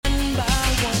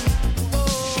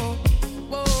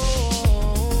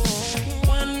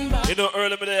You know,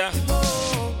 early me there.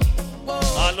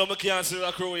 I know me can't see the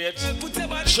crew yet.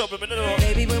 Show me, know.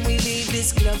 Baby, when we leave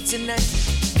this club tonight,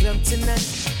 club tonight,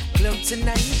 club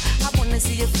tonight, I wanna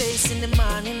see your face in the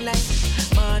morning light,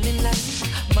 morning light,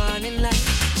 morning light.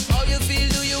 How you feel?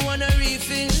 Do you wanna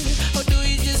refill, or do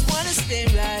you just wanna stay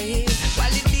right here while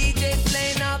the DJ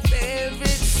playing our favorite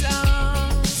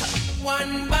songs?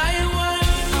 One by one,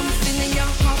 I'm feeling your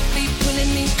heartbeat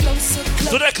pulling me closer,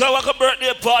 closer. Today, come like a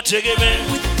birthday party, give me.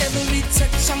 With every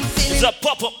touch, I'm feeling it's a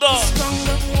pop-up dog.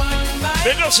 stronger. One by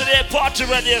Because today party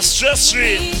when you're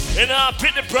stress-free, you know,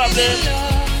 pretty problem.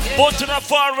 But to the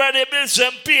far ready, build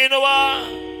some pain, you know what?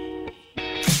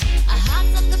 I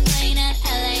hopped off the plane at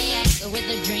LAX with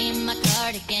a dream, my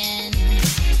cardigan.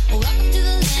 Welcome to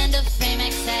the land of fame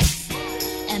XX.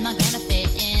 Am I gonna fit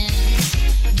in?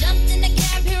 Jumped in the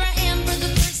cab, here I am for the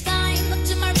first time. Look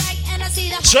to my right and I see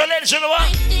the So ladies and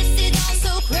gentlemen, this is all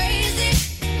so crazy.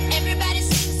 Everybody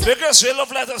sings so because you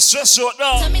love like a stress out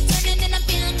now. tummy turning and I'm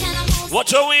feeling kinda homesick.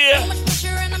 What are we? So much pressure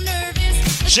and I'm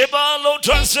nervous. Sheba low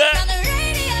transit. On the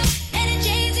radio, and the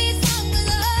Jay-Z song was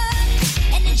on.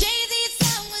 And the Jay-Z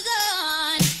song was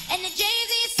on. And the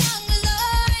Jay-Z song was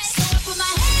on. So I put my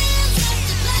hands up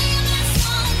to play my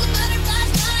song. The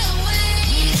butterflies fly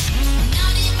away.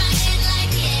 Nodding in my head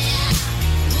like yeah.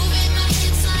 Moving my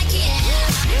hips like yeah.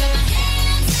 Put my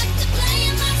hands up to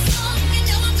play my song. You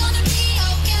know I'm gonna be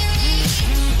okay.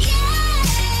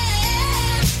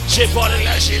 Yeah. She party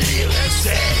like she in the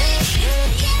USA.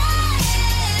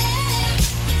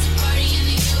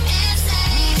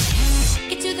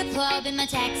 Get to the club in my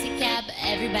taxi cab,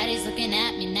 everybody's looking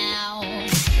at me now.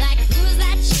 Like, who's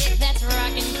that chick that's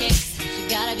rocking kicks? She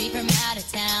gotta be from out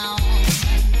of town.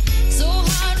 So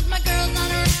hard with my girls not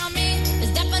around me.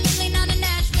 It's definitely not a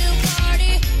Nashville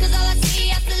party. Cause all I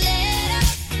see is the letter.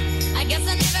 I guess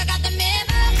I never got the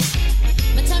memo.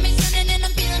 My tummy's turning and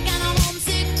I'm feeling kinda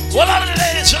homesick. What are the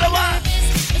ladies to the one?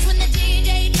 It's when the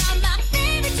DJ dropped my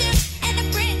favorite tune and the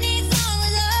Britney song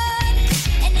was on.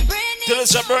 And the Britney Till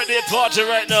it's a birthday party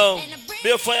right now. Be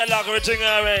a fire like everything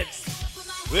alright.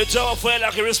 We talk fire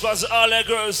like a response to all the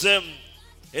girls them.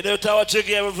 You know, tower chick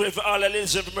here, we pray for all the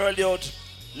ladies from early out.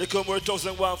 Look how more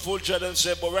 2001 full chat and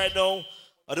say, but right now,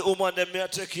 the woman them may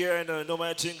take care and know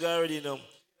my thing already, you know.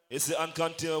 It's the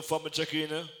Uncontainable for me checking, you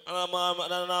know. And I'm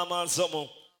on something.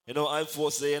 You know, I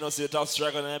force say, you know, see the top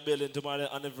strike on that building to my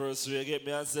anniversary, you get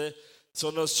me? I say,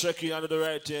 so no checking under the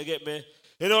right thing, you get me?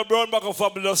 You know, Brown back of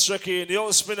fabulous checking, the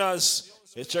old spinners,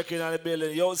 you're checking on the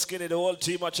building, the old skinny, the whole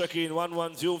team are checking,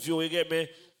 1-1, few, you get me?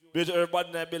 With everybody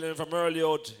in that building from early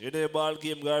out, you know, the ball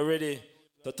game got ready.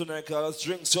 So tonight, let's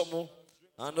drink something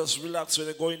and just relax when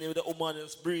you go in there with the woman and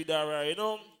just breathe all right, you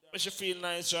know? Make you feel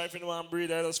nice, right? If you want to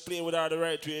breathe, just play with her the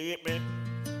right way, you get me?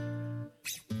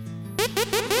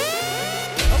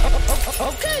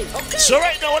 Okay. So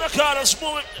right now, when I call us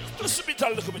moving, just a bit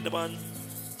of look at the man.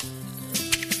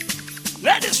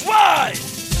 That is why.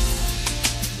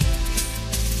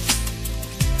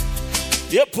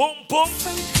 Yeah, boom, boom.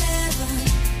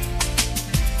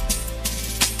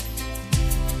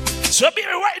 So be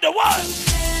right the one.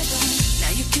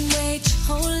 Now you can wait your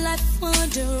whole life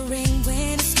wondering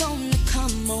when it's gonna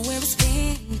come or where it's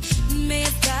been. You may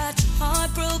have got your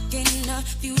heart broken a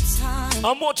few times.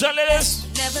 I'm more telling this.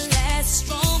 Never last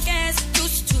strong as it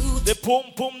used to. The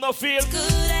boom, no feel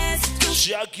Good as it used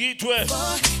she a key to it. to.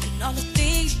 And all the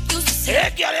things you used to say.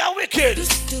 Hey, girl, you're wicked.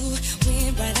 Used to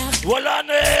went right out. Well, on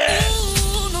it.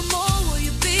 Ooh, no more will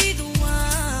you be the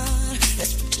one.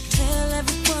 That's what you tell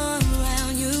everyone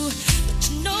around you. But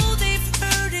you know they've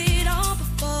heard it all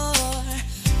before.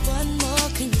 What more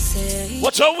can you say?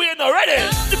 What's our win already?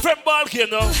 Different ball game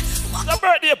now. The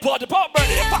birthday party, pop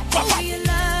birthday, pop.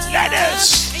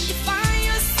 Ladies. And you find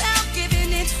yourself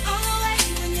giving it all away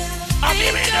when you're I'm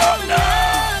giving it all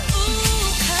now.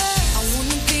 I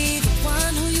wanna be the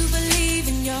one who you believe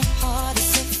in your heart is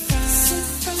sent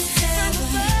from heaven.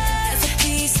 There's a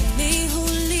piece of me who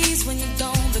leaves when you're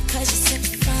gone because you're sent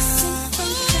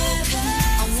from heaven.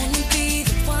 I wanna be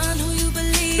the one who you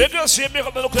believe in. Big girls see me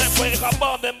come to look like you can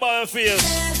bomb them by your face.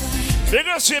 Big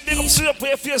girls see me come see up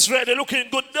your face right, they're looking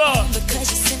good dog.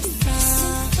 Because you're sent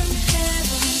from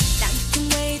heaven. Now you can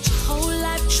wait your whole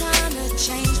life trying to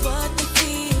change what you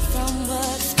feel from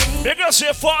what's been. Big girls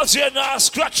see falls here now,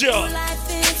 scratch you. Life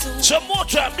into Some more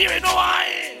time, me know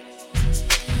why.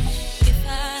 if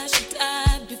I should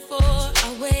die before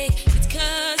I wake, it's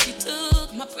 'cause you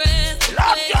took my breath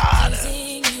Love away. God.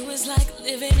 Losing you is like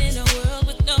living in a world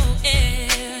with no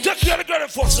air. Take care of the girl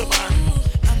and force her, man.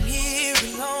 I'm here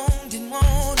alone, didn't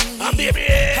want to leave. I'm baby.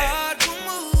 Hard to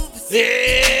move,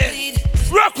 Yeah.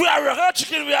 Rock we are rock,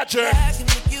 chicken we are church. I can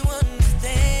make you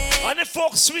understand. And the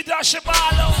folks sweet as she ball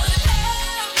out.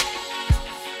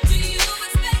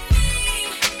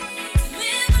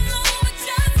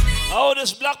 Oh,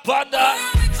 this Black Panda.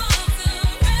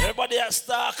 Everybody has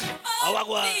stock. How I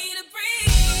go?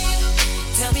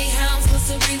 Tell me how I'm supposed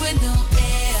to breathe with no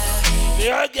air. You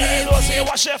girl, you say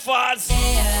wash your faults.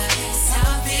 It's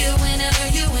how I feel whenever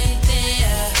you ain't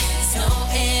there. It's no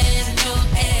air, no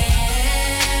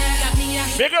air. Got me out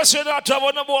here. Because you're not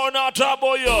talking no more, not talking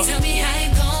about you. Tell me how you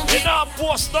gon' You're not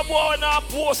post no more, not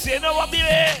post. You know what, baby?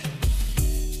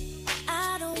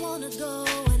 I don't wanna go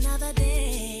another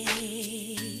day.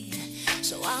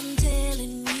 So I'm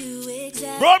telling you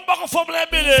exactly. Run back from the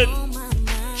building. On my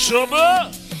mind.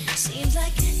 Trouble. Seems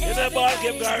like In the ball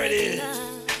game already.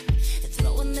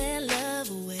 throwing their love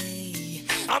away.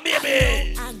 I'm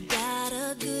baby. I got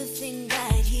a good thing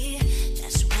right here.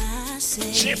 That's why I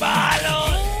say She ball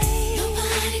out.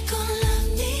 nobody gonna love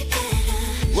me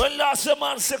better. When last a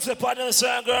man sex upon his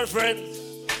girlfriend.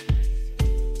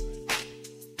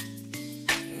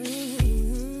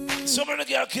 Some of the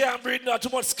girl can't breathe now. Too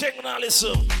much skin now,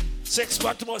 listen. Sex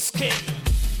but too much skin.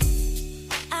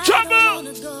 Trouble.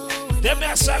 Them me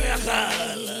a song you call.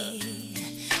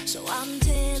 So I'm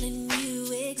telling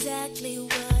you exactly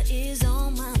what is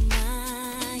on my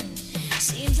mind.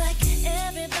 Seems like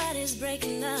everybody's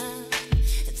breaking up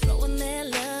and throwing their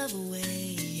love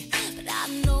away. But I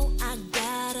know I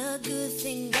got a good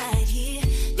thing right here.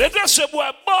 They just say, boy,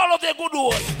 ball of the good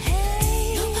one.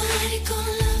 Hey, nobody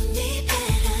gonna love me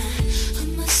better.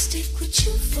 I'ma stick with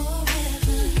you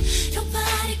forever.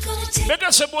 Nobody gonna take They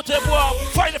just say, boy,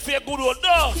 fight for your good one.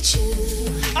 No. with you.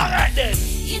 All right then.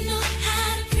 You know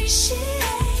how to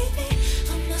appreciate me.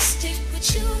 I'ma stick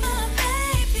with you, my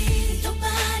baby.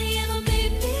 Nobody ever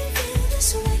made me feel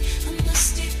this way. I'ma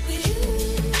stick with you.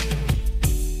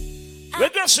 They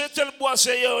just say, tell the boy,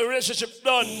 say, your relationship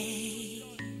done.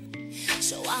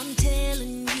 So I'm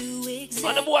telling you And the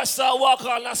exactly boy start walking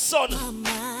on the sun. my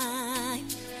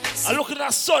mind. I look at the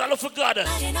sun, I look for God.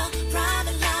 Ain't no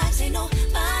private lives, ain't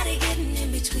nobody getting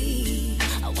in between.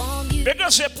 I want you They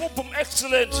just say, boom, boom,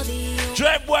 excellent. for the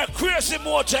Drive boy crazy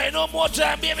more time, no more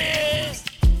time, baby.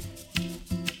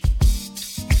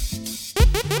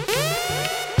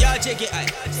 Y'all check it out.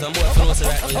 Some boy from us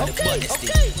right now, the baddest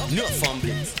thing. No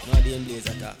fumblings, no damn days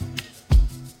at all.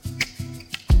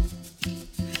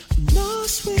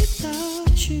 Lost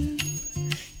without you,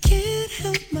 can't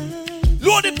help my.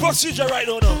 Load the procedure right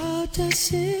now. No. How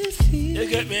does it feel You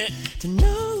get me? to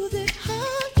know that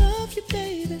I love you,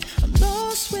 baby? I'm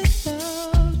lost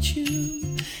without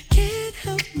you, can't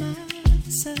help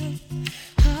myself.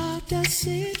 How does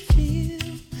it feel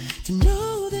to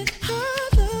know that I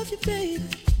love you, baby?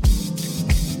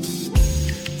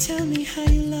 Tell me how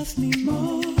you love me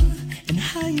more and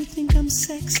how you think I'm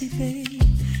sexy, babe.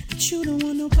 That you don't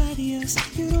want nobody else.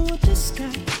 You don't want this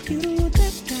guy. You don't want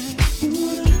that guy. You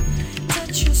wanna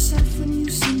touch yourself when you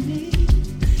see me.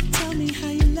 Tell me how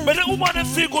you love But the me woman that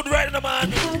feel good right now,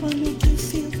 man. how I make you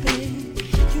feel, babe.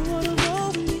 You wanna roll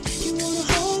with me. You wanna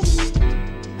hold me.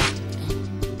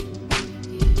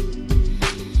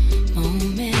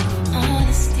 moment of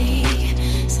honesty.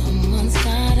 Someone's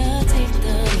gotta take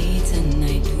the lead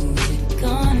tonight. Who's it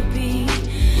gonna be?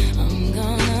 I'm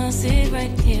gonna sit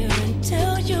right here and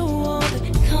tell you all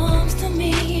that comes to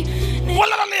me.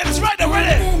 One of the ladies right there,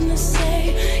 ready? Nothing to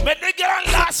say. But they get on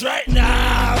last right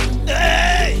now.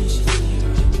 Hey!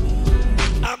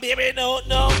 I'm baby, no. You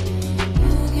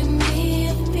give me a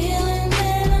feeling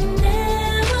that I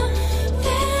never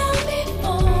felt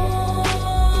before.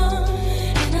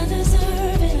 And I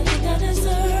deserve it, I think I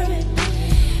deserve it.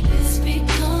 It's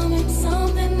becoming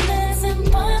something that's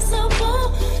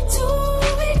impossible to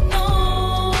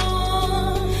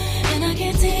ignore. And I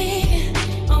can't take it.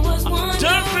 I was wondering,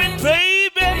 Different,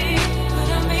 baby.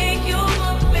 could I make you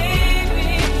my baby?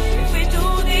 If we do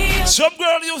the Some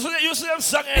girl used to them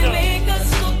song, you know. make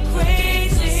us look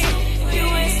crazy. If you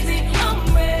ask me, I'm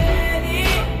ready.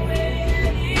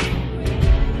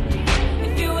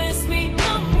 If you ask me,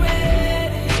 I'm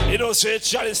ready. You know, say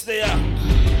Charlie's there.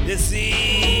 You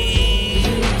see.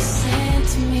 You said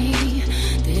to me,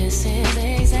 this is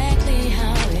exactly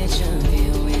how it should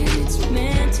feel when it's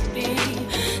meant to be.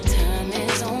 Time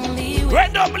is only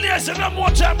Right now, please, no more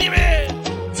time, baby.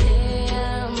 te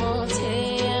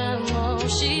amo,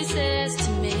 she says to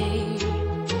me.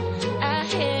 I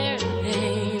hear her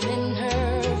name in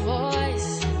her voice.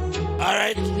 All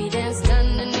right. We danced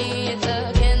underneath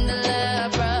the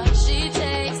candelabra. She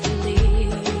takes the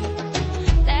lead.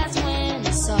 That's when I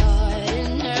saw it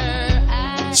in her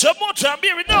eyes. Some more time,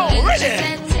 baby. No, She ready.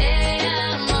 said, "Te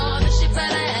amo," then she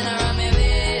put her hand around my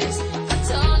waist. I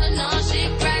told her no, she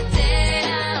cried, "Te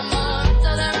amo."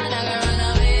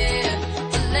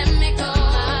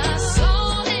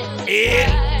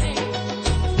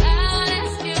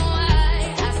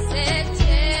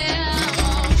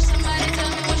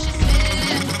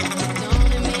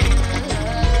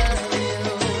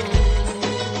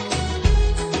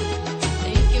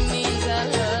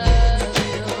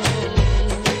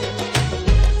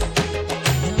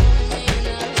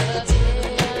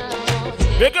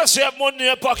 Because you have money in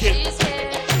your pocket.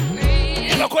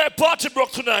 You're not going to party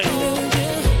broke tonight.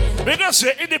 Because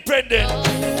you're independent.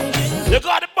 You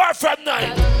got the bar from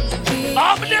night.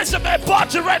 I'm going to my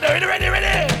party right now.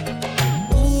 Ready?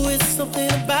 Ooh, it's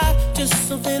something about, just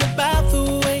something about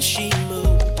the way she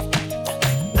moves.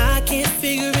 I can't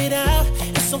figure it out.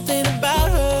 It's something about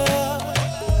her.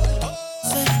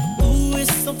 Say, ooh,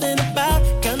 it's something about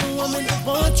kind of woman that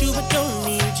wants you but don't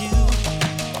need you.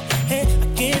 Hey,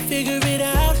 I can't figure it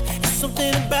out. It's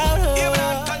something about her.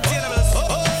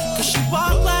 Cause she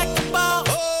walk like a boss,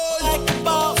 like a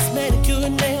boss. Manicure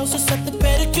and nails, just set the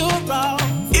pedicure off.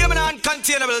 Even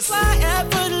Uncontainable. Fly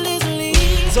effortlessly.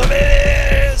 So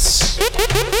this.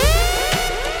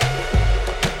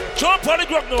 Jump on the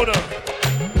ground now.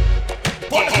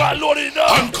 Put the car loaded now.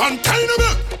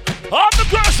 Uncontainable. All the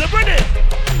girls are ready.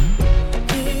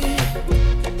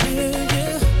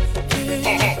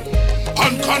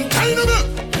 Uncontainable.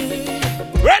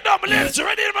 Right now, my ladies, you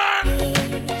ready, man?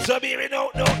 So baby, no.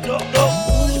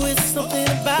 Ooh, it's something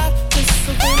about, just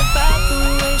something about the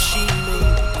way she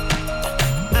moves.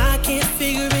 I can't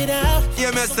figure it out.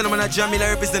 Yeah, Mr. Man, Jamila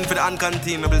represent for the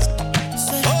Uncontainables.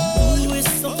 Say, ooh,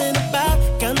 it's something about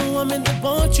kind of woman that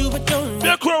wants you but don't need.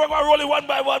 The crew are going to roll it one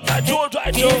by one. I told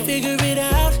Can't figure it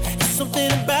out. It's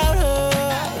something about her.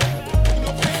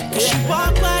 Cause she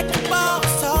walk like a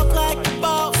boss, talk like a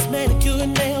boss. Manicure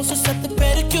and nails, just set the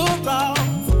pedicure off.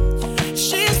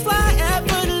 She's fly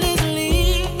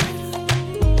effortlessly.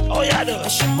 Oh yeah, no.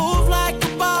 She move like a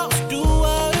boss, do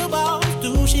what a boss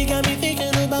do. She got me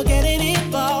thinking about getting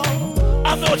involved.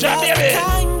 I'm no John That's the David.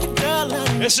 kind of girl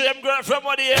I You see him girl from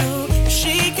what here?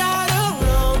 She got her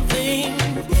own thing.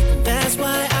 That's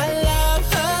why I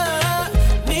love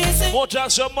her. Missing. More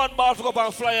chance your man bar to go up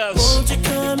on flyers. Won't you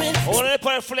come in? Only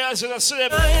put flyers in the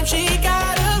cinema. Time she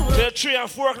got her own. Till 3 and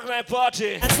 4 o'clock night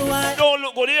party. That's why Don't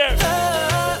look good here.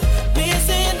 Miss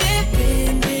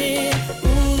Independent.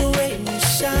 Ooh, the way you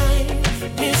shine.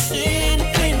 Miss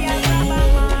Independent.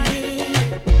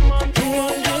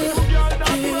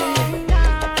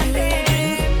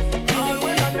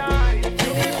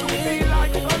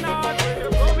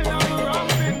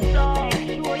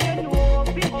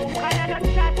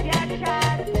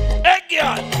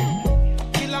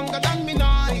 Longer than me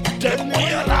night. Tell me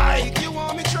you like. You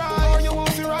want me try, or you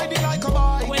want to ride it like a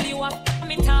bike. Well, you are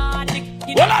me tired.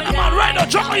 Well, I'm the man right now,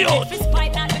 drop you.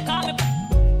 Despite not the call me.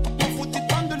 You put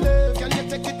it on the left, can you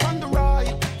take it on the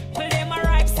right? Well, them my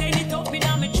right, send it up in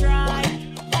on me try.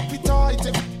 Up it tight,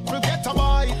 if you get a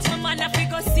bite. My man a fi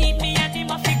go see me and him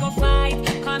a fi go fight.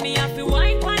 Call me a fi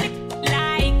wine pon it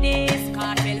like this.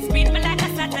 Cartel spin me like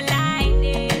a satellite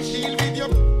dish. Deal with your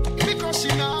because she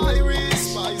Irish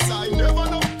spice. I never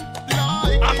know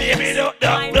like I'm this. baby, no.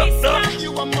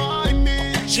 You are my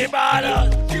miss. She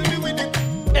bad. Kill me with it.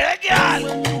 Hey, girl.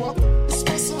 When you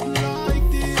are something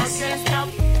like this. I can't stop.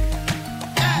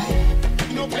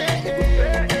 Hey, no play.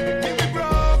 Maybe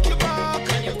broke your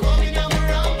back and you're coming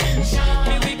around in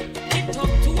shine. Me whip it up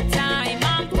 2 times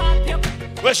and pop you.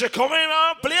 When she coming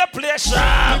on, play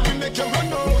sharp. We make you run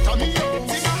out of me out.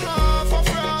 Take a half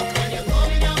of rock and you're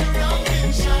coming around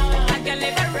in shine. I can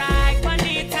live a ride pon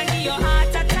it and give your heart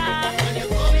attack. When you're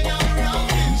coming around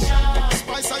in shine.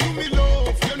 Spice, are you me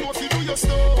love? You know if you do your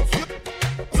stuff.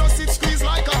 Plus it squeeze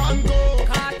like a hand go.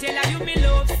 Cartel are you me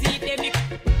love, see them me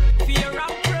fear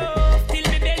and proof till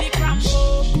me belly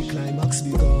crumble. The climax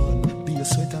begun. Be a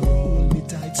sweater roll, me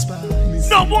tight spine.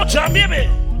 No more time, baby.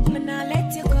 Me nah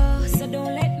let you go, so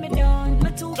don't let me down. Me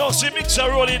too No, see mixer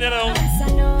rolling, you know.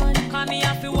 none. Call me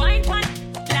up for wine pon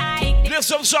like Play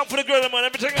some song for the girl, man.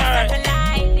 Everything alright.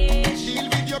 this. Deal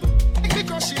with your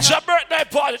because she It's your birthday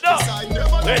party, no. I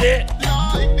never Ready?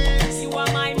 like this. You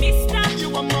are my mister.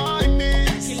 You are my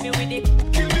miss. Kill me with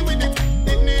it. Kill me with it.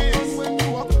 And when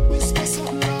you up, whisper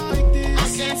something like this.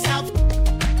 I can't stop.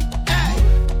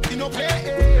 Hey, you know play.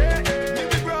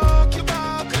 Maybe broke your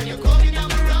back and you're coming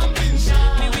around in Me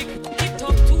shine. whip it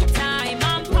up 2 times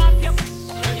and pop you.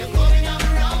 And you're coming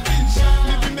around in shine.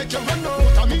 Maybe make you run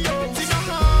out of me out. Take a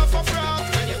half of rock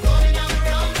and you're coming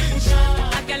around in shine.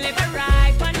 I can live a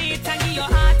ride pon it and give your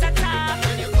heart attack.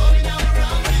 And you're coming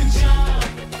around in shine.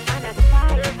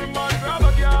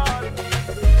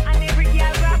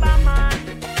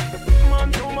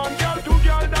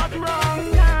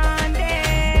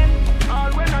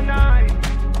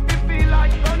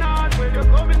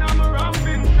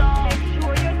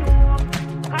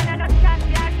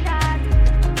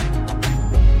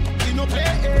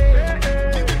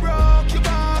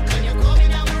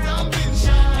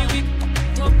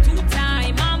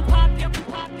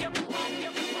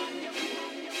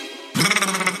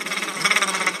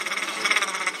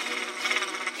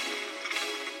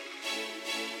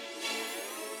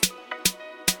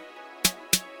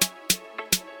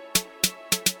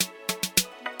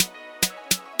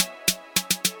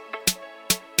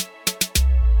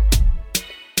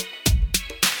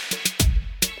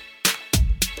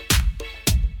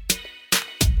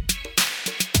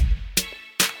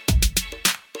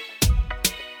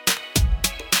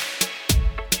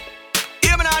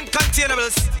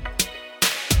 Uncontainables.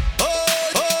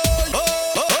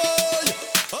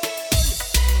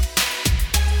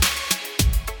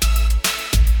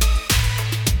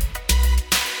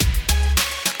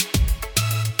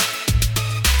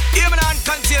 Even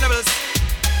Uncontainables.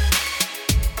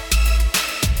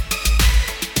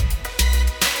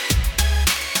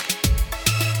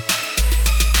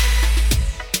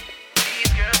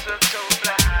 These girls look so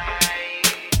fly.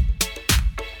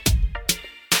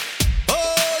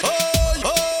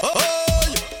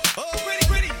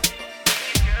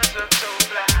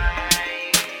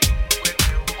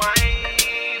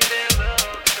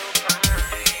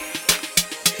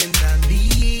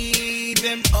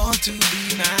 To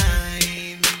be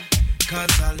mine, cause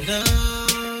I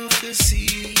love to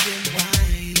see them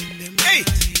wine. Hey!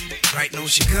 Right now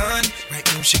she gone,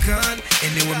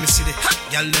 and then when me see the hot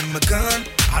y'all let me gone.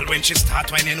 All when she start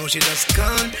whining, you know she just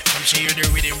gone. From she hear the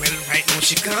rhythm well, right now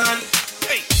she gone.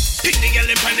 Hey! Pick the girl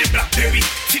in on the blackberry.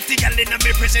 50 girl in a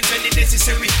me present when it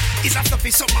necessary. It's a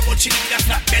stuffy summer, but she need a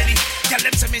flat belly. Girl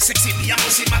them say me sexy, me a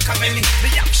see Machiavelli. Me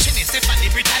have Shenny, Stephanie,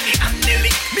 Brittany, and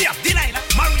Nelly. Me have Delilah,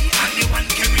 Marie, and the one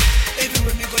Kerry.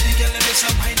 Everywhere me go, the girl them is a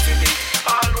wine for me.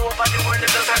 All over the world, them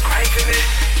just a cry for me.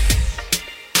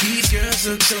 These girls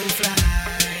look so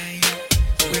fly.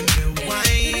 When they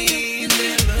whine,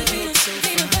 they look so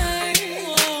fly.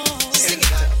 Sing it.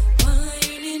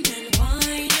 Whining and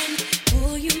whining,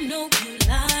 oh you know you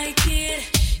like it.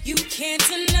 You can't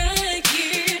deny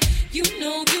it. You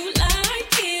know you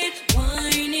like it.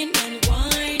 Whining and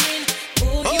whining,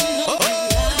 oh you know you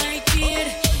like it.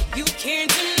 You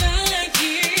can't deny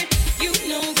it. You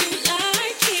know you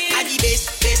like it. I the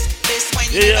best when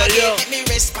you Yeah, never yeah. get. Let me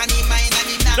rest on the mind and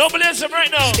the Don't believe him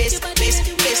right now. best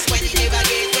when you never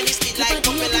get. When you spit like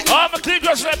couple like. Oh, I'm a clean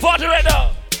girls for the party right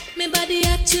now. Me body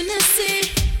act you not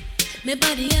see. Me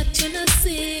body act you not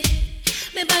see.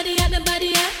 Me body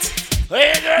act.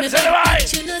 Hey, Me girls, tell body the why.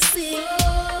 act you not see.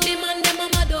 The man them a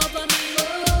mad over me.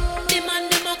 The man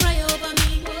them a cry over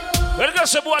me. When you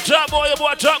say boy talk, boy,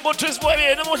 boy talk, go twist boy,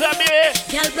 no more time, baby.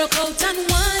 Girl broke out and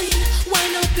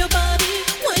wind up your body,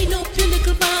 wind up your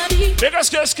little body. Because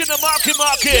girl skin the marky. You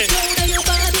proud of your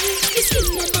body, you skin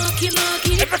the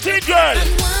marky. Everything girl.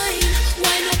 And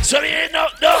wind up, So you ain't no.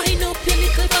 wind up your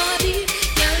little body.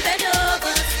 Girl bend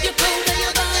over, you proud of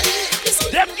your body. You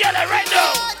skin Them girl are right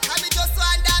now. Can me just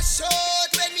want that short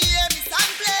when me hear me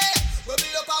song play.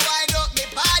 Bubble up and wind up me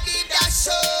body that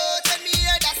short when me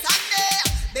hear that song play.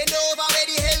 Bend over where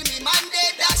the hell me man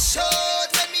did that short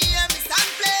when me hear me song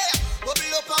play.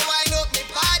 Bubble up and wind up me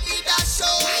body that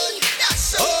short. That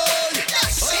short. That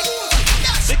short.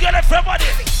 The girl everybody.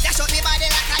 That short me body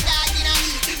like a dog in a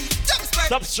heat. Jump spurt.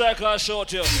 Top striker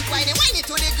short you. Why they whine it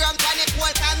to the ground when it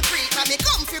cold concrete. And me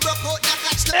come fi broke out na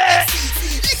catch no Eh.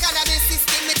 seat. Lick on the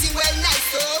system me think well nice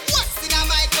so. What's in a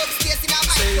my club space in a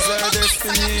my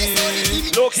club.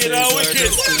 Look at how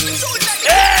wicked. She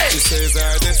Hey! says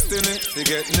our destiny to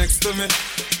get next to me.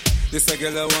 This a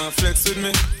girl I want flex with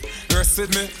me, rest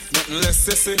with me, nothing less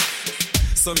sissy.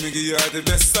 So me give you all the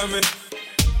best of me.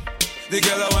 The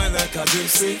girl I want like a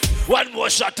gypsy. One more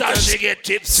shot and she get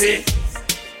tipsy.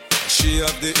 She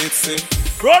have the itsy.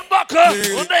 Run back up.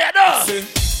 Under your door.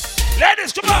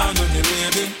 Ladies, come on. On the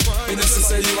lady, you know she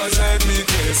say you was like me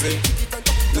crazy.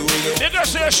 The way you You can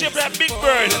see her shape like big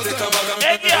bird. take a bag of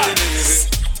Hey, yeah.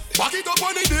 Back it up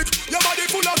on the dick, your body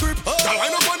full of grip. Girl,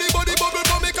 wind up on the body bubble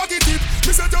for me cocky tip.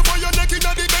 Me set up on your neck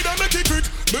inna the bed and make it quick.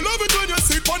 Me love it when you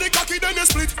sit on the cocky then you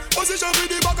split. Position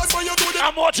with the backers when you do the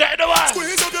I'm more trying to one.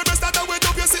 squeeze up your breast and wait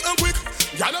up you sitting quick.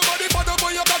 Girl, your body fat up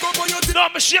on your back up on your tip. No,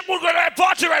 my ship will go to the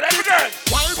party right every girl.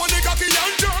 Wind on the cocky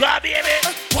and jerk. Come on, baby.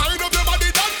 Wind up your body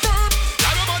that firm.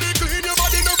 Girl, your body clean, your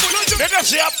body no full of jerk. You can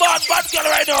see a bad girl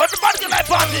right now. Every bad girl like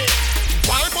party.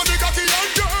 Wind on the cocky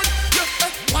and jerk.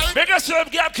 Wind. Make us some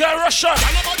girl can rush on. Girl,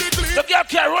 your body clean. The girl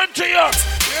can run to you.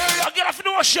 Yeah, I get off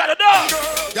no shot at all.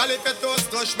 Girl, if you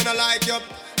toast touch, me no like you.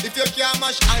 If you can't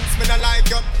mash hands, me no like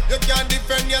you. You can't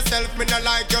defend yourself, me no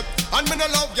like you. And me no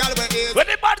love girl with it. When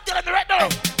the bad girl in the right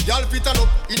now. Y'all fit on up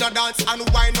in a dance and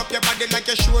wind up your body like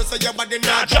a show so your body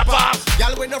Nah, not drop drop off. off.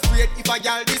 Y'all when afraid if I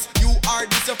y'all this, you are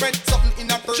this your friend, something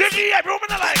in a person. Jiggy, bro, me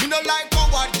not like. Me no like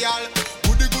coward girl.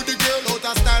 Goody girl out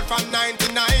of style from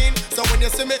 99. So when you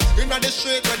see me in the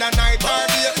street with a night or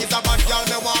day, it's a bad girl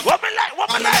me want. What me like, what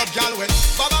me And I like. love y'all when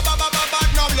ba ba ba ba ba ba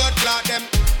no blood clot them.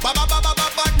 Ba ba ba ba ba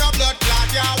ba no blood clot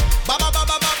y'all. Ba ba ba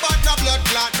ba ba ba no blood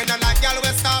clot. Me no like y'all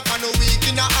we stop and no weak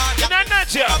in the heart. In that night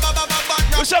here. Ba ba ba ba ba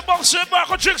no. We say box it back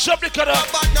and drink some liquor. Ba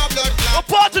ba no blood A clot.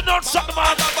 party don't stop,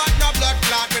 man. Ba ba no blood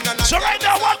clot. Me no like. So right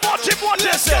now, one more tip, what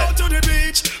they say. Go to the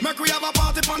beach, make we have a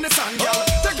party on the sand, girl.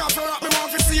 Take off your rock, me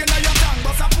want to see you now your tongue.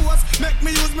 But suppose, make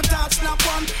me use my touch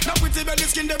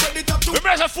skin they ready top two.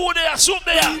 Remember the food there, soup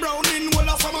there. Brown in wall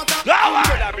of summertime. Go on.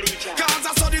 Cause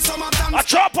I saw the summertime. I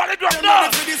chop on the ground now.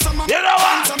 You know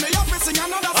what? So me up to sing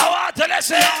another I want to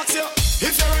let's say.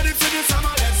 If you're ready for the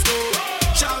summer, let's go.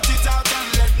 Shout it out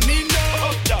and let me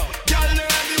know. Girl, know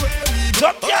everywhere we go.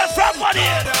 Some girl from money.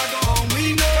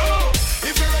 We know.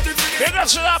 If you're ready for the Big up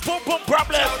to that boom boom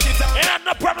problem. Ain't had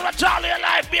no problem at all in your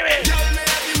life, baby. girl, know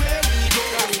everywhere we go.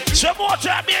 Some more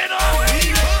time, you know.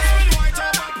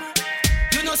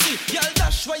 You know see, y'all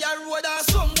dash where you road and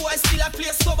some boy still a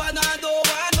place stubborn and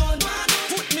over none.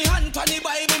 Put me hand on the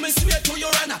Bible, me swear to your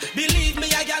honor. Believe me,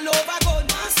 I got over gun.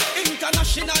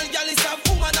 International gal is a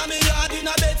woman and me yard in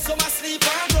a bed, so my sleep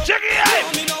and run. Check it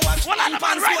out. Well, I'm the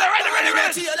man, ready.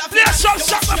 Play some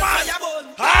something, man.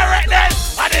 All right then.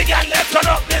 I think I left turn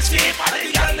up this game. I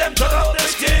think I left turn up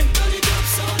this game.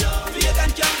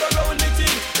 Vegan can't go round the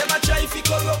thing. Them a try fi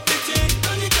corrupt the thing.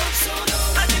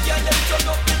 I think I left turn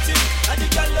up the thing. I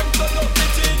think I left turn up the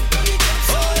thing.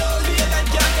 Vegan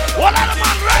can't go round the thing. Well, I'm the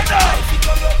man right now.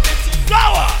 Go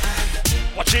on.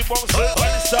 Watch it bounce,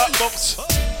 everybody start bounce.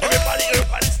 Everybody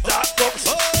start bounce.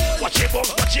 Watch it bounce,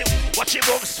 watch it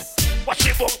bounce. Watch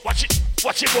it bounce,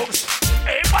 watch it bounce.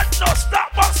 Hey man, no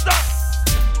stop, bounce stop.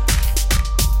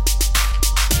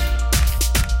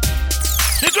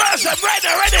 The girls are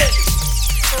ready.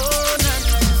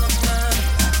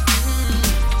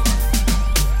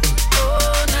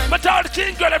 But all the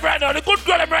king girl right now, the good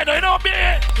girl right now, you know what I mean?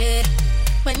 Yeah,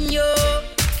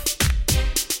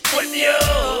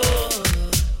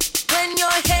 when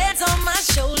your head's on my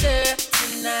shoulder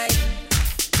tonight,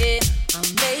 yeah,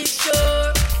 I'll make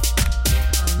sure.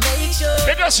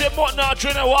 They just say more now,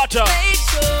 drinking water. Make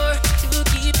sure to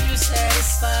keep you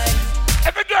satisfied.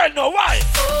 Every girl know why.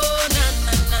 Oh, na.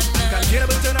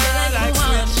 Like no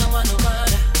one.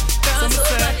 Girls so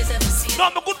bad as ever seen. No,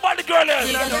 I'm a good body girl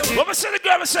here. What me say the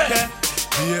girl, me say?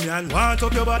 Yeah, man, want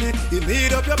up your body, you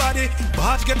need up your body.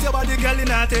 But get your body, girl, you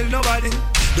not tell nobody.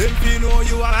 Them you know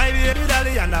you are my baby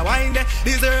dolly and I wine there.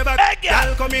 Deserve a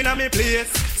girl come in at me place.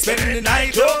 Spend the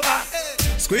night over.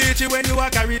 Squeeze you when you are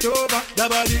carried over. The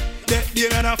body, the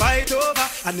man a fight over.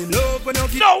 And in love when you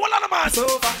keep no, what on the man?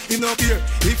 Sofa, you no care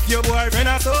if your boyfriend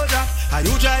a soldier. And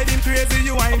you drive him crazy,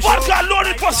 you ain't what kind of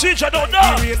loaded procedure, don't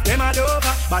know? You raise them a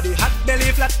dover. Body hot,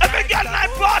 belly flat. Every girl like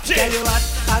party. Tell you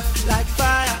hot like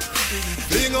fire.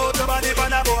 Bring out your body for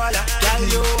the boiler. Tell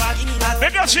you hot.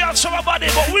 Because you have somebody,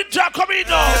 but winter coming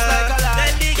now.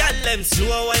 Then the gal them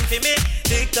slow wine for me,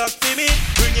 TikTok for me,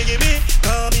 bring it give me,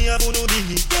 call me a bunu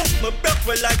dingy. Yeah, my broke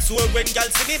well like sword when gal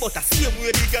see me, but I see them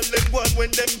where the gal them want when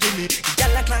them give me. The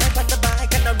gal a climb on the bike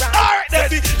and a ride. Alright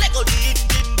then. Let go the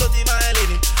engine, 30 mile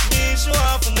in it. Me show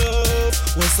off move,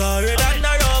 was sorry than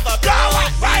the rover.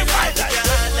 Right.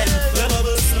 The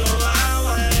bubble slow and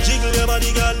wine. Jiggle your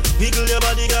body, girl, wiggle your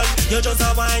body, girl. You just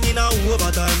a wine in a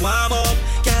overtime warm up,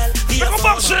 girl. Make a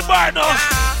box in the bar now.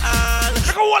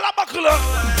 Make a wall of buckle.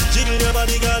 Jiggle your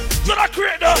body, girl. You're not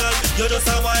great now. You just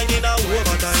a wine in a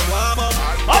overtime warm up.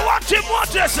 I want him,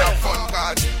 what you say?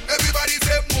 Everybody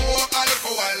say more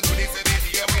alcohol. Do this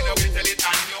every day, we know we tell it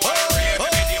and you want to rave.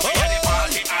 Every day we had the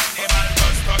party animal.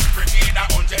 Just touch pretty in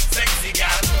 100 sexy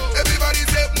girl. Everybody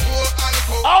say more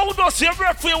alcohol. I would not see a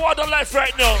breath for your water life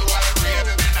right now.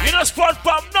 You know spot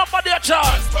from nobody at all.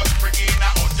 Just touch pretty in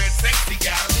 100 sexy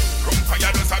girl. From fire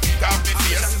does a beat off the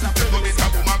face.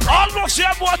 Almost you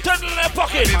have more 10 in their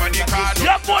pocket. You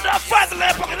have more than 5 in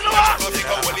their pocket. You know what?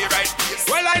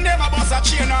 Well, I never bust a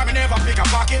chain or me never pick a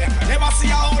pocket. Never see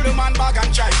a old man bag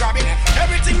and try grab it.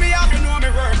 Everything me have, you know me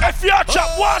work. If you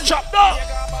chop, one chop, no.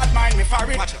 Bad mind me for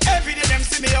it. Every day them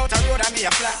see me out a road and me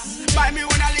a flat. Buy me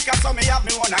one a liquor so me have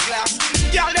me one a glass.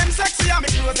 Girl them sexy and me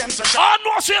clothes them so sharp. I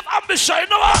know see if ambition, you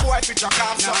know what? Boy fit your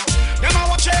calves now. Them a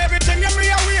watch everything you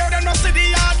me a wear. Them no see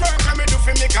the hard work and me do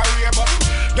for me career. But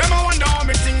them a wonder how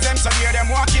me things them so dear. Them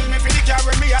want kill me for the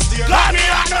carry me a steer. God, me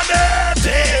a no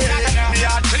dirty. Me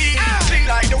a clean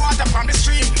like the water from the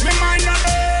stream. Me mind no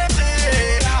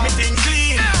dirty. Me think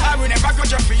clean. I will never go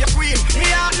jump for your queen. Me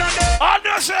a no dirty. I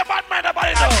know say bad mind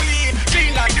about it now.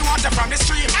 Clean like the water from the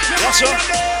stream. Me Yes, mind sir. no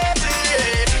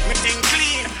dirty. Me think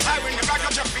clean. I will never go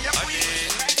jump for your queen.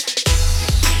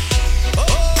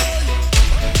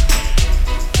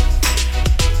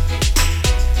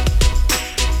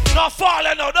 Not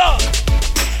falling no, no.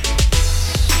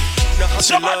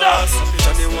 Some of them.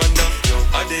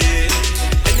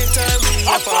 Anytime we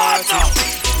I'm party,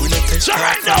 we don't take so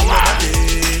right part now, from another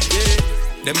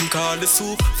day. Them call the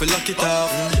soup, we lock it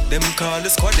off. Them call the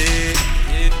squaddy.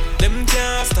 Them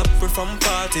can't stop we from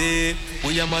party.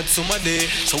 We are mad somebody,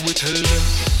 so we tell them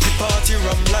the party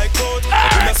rum like goat. We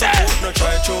not support, no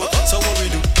try throat. So what we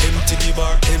do? Empty the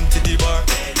bar, empty the bar.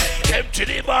 Empty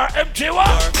the bar, empty what?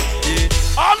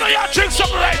 All of y'all drink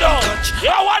something right now.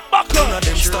 You want buckle?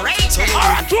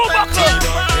 Alright, 2 buckle.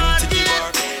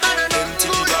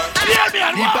 Hear me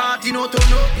and The what? party no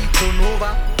turn up, it turn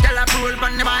over. Tell a roll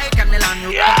on the bike and the land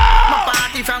you. Yeah. My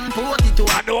party from 40 to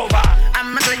Hanover.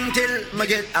 I'm a cling till me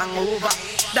get hangover.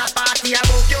 That party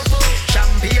about your foot.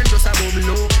 Champagne just a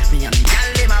bubble. Me and the gal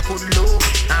dem a put low.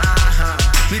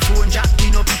 Me phone jack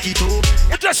me no pick it up.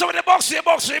 You just some of the boxy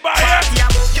bar here. Party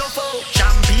about your foot.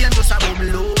 Champagne just a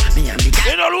bubble. Me and the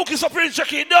gal You know Luke is up in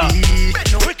checking down.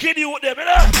 Wicked you with them, you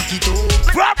know? pick it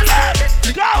up. Problem.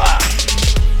 Go on.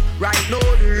 Right now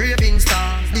the raving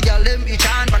stars. The gal dem each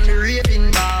hand on the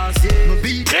raving bars. Yeah. Me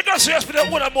beat You can see us with the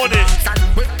one money. and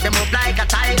whip them up like a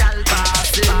tidal pass.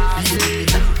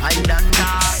 I done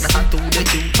that. That's a 2 the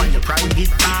 2 on the private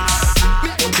bar. Me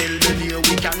go tell the deal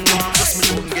we can go. Just me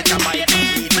don't get a bite.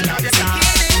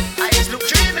 Eyes look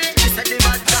dreamy. She said the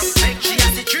bad top make she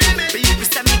has to dream me. People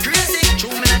say me crazy. True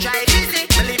me not try easy.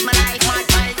 Me live my life, my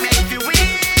fight make you win.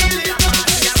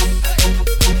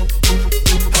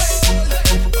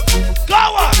 Go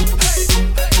on.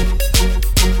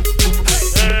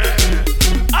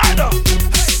 I know.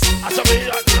 That's a big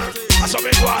one. That's a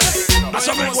big one. That's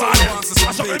a big one.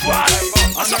 That's a big one.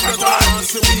 That's a big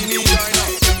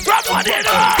one. From what they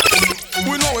know.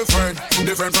 We know we friend,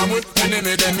 different from we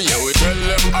enemy them here. We tell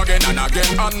them again and again.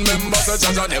 And members of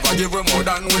Jaja never give we more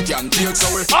than we can take. So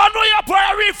we I know you're for a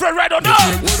refrain right now.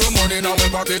 take with the money now we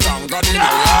pocket and got it now.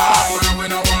 Man, we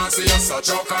no want see you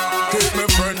such a car. Keep me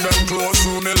friend them close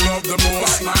who me love the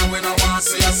most. Man, we no want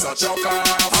see you such a car.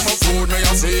 I'm a food me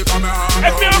a see from me heart.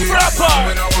 If you're a rapper,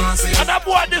 we no want see you. and I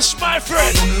bought this, my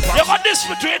friend, you got this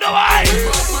between the why?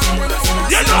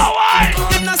 You know why?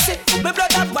 Them not see me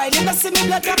blood up wide, them not see me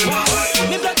blood up wide.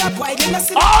 Me blood up wide, them not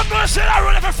see me. Oh, no, say that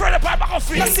run if a friend up back of Not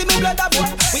feet. see me blood up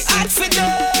wide. We hard for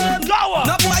them. Go on.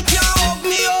 No boy can't hug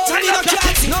me up. Me no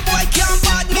can't. No boy can't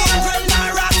bad me. Real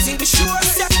and rapping. The sure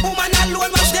step woman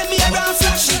alone watch them here and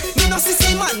flashing. Me no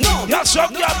see man no. You're so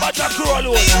good about that crew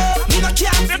alone. Me no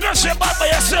can't. You don't say bad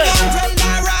by yourself. Real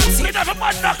and rapping. You never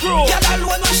bad that crew. Girl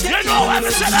alone watch them. You know why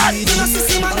me say that? Me no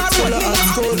see man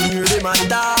alone.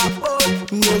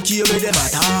 No care where them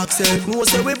attack say. No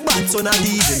say we bad so not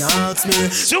even ask me.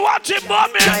 See what you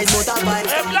mommy? Nice motorbike.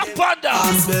 Hey, Black Panda.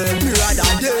 Ask me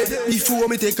rather dead before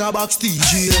me take a box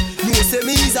DJ. No say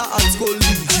me is a hot school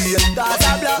DJ. That's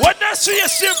a black. When they see you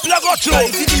simple go through,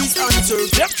 Life it is answer.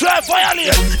 them try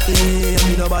violate.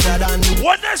 Me no better than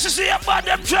When they see you bad,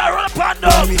 them try run up and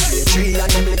down. me play tree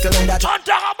and them little men that Don't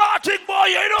talk about it, boy,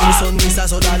 you me know. son Mr.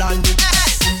 Sutherland.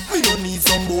 Me don't need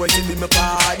some boy to be my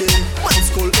party. My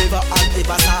school ever and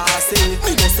ever sassy.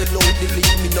 Me no sell out the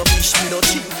lead, me no fish, me no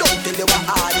cheap. Don't tell you what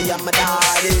hardy and my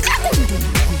daddy.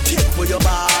 Take for your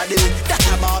body. That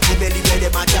about the belly where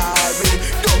them a carry.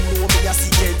 Don't know me a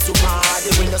see it to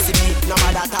party. When you see me, no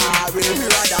matter tarry.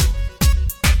 Me rather.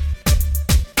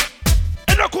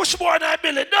 You know, push more than $1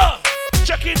 million, no.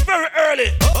 Check in very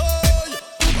early.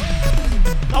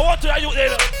 I want to hear you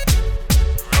there.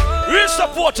 Real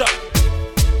supporter.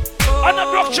 And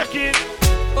I'm not checking.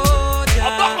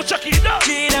 I'm not checking now.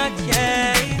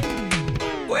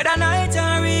 Whether night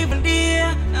or even day,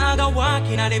 I go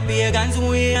walking at the pagans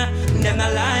way. Them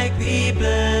not like people.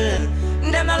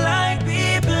 Them not like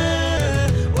people.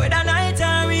 Whether night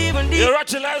or even day, You're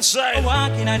ratting outside.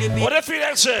 walking at the What pagans do you feel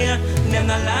like say? them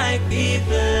not like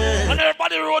people. And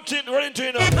everybody running to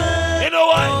you know. You know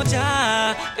why?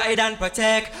 Guide and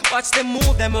protect. Watch them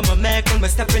move, them when me make. When me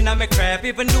step in on me crap.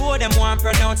 Even though them want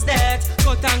pronounce that.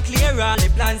 Cut and clear all the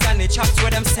plans and the chops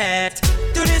where them set.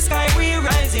 To the sky we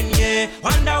rising, yeah.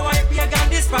 Wonder why pagan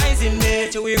despising me.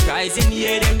 To we rising,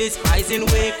 yeah. Them despising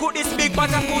way. Could this big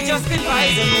butterfly just be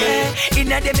rising way?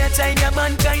 Inna them your time, your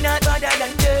mankind not better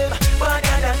than them.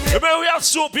 Better than them. Remember we have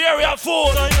soup here, we have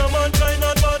food.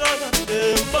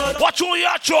 Watch who you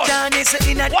are, church.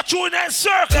 Watch who in that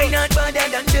circle. Not better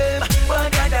than them.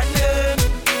 Better than them.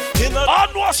 I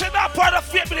know what's in that part of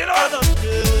family, you know.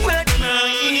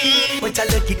 But I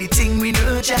look at the thing we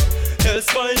nurture. Else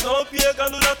find up here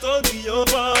can do that on the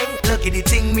over. Look at the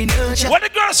thing we nurture. When the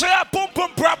girls say a boom boom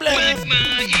problem,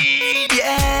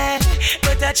 Yeah,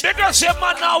 but that's the girls say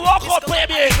man now walk out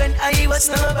baby. when I was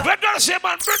nobody. The girls say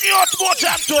man bring you out more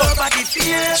time too. Nobody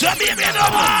fear. So baby no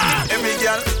man. Every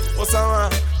girl, what's a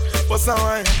wine? What's a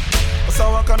wine? What's a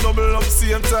wine can double up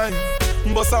same time.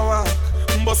 What's a wine?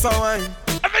 What's a wine?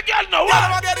 Every girl know Girl, what.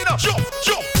 I'ma get it up. Jump,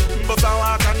 jump. Bust a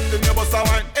walk and then you bust a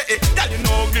wine. Girl, you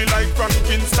know ugly like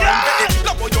Frankenstein. Yeah.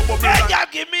 Love how you bubble Hey, like girl,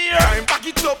 give me your. time. Back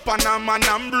it up. up and a man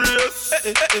embrace.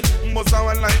 Must I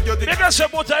want like you think? Nigga say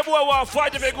more time boy want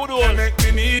fight to make good one. Make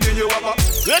me need you ever.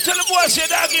 Wait till the boy say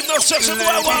that give no sex and boy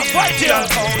want fight here.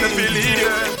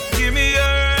 Give me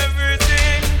your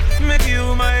everything, make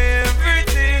you my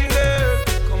everything, girl.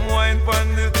 Come wine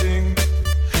pon the thing.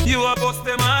 You a bust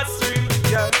them heartstring,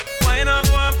 yeah. Wine up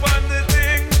one pon the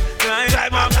thing,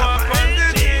 climb up one pon the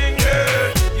thing,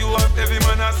 girl. You want every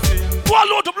man a sing. Blood.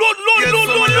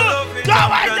 Go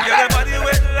away, get your body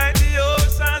wet like the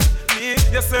ocean. Me,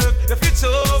 yourself, the future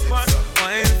open.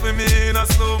 Wine for me in a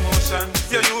slow motion.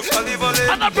 You usually volley.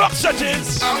 And the block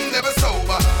settings. I'm never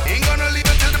sober. Ain't gonna leave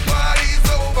until the party's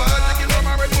over. Drinking from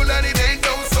my Red Bull and it ain't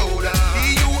no soda.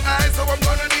 DUI, so I'm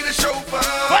gonna need a chauffeur.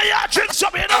 Why y'all drink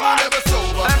something, you know? I'm never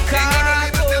sober. Ain't gonna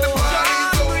leave until the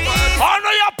party's over. I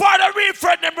know you're part of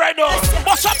refriend them right now.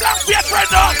 What's up, black beer friend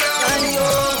now?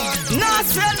 No,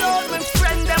 sell out my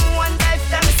friend them one day if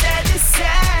them say the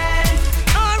same.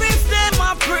 Or if them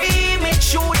are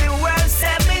premature, the world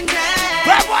say me name.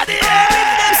 Everybody, or if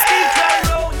them stick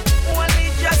around, only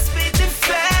just be the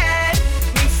fan.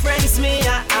 Me friends me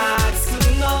I ask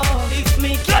you know if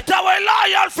me get away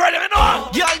loyal friend, you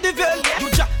know. Y'all the girl,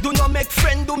 do not make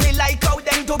friend do me like how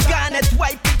them do garnet.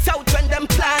 Wipe it out when them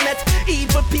planet.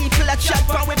 Evil people that chat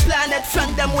from we planet.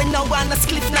 Friend them we no wanna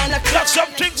split none. Got some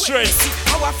things friend.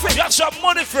 Our friend. Got some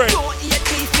money friend. Don't eat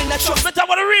beef in the truck. But I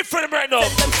wanna refriend them right now.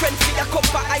 Send them friends for a cup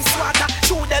of ice water.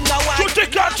 Show them now one. Shoot the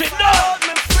country, no.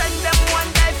 My friend them one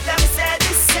day them say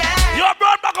the same. You're a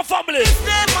broad back of family.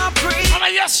 Them a breathe. And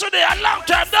a yesterday, a long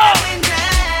time now.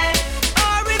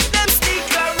 Or if them stick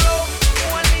around,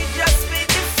 only just be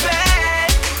the fan.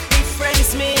 Me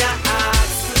friends me I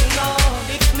ask you know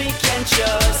if me can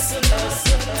trust.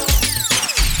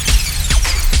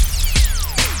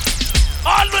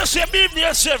 Always say be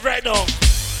yourself right now.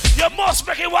 You must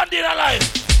make it one day in a life.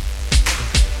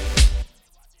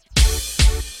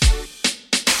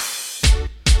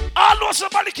 Always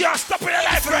somebody can't stop in your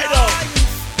life right now.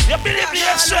 You believe in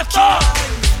yourself now.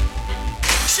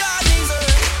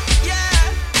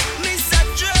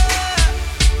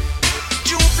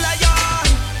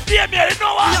 Yeah, me, you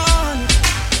know what?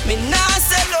 Me nah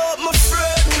sell out my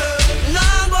friend,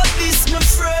 nah got this my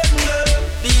friend,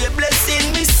 be a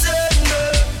blessing me son.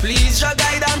 Please your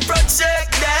guide and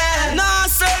protect them. Nah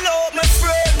sell out my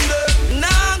friend,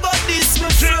 nah got this my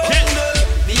friend,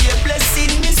 be a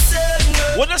blessing me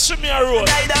son. When you see me a road,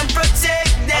 guide and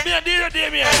protect them. I'm here to do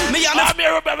me. I'm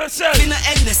here by myself. Me no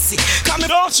endlessly.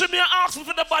 Don't see me ask me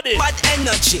for the body. Bad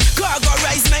energy, cargo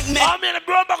rise make me. I'm in a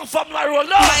broad back from my road,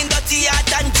 no. Mind dirty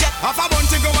heart and jet. Half a bunch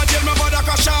to go and jail, my brother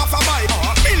crash off a bike.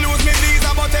 Me lose me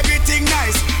visa, but everything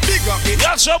nice. Big up it.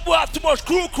 Yes, some boy have too much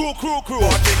crew.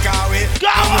 But take away. Go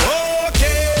on.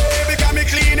 Okay, because me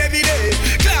clean every day.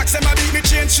 Clocks and my beat me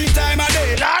change 3 times a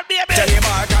day. Lord, baby. Tell you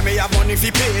back and me have money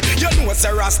fi pay. You know it's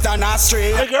a rasta not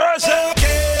straight. The girls say.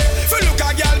 Okay, if you look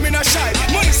a girl, me no shy.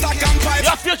 Money stack and pipe. You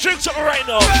have to drink something right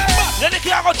now. Then you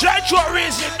can't go try to a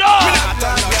reason, no. Me not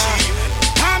turn no cheap.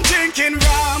 I'm drinking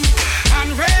rum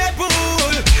and Red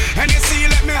Bull, and you see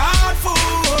let me heart full.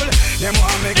 Them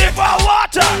want me get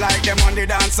water like them on the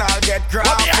dance, I'll get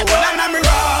grappled. And I'm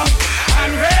rum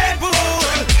and Red Bull,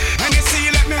 and you see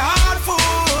let me heart full.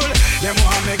 Them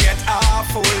want me get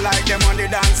awful like them on the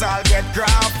dance, I'll get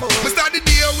grappled. We start the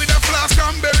day with a flask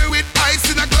cranberry with ice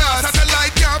in a glass.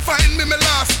 Satellite can't find me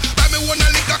last. Buy me one a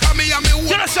liquor, come me and me one.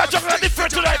 You're not such a different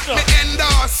tonight, no. Me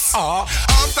endorse.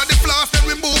 After the flask, then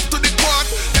we move to the quad.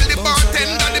 Tell the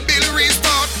bartender the bill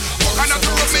restart. What kind of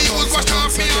rub me use, wash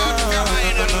off me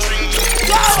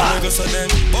So then,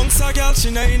 bunks a girl,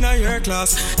 she not in her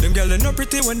class. Them girl they not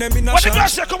pretty when them in a When the shot.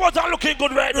 girls say come out and looking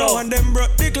good right now. And them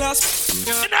brought the glass.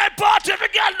 In a party, the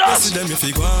girl does. See them if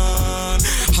you go on.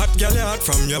 Hot girl you hot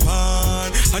from your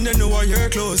pan. And you know what your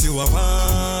clothes you have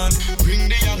on. Bring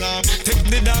the alarm. Take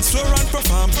the dance floor and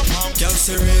perform. Girl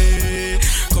say,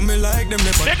 come me like them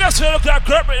never. The girls say look like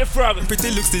Kermit the Frog.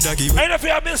 Pretty looks the doggy. I know if you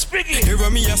have been speaking. Hear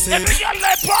what me I say. Every girl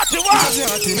like party, what? Cause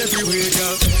you're hot in every way,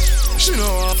 girl. She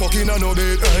know I'm fucking on no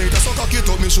bed. Hey, that's a cocky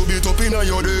top, me should be top in a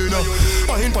your day now.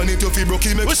 Pine pan it, you feel broke,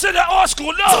 make. We say that old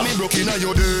school now. So me broke in a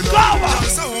your day Go now. on.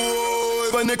 So,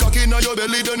 when the cocky in your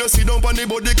belly, then you sit down on the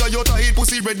body, cause you tight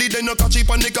pussy ready, then you catch it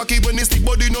on the cocky. When the stick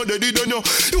body no deady, then you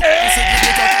the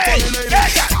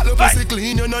pussy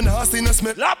clean, you no nasty, no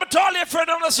smell. Lord Battalion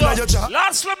friend on the song.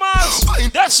 Last Lamars.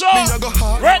 That's all.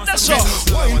 Right, that's all.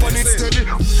 Wine pan it steady.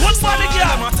 Good body,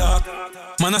 girl.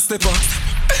 Man a step up.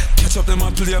 Catch up them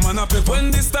a play, man a pep.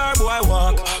 When the star boy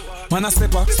walk, man a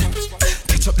step up.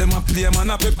 Catch up them a play, man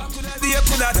a pep.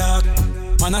 Coulda dog,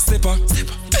 man a step up.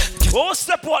 Oh,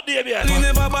 step what, Damien? You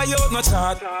never buy out no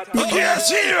chart. Okay,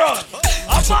 zero.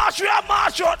 I march, we are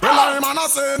march out Well, now. I'm man, I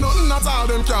say nothing at all,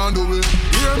 them can't do it.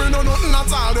 Hear me, no, nothing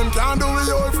at all, them can't do it.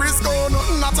 Yo, Frisco,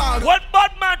 nothing at all. What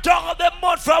bad man talk of them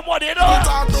mud from what you know?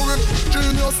 Talk to it,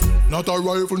 genius. Not a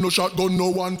rifle, no shotgun, no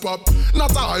one pop.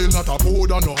 Not a oil, not a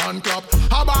powder, no hand clap.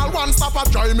 Have all one stop a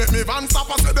try, make me van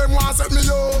stop. I say them want set me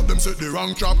up, them set the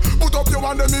wrong trap. Put up your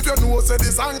one them if you know say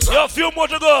the song trap. Yo, a few more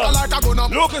to go. I like a gun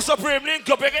up. Look at Supreme, link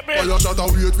up, get me. Well, you shot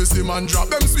a wait for see man drop.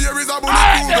 Them swear is a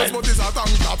bullet, but it's a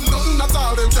tank top. Nothing at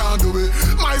all, them can't do it.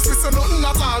 My sister, nothing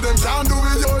at all, them can't do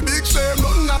it. Your big shame,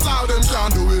 nothing at all, them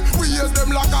can't do it. We use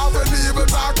them lock off when people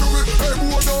talk to it. Hey,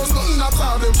 boy, those nothing at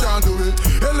all, them can't do it.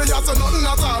 Elias, nothing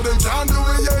at all, them can't do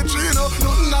it. Yeah, Chino,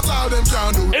 nothing at all, them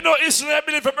can't do it. You know, Israel, I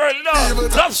believe from early now.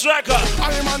 Top striker.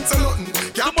 I'm on to nothing.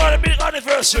 Good morning, big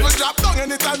anniversary. We drop down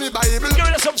anytime the Bible. Give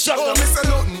me some song. Oh, me say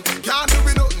nothing. Can't do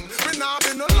me nothing. We not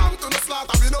be no lamb to no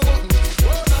slaughter. We no mutton.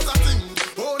 Oh, not a thing.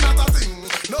 Oh, not a thing.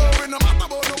 No, we no matter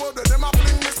about no word. Them a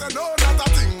fling. Me say no, not a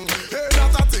thing. Hey,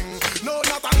 not a thing. No,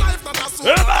 not a knife, not a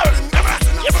sword.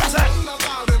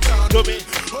 Do me.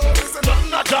 Nothing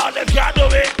at all, they can't do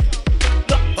it.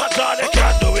 Nothing at all, they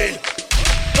can't do it.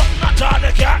 Nothing at all,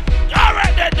 they can't. All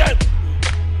right, then.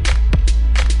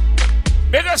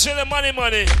 Make us see the money.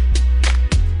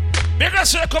 Make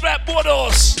us see the come like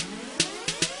Bodos.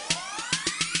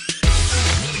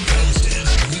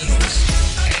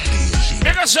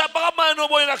 Make us see a bad man no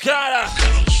more in the car.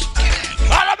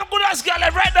 All of the good ass girl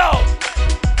right now.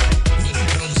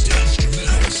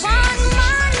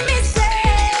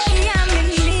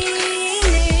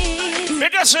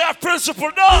 Make us say a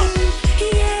principle now.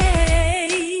 Yeah,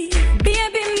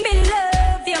 baby, me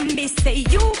love you, me say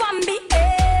you want me.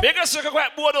 Make us say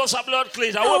quite bored of some blood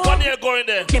clean. I went on here going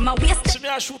there. Them a waste. See me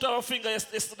I shoot our finger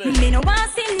yesterday. Me no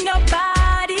want see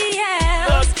nobody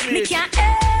else. Me can't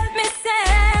help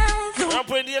myself. I'm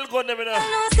putting the hell gun there now.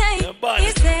 No say,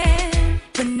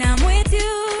 when I'm with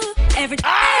you, every day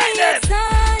it's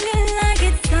sunny like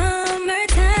it's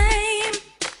summertime.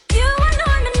 You are all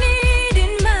I need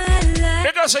in my life.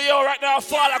 Make us say yo right now,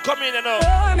 father come in, you know.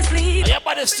 Your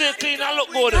body still clean and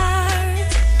look good.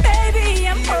 Baby,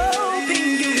 I'm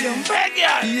hoping you don't break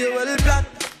ya. You will black,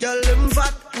 girl them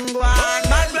fat, go on,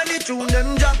 man when it tune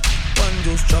them jack. One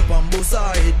just chop and bust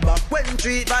her head back. When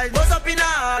treat like bust up in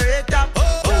her head top.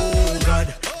 Oh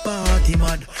God, party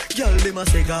mad, girl them a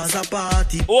say Gaza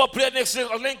party. Oh, play next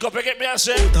link up, you get me a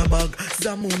say. Out a bag,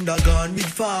 Zamunda gone with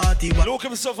 40. Look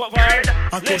himself up, right?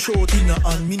 I go short in her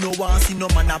hand, me no want see no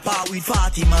man a part with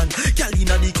 40 man. Girl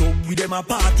inna the club with them a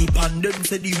party pan. Them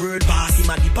say the word pass him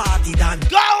at the party done.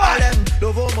 Go on! Them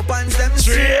love how my pants them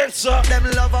straight up. Them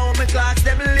love how my clocks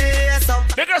them lace up.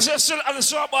 Because you're still on the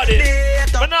somebody.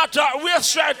 But not that we're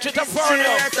straight to the front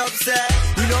now. Straight up, say.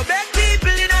 We no beg people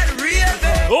in a real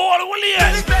bed. Oh, the Willie.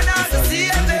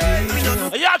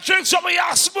 Y'all drink some of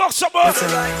y'all smoke some of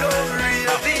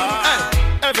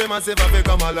every massive have to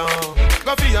come along.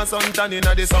 Go for your suntan in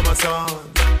the summer sun.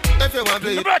 If you want to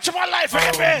play the birth of my life,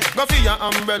 go for your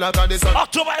umbrella cause the sun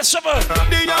October 7th.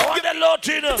 I want the Lord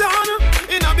Tina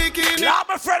in a bikini. Yeah,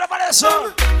 I'm afraid about this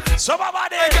song.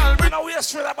 Somebody, you know we are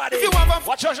straight about it.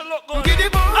 Watch out, you look good.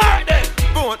 Alright then.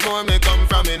 Both more may come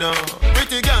from me now.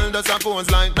 Pretty girl does a pose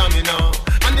like dummy now.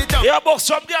 And the top. Yeah, but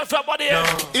some girl from body here.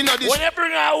 When you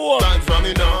bring her home, from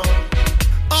me now.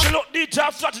 She look neat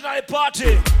and flat in the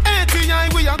party. ATI,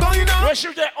 we are going now. When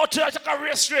she there, out like a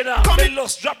race trainer. They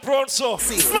lost drop round so.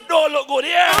 Don't look good,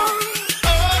 yeah.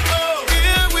 Oh,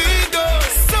 here we go.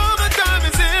 Summertime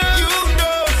is here, you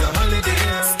know. It's a holiday.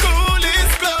 School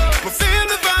is closed. We feel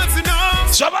the vibes, you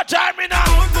know. Summertime, you know.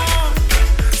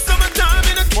 Summertime,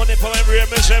 you know. Money for every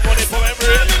me say money for every.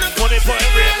 Money for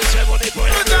every me say money for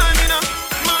every. Summertime, you know.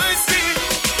 My city.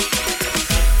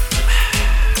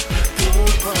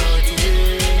 Pool party.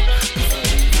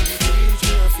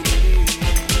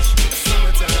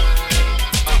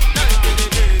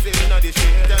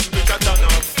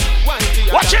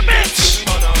 Watch your bitch!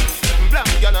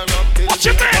 Watch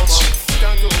your bitch!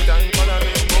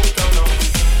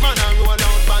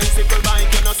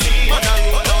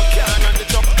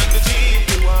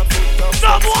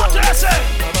 No more to say!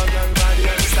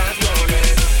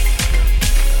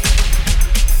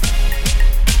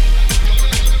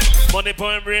 Money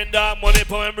for him brain, dog, money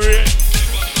for him brain.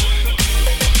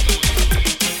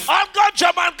 I'm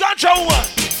ganja man, ganja woman.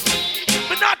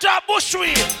 But not a bush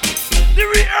tree. They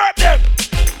re-herb them.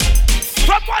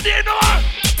 From what they know.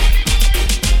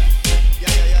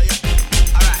 Yeah.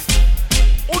 Alright.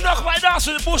 Who knock my dance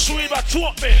with the bush weed but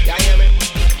choke me? Yeah, me.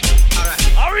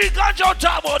 Alright. I read ganja on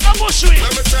top about no bush weed.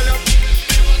 Let me tell you.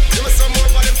 Give me some more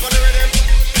volume for the rhythm.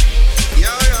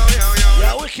 Yo.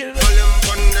 Yeah, wicked. Volume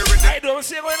for the rhythm. I don't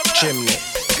see going over there. Chimney.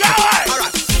 Go on.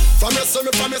 Alright. From your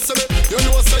silly, you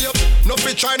know say up. No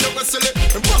fit try no go silly.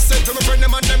 And bust it to my friend them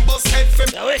and them bust head for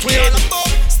me. We all about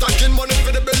stacking money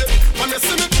for the belly. From your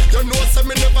silly, you know say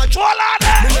me never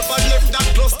me never left that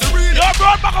close to real. Your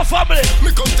broad back of family.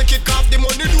 Me come to kick off the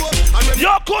money door. And when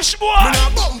your kush boy. Me nah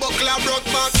bumbo clap rock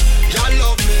back. Y'all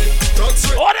love me.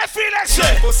 Thugs with. What they feel like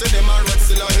say? Pussy them a run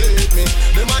still a hate me.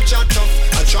 Them a chat tough.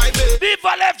 I try baby. Leave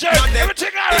a left jerk.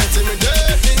 Everything alright.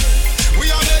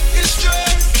 We are make history.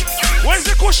 Where's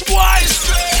the kush boys?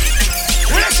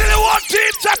 We see the one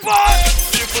team tap on.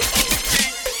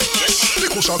 The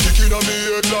kush a kick inna me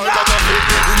head like a coffee.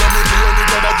 Inna me brain the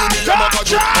grabber give me a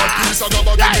macajo. And piece a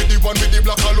grabber give me the one with the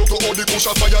black and look. Oh the kush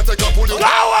a fire take a pull you.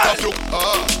 Tap you.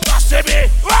 That's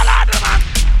me. Well on the man.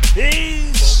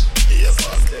 He's.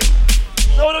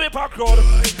 No we park road.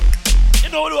 You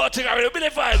know what thing I will be the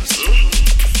vibes.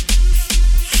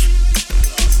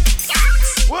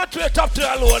 We're to the top to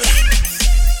alone.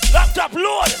 Laptop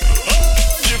load.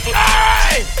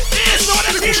 Hey! He's not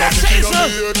the thing that says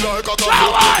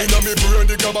inna me brain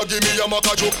the grabber give me a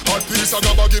macajo. And piece a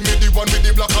grabber give me the one with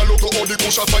the black and look. Oh the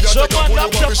kush a fire take a pull you.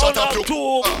 One fish a tap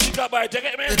you.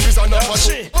 It is an apple.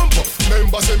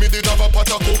 Remember say me did have a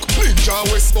pot of cook. Ninja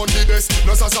West on the desk.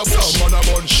 No sasa man a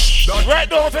bunch. Right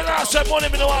now if you not say money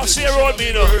me no want to see around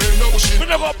me no. Me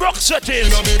never broke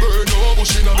settings. I me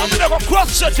never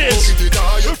cross settings.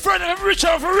 We friend of rich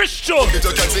and for rich too.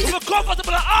 We're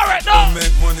comfortable and alright now. Make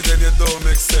money then it don't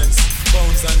make sense.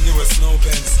 Pounds and US no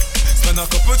pence. Spend a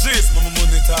couple G's, my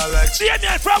money tall like see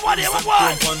me from one day, one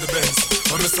boy. On the Benz.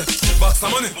 I'm say, box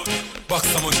some money. Box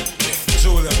some money.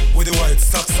 Julia with the white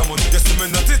stocks some money. You see me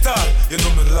not it all. You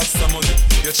know me lock some money.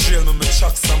 You trail me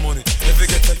chuck some money. If you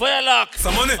get a fire lock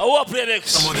some money. I will play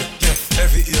next. Some money. Yeah.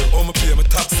 Every year, all my play me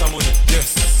tax some money.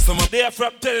 Yes. Some of they are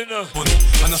from 10 now. Money.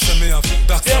 And I say me have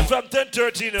that. They are from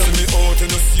 10-13 now. See me out in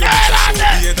the sea.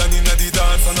 Yeah, than in the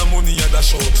dance and the money at the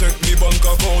show. Check me bank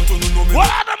account to know me.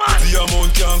 What are the man? The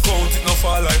amount can't count it no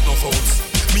fall like no phones.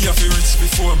 Me have to reach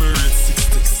before me reach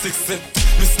 60.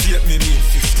 Me state me mean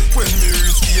 50. When me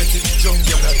reach 80, young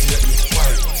girl that date me. Why?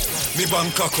 Me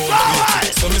bank account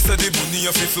 80. So me say the money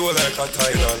have to flow like a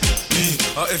tidal. Me,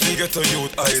 if you get a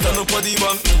youth idol. Stand up at the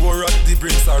bank, war at the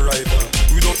brings arrival.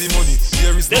 Without the money,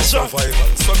 there is no survival.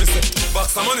 So me say,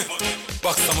 box some money.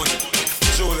 Box some money.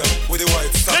 Julia with the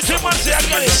white stocks. Let him say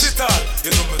again.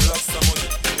 You know me lost some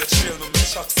money. You chill, no me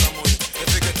shock some money.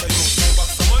 If you get a youth,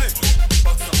 box some money.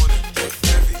 Box some money.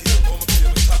 Every year, all my pay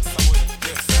me tax some money.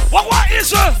 Yes. What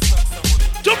is it?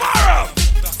 Tomorrow.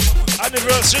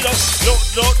 Anniversary of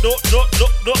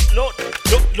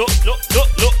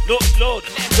load.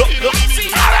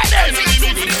 Alright then.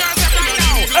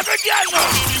 Every girl now.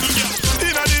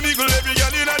 Inna the middle, every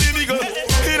girl inna the middle.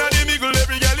 Inna the middle,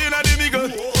 every girl inna the middle.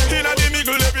 Inna the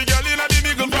middle, every girl inna the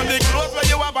middle. From the clothes where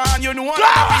you have on, you know what to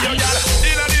be your girl.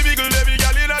 Inna the middle, every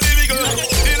girl inna the middle.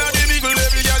 Inna the middle,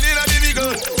 every girl inna the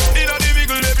middle. Inna the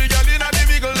middle, every girl inna the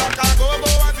middle. Like a go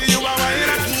and see you are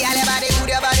inna the middle.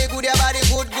 Your body good, your body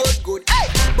good, your body good.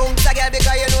 Hey, bounce a girl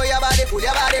because you know your body good,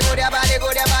 your body good, your body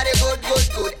good, your body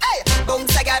good. Hey,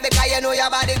 bounce a girl because you know your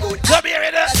body good. Come here,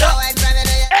 it is.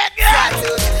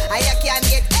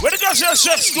 When the girls say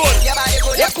chef's good,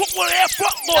 you cook good, you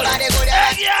fuck good.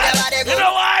 You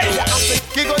know why?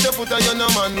 Kick out the foot and you no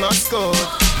man mascot.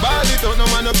 Ball it out, no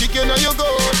man no kick you no you go.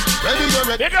 Ready you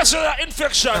ready. You can say that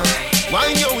infection.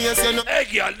 Wine your waist, you know. Hey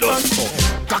girl, don't.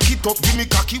 Cock it up, give me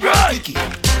cocky one sticky.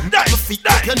 Your feet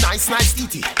up, you nice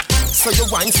eaty. So you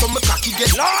wine some cocky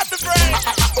get. Lord the brain.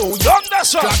 Oh, young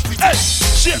that's all. Hey,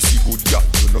 shit. See good girl,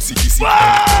 you know see this.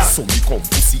 So me come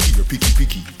to see here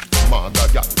picky. Maga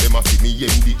girl, them a see me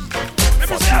MD. Let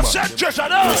me say I've said church, I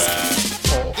know.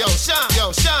 Yo,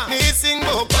 Sean. Me sing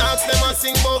bout dance, them a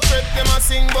sing bout prep, them a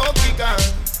sing bout kicker.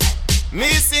 Me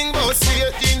sing bout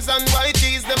straight jeans and white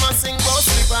tees, them a sing bout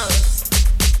slippers.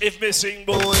 If me sing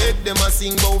bout head, them a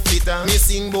sing bout flitter. Me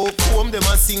sing bout comb, them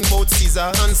a sing bout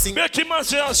scissor and sing. Make him a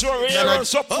say a story, you run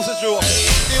some pussy Joe.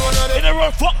 You never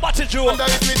run fuck batty Joe. Wonder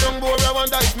if me don't go around,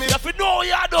 wonder if me. If you know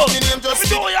you do. If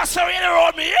you know you're sorry, you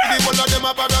around me, yeah. The one of them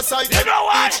a parasite. You know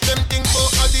why? Each them think for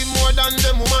a the more than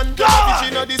them woman.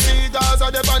 Fishing at the sea, Gaza,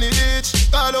 the bunny ditch.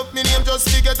 Call up me name just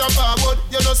to get a forward.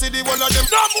 You know see the one of them.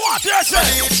 No more, yes,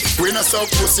 we no suck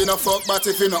pussy, no fuck, but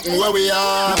if you know where we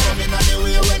are. Coming on the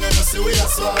way when you no see we are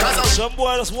so. Some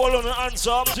boy just hold on the answer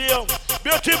up to you.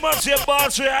 Beauty man say ball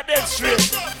straight and dead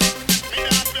straight.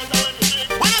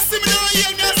 When I see me now,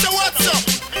 you know say what's up.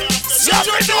 You're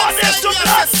doing this to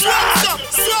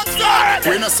blood.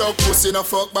 We no suck pussy, no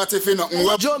fuck, but if you know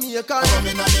where Jamaica.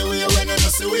 Coming on the way when you no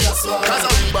see we are so. Cause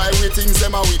we buy we things,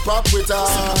 them and we pop with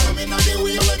us. Coming on the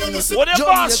way when you no see. What the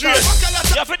ball straight?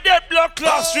 You have a dead blood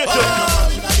clot straight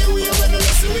up.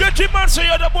 Dirty man, so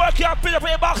you're the boy can't pick up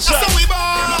your boxer.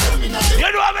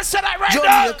 You know what I said that right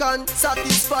now? Jamaican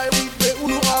satisfy with the who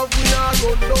have. We not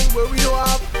run down where we don't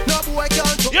have. No boy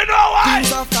can't. You know why?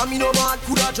 Things after me no man.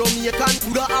 Coulda Jamaican,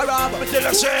 coulda Arab.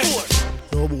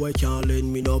 No boy can't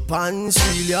lend me no pants.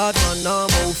 Real hard man, no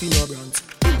mouth in no brands.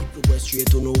 People go straight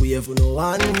to no wave for no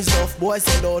hands. Tough boy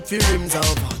send out for rims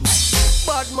and pants.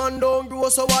 Bad man don't grow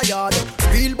so wired.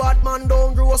 Real bad man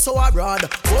don't grow so abroad.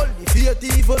 Only faith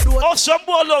even do. Oh, some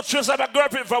more love trust I'm a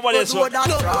girlfriend from what is one. No, I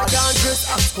can't dress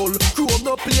as skull. Chrome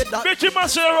no plate that. Bitch, you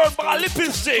must run by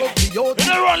lipping stick. You don't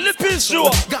run lipping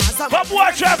stick. But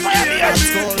boy, try for your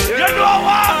You know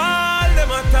what? All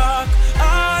them attack.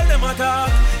 All them attack.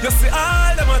 You see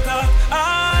all them attack.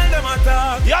 All them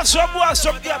attack. Yeah, some boy,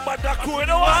 some get bad that crew. You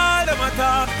know what? All them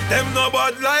attack. Them no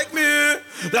bad like me.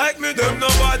 Like me, them no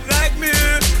bad like me.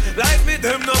 Like me,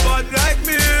 them no bad like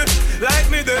me. Like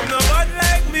me, them no bad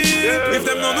like me. If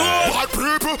them no know bad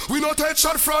people, we no take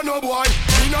shot from no boy.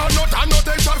 We no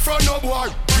take shot from no boy.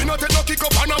 We no take no kick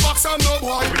up and no box from no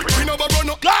boy. We no run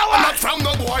no not from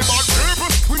no boy. Bad people,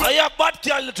 we no. I have bad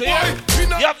girl to you.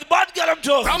 You have the bad girl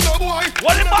too. From no boy.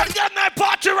 What the bad girl my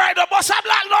party right now? Must have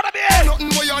black lot of me. Nothing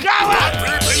boy on.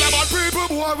 Bad people,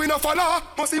 boy we no follow.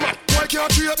 Must see man, boy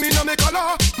can't treat me no me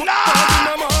color.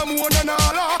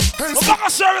 I'm back a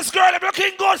service girl, I'm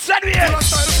looking good, send me in.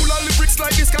 Full of lyrics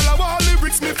like this Calabar.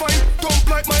 Lyrics me find, dump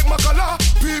like Mike Macala.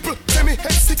 People say me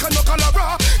head sick and no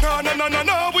calara.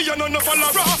 No, we are no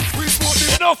follower. We smoke the.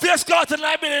 You know, face carton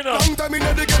like me, you know. Long time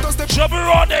in the ghettos, the trouble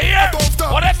around the ear.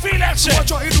 What I feel like shit.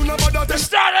 The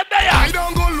start of there. I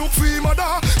don't go look for him,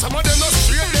 mother. Some of them not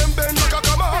straight, them bend like a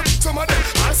camera. Some of them,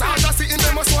 I saw just sitting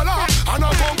them a swallow. And I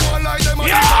won't go like them a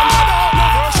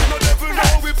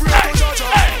we pray to Georgia.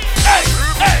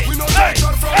 We no take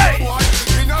shot from no boy.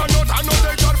 We no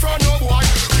take shot from no boy.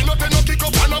 We no take no kick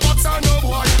up and no box and no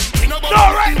boy. We no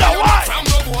right now, why? From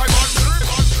no boy.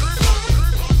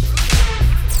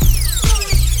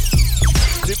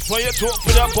 Before you talk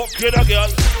for that bucket, girl.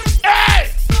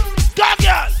 Hey, that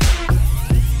girl.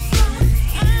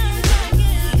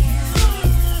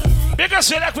 Because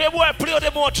you like we boy play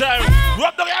the more time.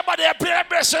 Rub the game, but they play the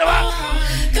best.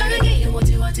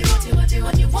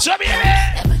 So me,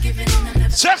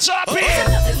 sex up here.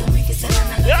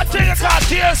 You take a car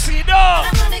TLC, no.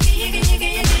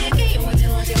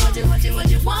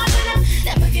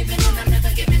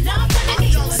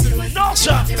 No,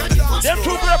 sir. Them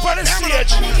two up on the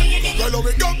stage. Well,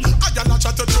 we go. I cannot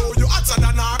chat to you. I said,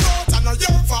 I'm not and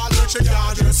your fault. She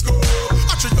can't just go.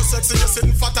 I treat you sexy, you're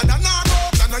sitting fatter than I go.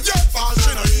 And your fault,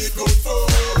 she don't eat good food.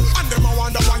 And them I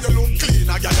wonder why you look clean.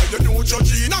 I got you know your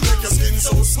gene. I make your skin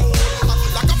so smooth.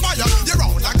 Like a fire, you're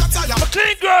round like a tire.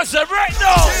 Clean girls, right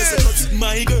now.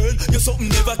 My girl, you're something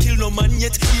never kill no man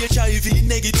yet. HIV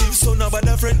negative, so no bad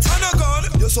a friend. And a girl,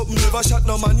 you're something never shot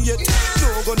no man yet.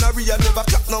 No gonorrhea, never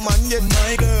clap no man yet.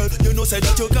 My girl, you know say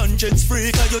that your conscience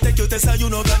free. Cause you take your test and you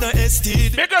know got no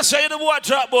STD. Because say the water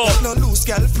drop, boy. No loose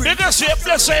scalp free. Because say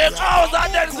plus say all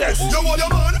that then this. You want your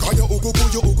man? Cause you uku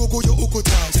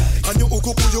tight. And you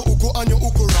uku and you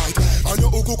uku right. And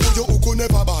you uku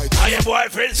never bite. And your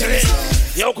boyfriend say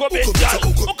you uku big girl.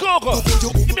 Uku.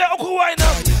 Give me a uku wine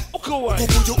now. Uku wine.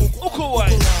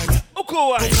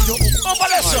 Oh,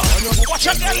 Vanessa. Watch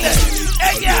out there.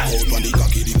 Hey, yeah. The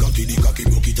cocky,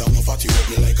 broke it down, no fatty, rub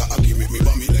me like a hockey, make me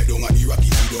bum me like down a Iraqi.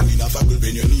 You don't need a fackle,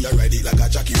 when you need a ride it like a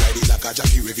jockey, rev it like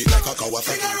a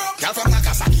Kawasaki. Girl from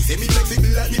Nagasaki, say me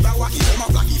flexible like me Bawaki, come a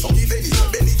flaky, funky belly,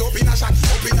 bend it up in a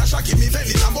shacky, me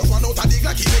belly, I'm but one out of the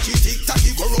glacky, make it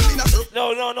tick-tacky, go roll in a circle.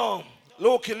 No.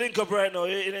 Loki link up right now,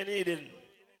 you ain't needing.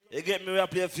 You get me, we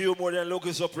play a few more than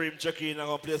Loki Supreme, check in, I'm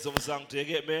gonna play some song too, you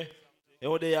get me? You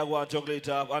know they are going to juggle it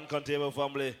up, Uncontainable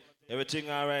family, everything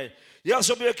alright. You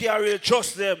also be careful,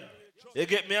 trust them. You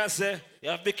get me, I say, you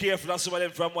have to be careful of some of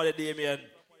them from what they do, man.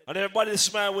 And everybody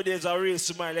smile with this, a real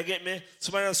smile, you get me?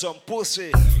 Smile on some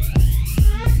pussy.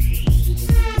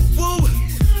 Whoa.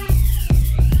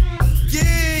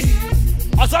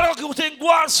 Yeah. As I don't think go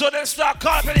on, so then start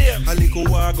calling him. A little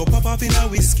while go pop up in a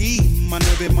whiskey. Man,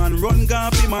 every man run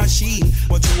gun for machine.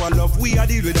 But you a love, we a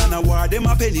deal with an award, them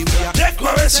a penny. We a take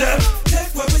where we sell.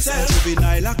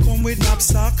 Juvenile a come with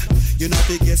knapsack. You know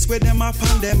the guess where them up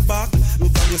and them back.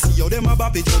 Look how you see how them a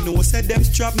bop it. You know said them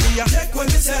strap me a take where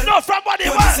we sell. No, from body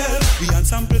one. We on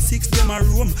sample 6 them a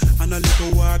room. And a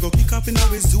little while go kick up in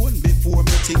our zone. Before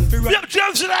me think for right. Them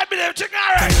James and I be them thing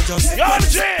alright. You're the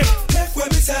James. Take where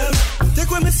we sell.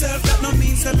 Take where myself, that no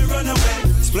means let me run away.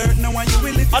 Splurt now when you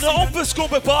will live. And the open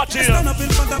scoop party.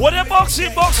 What the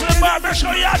boxing the bar, make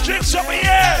sure you drink some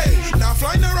here. Now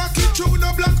flying a rocket through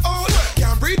the black hole.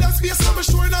 Can't breathe that space, so I'm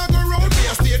sure not go round me.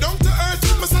 I stay down to earth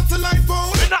with my satellite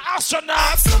phone.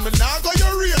 astronaut. Some now go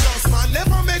your radars, man.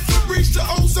 Never make you reach the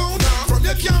ozone. From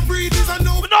you can't breathe is a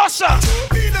no. No, sir.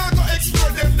 Me not go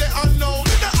explode them, they unknown.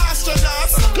 The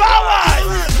astronauts. Go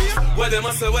on. What them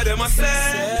a say, what them a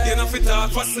say? You know fit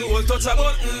talk fast, the whole touch a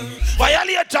button.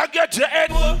 Violate and get your head.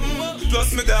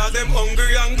 Plus me dog them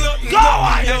hungry and glutton. Go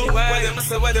on. What them a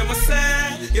say, what them a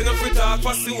say? You know fit talk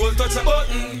fast, the whole touch a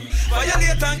button.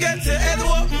 Violate and get your head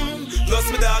open.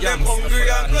 Plus me dog them hungry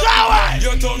and glutton. Go on.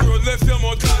 Your tongue road left your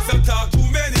mouth cause them talk too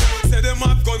many. Say them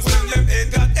have guns when them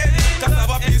ain't got any. Cause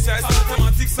have a piece of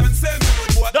mathematics and semi.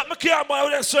 Not me care about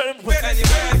with a certain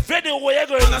anywhere you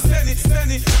going. And I send it.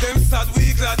 Them sad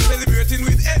we glad celebrating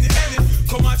with any.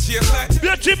 Come and chase like.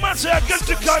 Beauty man say I get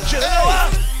to conscience.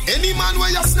 Any man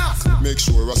where you snap. Make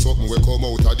sure a something will come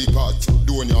out of the pot.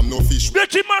 Don't you have no fish.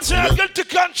 Beauty man say I get to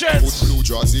conscience. Put blue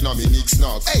jaws in a me Nick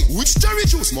snacks. Hey, which cherry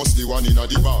juice? Must the one in a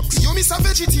the box. You miss a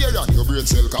vegetarian. Your brain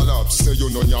cell collapse. Say you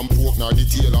know yam pork na the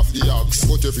tail of the ox.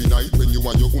 But every night when you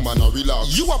want your woman a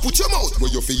relax. You a put your mouth where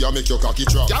you feel make your cocky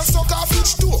trap. Can't suck off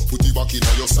each toe. Put it back in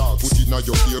your sock. Put it in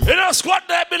your ear. You know squat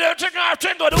there, Billy, check out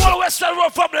Tango. The whole Western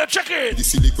Road family, check it. The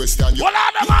silly question you. What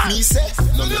are the man? Me say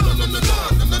no.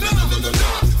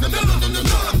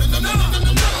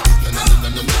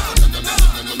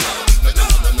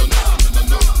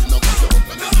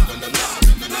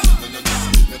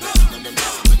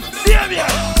 Give me a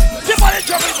money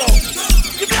jumping now.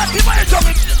 Give me a money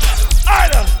jumping.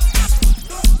 Alright.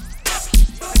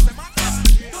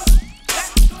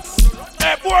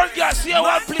 Hey, boy, guys, here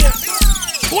one place.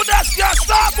 Who does gas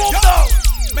start move now?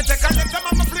 Me take a them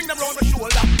and me fling them round my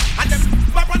shoulder. And them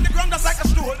back on the ground just like a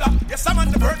stroller. Yes, I'm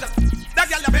on the verge. That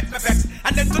girl you make me vex.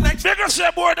 And then tonight bigger say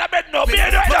boy that bed no. Be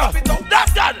right now.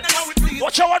 That done.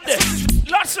 Watch out one day.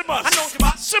 Lord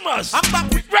Simmers. I'm back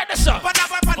with Ready, sir.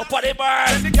 Up on the bar.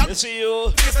 You see you.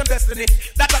 It's some destiny.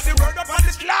 That was the word up on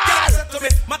the street. Girl said to me,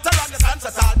 matter on the dance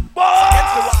at all. Boy.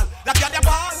 Against the wall. That girl the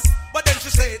ball. But then she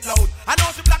say it loud. I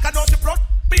know she black, I know she proud.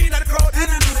 Being in the crowd.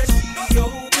 And I know that she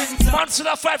know. Manson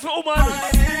a fight for woman.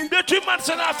 Beauty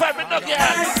Manson a fight for no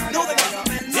girl.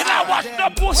 You know what? No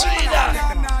pussy either.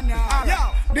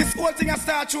 This whole thing I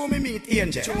start to me meet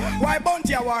Angel. Why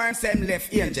Bounty a war and same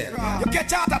left Angel? You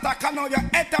catch heart attack and now your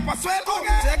head up as well. So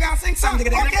you can sing song. Okay.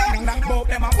 Bout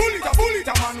them a bullet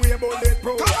a man we bullet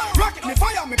proof. Rocket me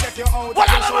fire me take you out.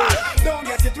 Don't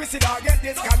get it twisted or get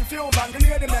this confused and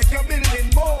grenade make your building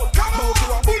bold. Bout to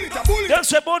a bullet. Them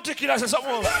say Bounty Killer say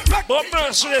something. But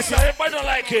merciless, everybody don't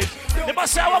like it. They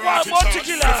must say what about Bounty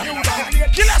Killer.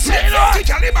 Killer say you know. The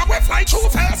caliber we fly too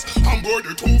fast. I'm bored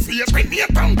of 2 fears when me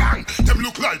bang bang. Them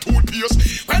look like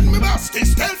toothpaste. When me bust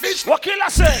is selfish. What Killer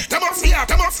say? Them must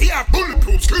fear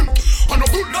bulletproof skin. On a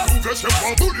bulletproof vest, them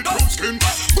want bulletproof skin.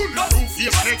 Bulletproof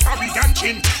face, they carry and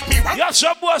chin. Me want. You have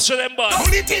some boys to them, but.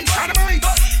 Only thing on the mind.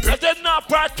 If they're not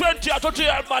part 20 or 20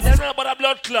 years, but they're not about a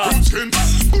blood clot.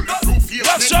 Bulletproof face. You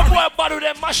have some boy bad with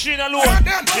them machine alone.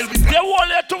 They won't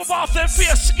let them off their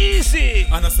face easy.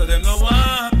 And I say them no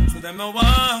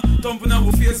one, thumping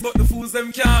our face, but the fools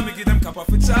them can't. Me give them cap off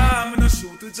a charm, me no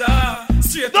shoot to jar.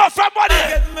 Straight no from money.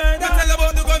 Get murdered. Tell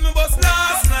about the gun me bust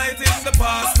last night in the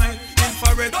past night.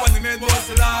 Infrared when he made bust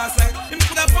the last night. Him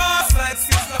put a pass light,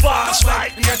 skip the pass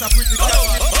light. He get a pretty girl,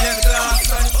 yeah, the last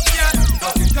night. Yeah,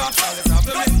 fucking cops always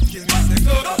after me. Kill me, they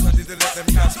go, but I didn't let them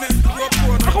catch me. Look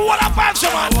at what I find,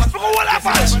 man. Look at what I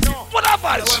find. What I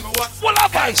find? What I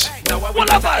find? What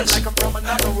I find? Like I'm from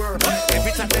another world.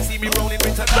 Every time they see me rolling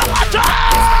with a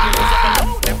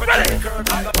ready?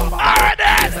 Alright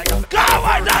then. Go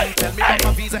on then. Tell me about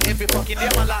my visa every fucking day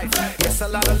of my life. Yes, a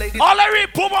lot of ladies. All I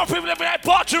read, pull more people in my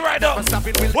party right now.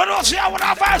 What else here? What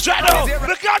I find right now?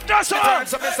 Look at this one.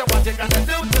 So what you gonna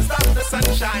do to stop the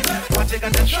sunshine? What you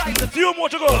gonna try to few more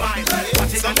to go. What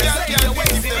you gonna say you're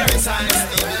wasting your time?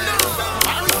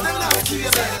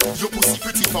 Your pussy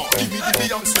pretty far. Give me the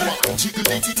Beyonce one. Jiggle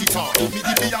the titty tar. Give me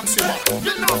the Beyonce one.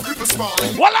 You know cripple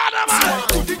spine. What are the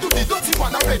man? Do the dirty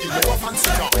one already. You a fancy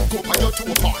car. Go by your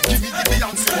toe part. Give me the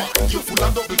Beyonce one. You full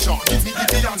of double charge. Give me the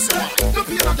Beyonce one. No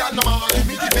pain no gal no man. Give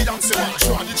me the Beyonce one.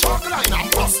 Draw the chalk line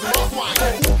and pass the rock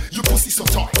wine. Your pussy so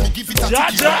tight. Me give it a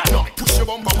ticky right now. Push your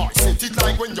bumper hard. Set it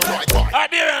like when you ride by. I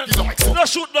didn't. You like so. No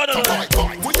shoot no.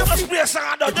 When you just play a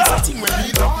song under there. When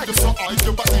me lie. You so high.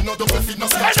 Your body no double fit no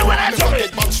scratch. Never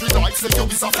get battery light. Say you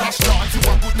is a flashlight. You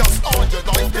a good that's all your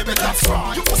life. Baby that's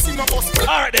right. Your pussy no bust.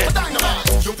 Alright then.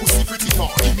 Dynamite. Your pussy pretty far.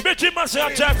 Bitchy man say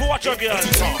I'm time for watch your girl.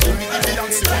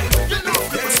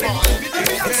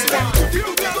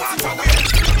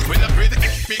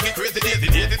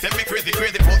 Crazy, tell me crazy,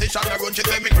 position I run, she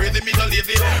tell me crazy, me no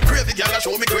lazy. Crazy girl,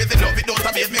 show me crazy, love it, don't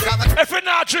amaze me, cause if you're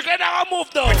not tricking, I'll move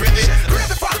though. Crazy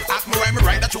fun, ask me why me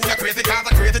ride that tune, crazy, cause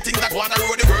I crazy things that wanna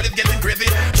roll the world is getting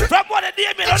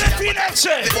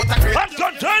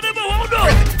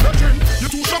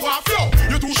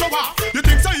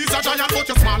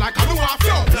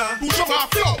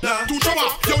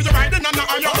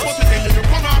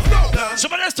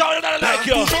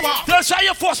say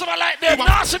you force them like them.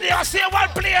 Now so they stay one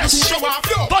place.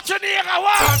 But you need a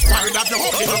what?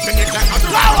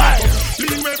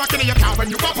 Lean way back in your car when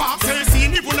you pop off. Say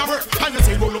see you will never. And you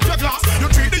say roll up your glass. You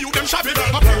treat the youth them shabby.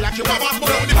 I play like you have a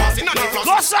but the boss in a class.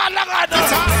 Go son look at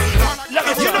that. Look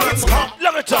at that.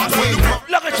 Look at that.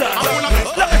 Look at that.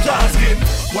 Look at that.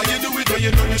 Why you do it when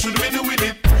you know you should be doing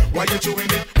it? Why you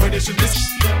doing it when you should be?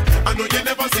 I know you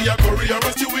never see a career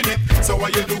as you win it. So why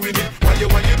you doing it? Why you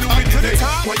doing it?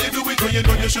 Why you do it when you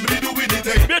know you should be doing it?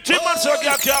 Me 3 months ago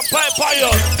you can't pipe for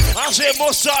you. I say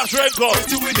must start drink up.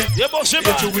 You must be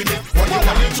doing it. Why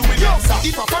you doing it?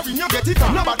 If a foreign you get it,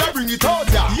 nobody bring it out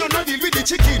ya. You not deal with the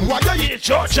chicken. Why you eat the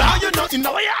chocha? Why you not in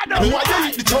the way you know? Why you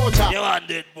eat the chocha? You want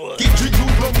it, boy. Keep drink you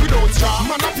rum without straw.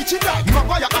 Man a pitch it like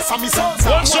Maguire Asami sauce.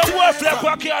 What's your word for the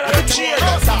crack here and the chain?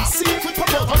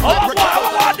 Oh, boy,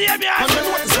 I dear me.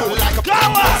 Go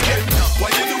on. Why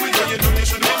you doing it when you know you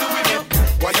should be doing it?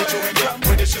 Why you doing it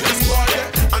when you should be spoiled?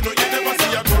 I know you never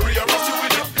see a career as you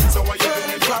win it. So why you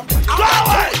doing it? Go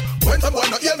on. When someone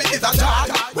not hear me is a tag.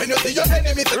 When you see your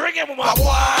enemy, ring him, man.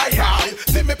 Why?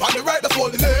 See me on the right, that's all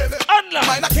the name. Online.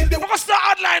 Mine I kill them. What's the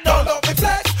online now? Don't me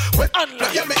flex. When online.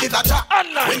 Hear me is a tag.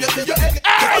 Online. When you see your enemy,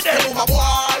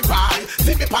 why?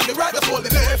 See me on the right, that's all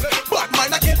the name. But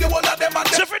mine I kill the one of them and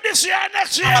them. So for this year,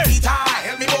 next year. I'm a eater.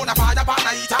 Help me bona fire,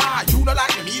 pana eater. You don't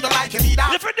like me, don't like me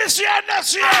either. For this year,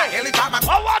 next year.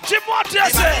 I want him, what you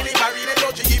say? If I really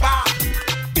don't you give up.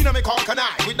 You know me call can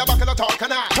I? With the buckle of talk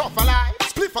can I? Tough a lie.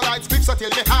 Split for light, split so till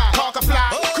me high. Talk a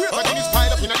fly. Creep a things pile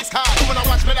up in the sky. You wanna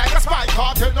watch me like a spy.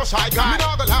 Cartel no shy guy. Me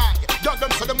not go lie. Y'all them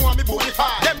so them want me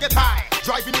bonify. Them get high.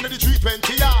 Driving into the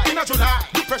 320i. In a July.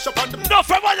 The pressure on them. No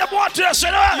from what you want to say,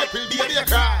 no? April they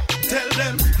cry. Tell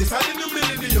them this is the new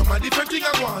millennium. A different thing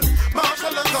I want.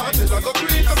 Marshall and cartel I go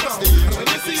create a sound. When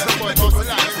you see the boy talk like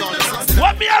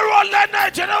what me a roll that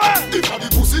night, you know? If a the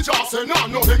pussy just say no,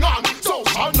 no hang on. So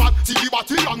shall not see the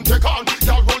battle and take on.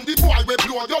 Y'all run the boy we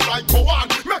blow you like go on.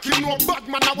 Make him no bad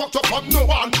man I walk up on no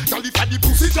one. Y'all if a the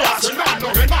pussy just say no, no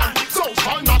hang on. So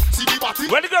shall not see the battle.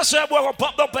 When you go say boy will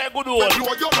pop up a good one.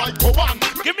 Blow you like go on.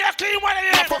 Give me a clean one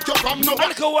again. Fuck you from no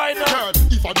one. Girl,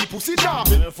 if a the pussy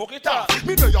just fuck it up.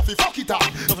 Me know you fi fuck it up.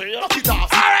 Fuck it off.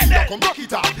 Alright then. Come rock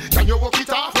it off. Can you walk it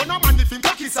off? When a man if him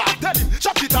cock it off, tell him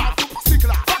chop it off. Pussy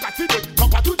clap. Fuck it to the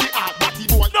compared to the art. Batty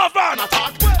boy. No Vaughn.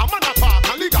 Attack. A man attack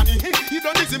and ligani. He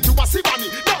don't need him to passive on me.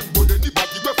 Don't go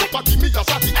anybody go for party. Me just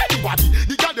shot anybody.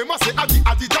 The girl them must say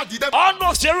addy daddy them.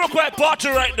 Almost your required party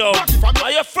right now.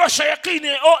 Are you fresh? Are you clean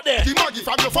it out there? The Maggie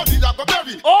from your funny like a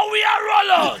berry. Oh we are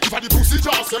roll out. If a the pussy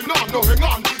just say no, no hang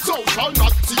on. So shall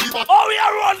not see the batty. Oh we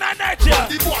are roll that night here.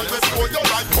 The boy will throw your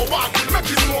life for one. Make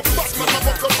him know fast man I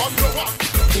walk up on no one.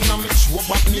 In a mix show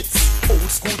back knits, old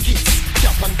school kits,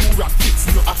 cap and do rap kits,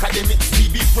 no academics,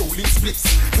 BB rolling splits.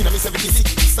 In a me 76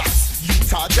 stats,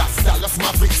 Utah Jazz, Dallas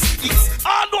Mavericks. It's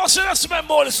I know so that's my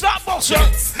ball. Stop boxer.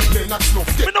 They're not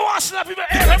snuff. Me no want to snap people.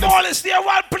 Every ball is there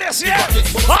one place here.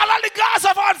 All of the guys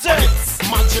have answered.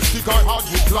 Manchester guy hard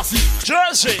with classy.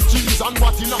 Jersey. Cheese and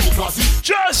what in a me classy.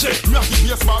 Jersey. Me a the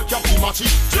baseball cap the matchy.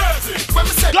 Jersey. When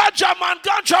me say ganja man,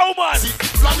 ganja woman.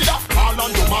 Florida,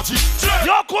 Orlando matchy.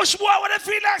 Yo kush boy, what they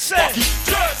feel like say?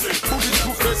 Jersey. Boogie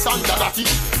to face and daddy.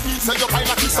 He say you kind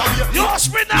of kiss a here. Yo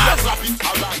spinners.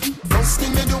 First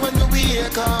thing me do when you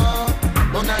wake up.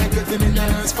 But I get me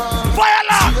nerves for. Fire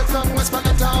alarm. Straight from West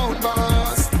Pan town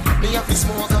boss. Me have to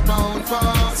smoke a pound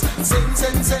fast.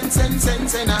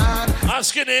 Sen on. I'm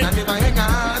skinny. I never hang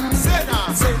on. Sen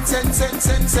on.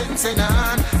 Sen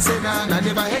on. I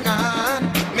never hang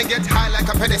on. Me get high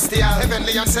like a pedestal,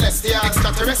 heavenly and celestial,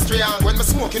 extraterrestrial. When me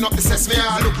smoking up the sesame,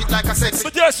 I look it like a sex.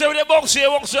 But just say with the box here,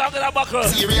 walk so I'm gonna buckle.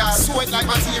 Serious, sweat like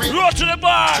material. Road to the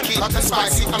bar. Hot and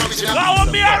spicy and original. I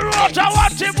want me a road. I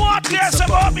want him what yes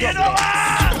about me, you know what?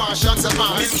 The Martians and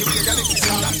Mars. Milky Way galaxy.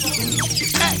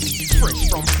 Hey, fresh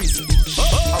from prison.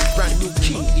 A brand new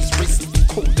king is risen,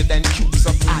 colder than cubes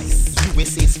of ice.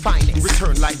 USA's finest,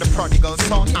 return like the prodigal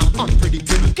son. I'm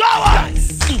unpredictable. Go on!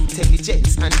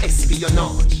 Intelligence and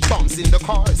espionage. Bombs in the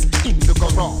cars, in the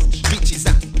garage. Bitches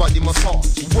and body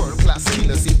massage. World-class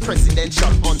killers in presidential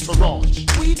entourage.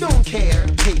 We don't care,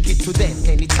 take it to them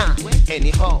anytime,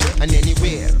 anyhow and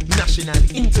anywhere. Nationally,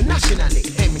 internationally,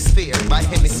 hemisphere by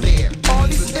hemisphere. All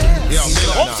is there.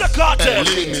 What's the cartel?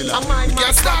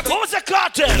 What's the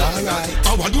cartel?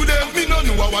 I want do them, me no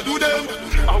know I do them.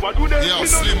 I want do them, yeah,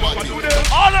 slim body.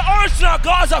 All the original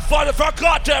guys are falling for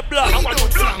cartel blood. I want to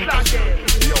blood.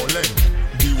 Yo, Len,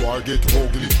 the war get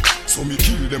ugly. So me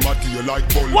kill them a day like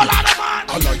bully. What are the man?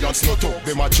 Alliance not up,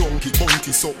 them a junkie,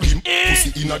 bunky, so him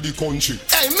pussy inna the country.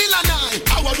 Hey, Milanai,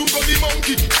 how do go the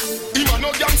monkey? Him a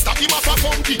no gangster, him a fa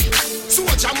funky. So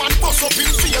what watch a man bust up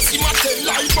him face, him a tell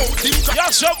lie about him.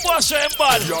 You're some boss saying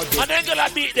bad, and then gonna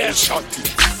beat them. Shut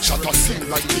a sing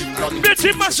like England. Beat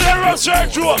him and say run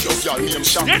search you.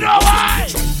 You know why?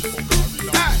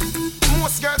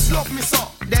 Most girls love me so.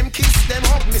 Them kiss, them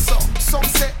hug me so. Some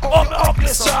say, oh, you ugly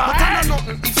so. But I know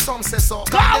nothing if some say so.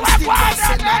 Them still not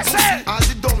say nothing. All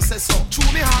the dumb say so. Chew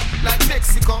me hot like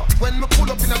Mexico. When me pull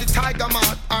up in the Tiger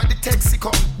Mart or the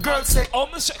Texaco. Girls say, oh,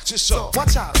 me sexy so.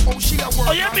 Watch out, oh, she a work.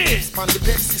 Oh, you mean? On the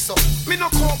Pepsi so. Me no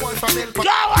cowboy from El Paso.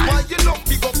 Why you love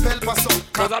big up El Paso?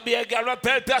 Cause I be a girl with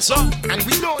El Paso. And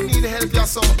we don't need help ya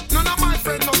so. None of my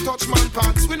friends no touch man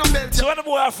pants. We no belt. So when the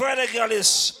boy afraid of girl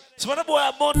is. So when the boy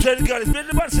a mountain girl is,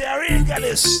 when say a real girl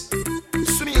is.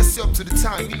 Smears you up to the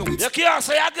time, you know it. You can't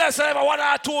say a girl say never 1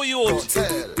 or 2 youths. Don't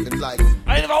tell him like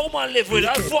I never a woman live with.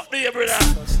 I fuck you, brother.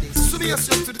 Smears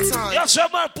you up to the time. You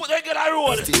some man put that girl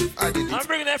on the road. I'm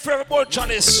bringing them for bunch on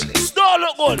this. Don't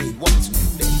look good.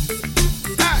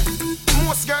 Hey,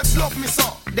 most girls love me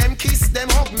so. Them kiss, them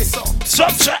hug me so. Some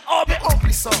say they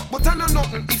ugly so. But I know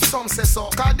nothing if some say so.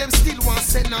 Cause them still want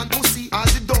send and pussy. All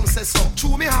the dumb say so.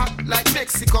 Chew me hot like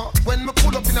Mexico. When me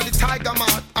pull up in the Tiger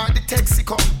Mart or the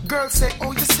Texaco. Girls say,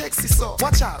 oh, you sexy so.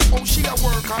 Watch out, oh, she a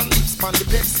work on lips on the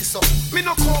Pepsi so. Me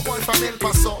no cowboy from El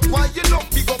Paso. Why you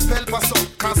love big up El Paso?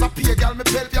 Cause I pay a girl me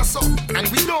help ya so. And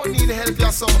we don't need help ya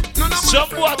so. None of some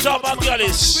boy talk about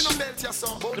girls.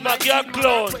 Them a girl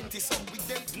clown.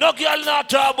 No girl not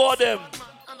talk about them.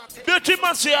 Beauty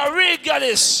man say a real girl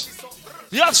is.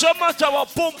 You have some man talk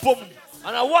about pum pum.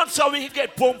 And I want so we can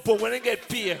get pum pum when they get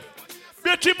paid.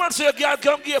 Beauty man say a girl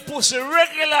come get pussy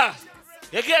regular.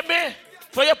 You get me?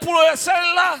 For you pull out your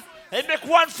cellular and make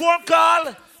one phone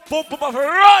call, pum pum off a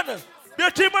run.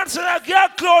 Beauty man say a girl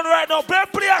clown right now.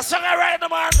 Play a song right now,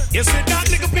 man. You see that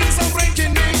nigga piece of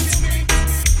breaking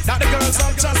news. That the girls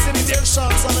are just in their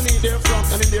shorts and in their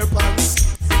front and in their pants.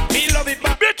 Me love it,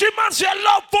 man. Beauty man say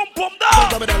love pum pum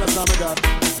down.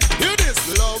 You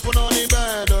this love put on the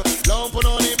bed, love put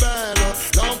on the bed,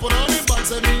 love put on the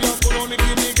box and me love put on the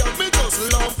kidney, got me just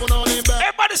love put on the bed.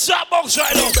 Everybody start box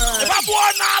right now. If I'm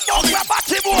born now, box a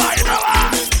batty boy, you know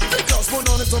what? Because put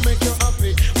on it to make you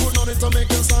happy, put on it to make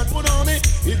you sad, put on it.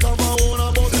 It come out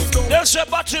about it down. They say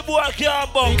batty boy can't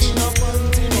box.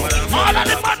 All of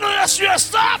the man know you see a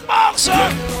start box, sir.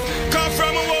 Come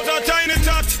from a water tiny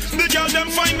tot. The girl them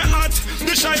find me hot.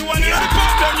 The shy one in the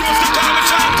pop them used to call me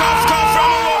Chan. Come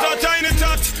from a water tiny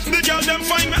tot. The girl them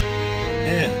find me.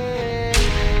 Yeah.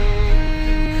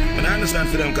 But I understand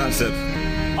for them concept.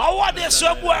 I want this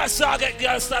some boy so get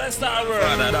girls start work.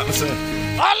 That was it.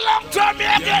 How long time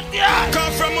you get there?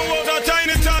 Come from a water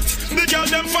tiny tot. The girl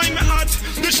them find me hot.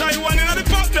 The shy one in the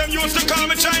pop them used to call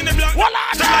me China Black.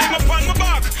 To climb up on my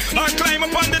back or climb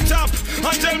up on the top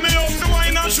and tell me off the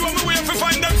wine and show me where to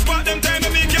find them spot. Them time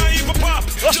me can't even pop.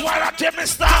 That's why I tell me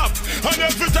stop. And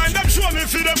every time them show me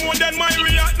feel them more than my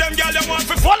react. Them girl them want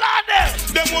to fall on them.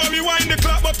 Them want me wind the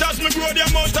clock, but as me grow the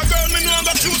amount of girl me know I'm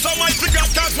gonna choose some my cigar.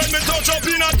 Cause when me touch up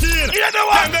in a teen, you know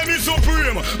what? Them is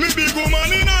supreme. Me big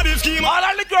woman in a this scheme. All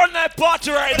of the girl in that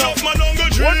party right now. My longer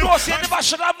dream. One more say never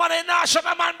shut up man, now shut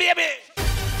up man, baby.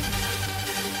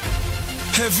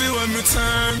 Everywhere me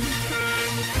turn,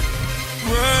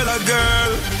 world a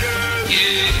girl.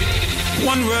 Yeah.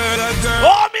 One world a girl.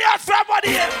 Oh, me a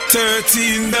somebody.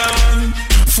 13 down,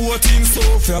 14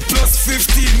 Sophia, plus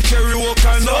 15 carry walk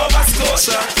and Nova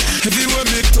Scotia. Everywhere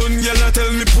me turn, girl a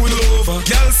tell me pull over.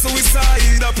 Girl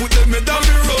suicide, I put them down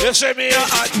the road. You see me? A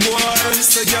hot boy,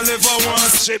 say girl ever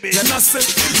want. See me? Then I say,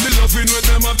 me loving with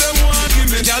them of them want. Give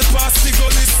me girl pass the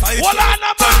gun this side. Hold on,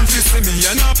 man. Time to see me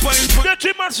and I point. The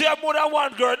team man say more than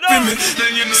one girl, no?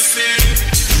 Then you know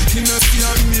see. You know see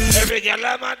how me. Every girl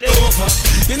I'm at over.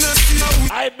 You know see how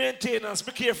we. High maintenance,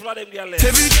 be careful of them girls.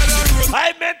 Every girl I run.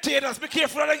 High maintenance, be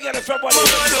careful of them girls. Everybody.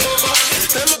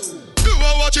 Do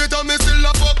I watch it and me still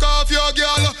a fuck off your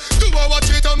girl? Do I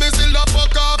watch it and me still a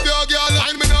fuck off your girl?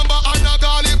 Find me number and I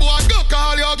call it, boy. Go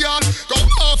call your girl. Go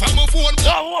off from my phone.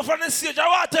 Go off from the stage. I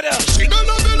want to tell you. She don't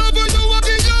love you when you walk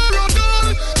in your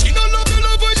girl. She don't love you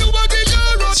when you walk in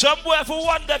your girl. Some boy for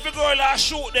one day for girl I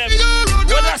shoot them.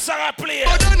 When that song I play.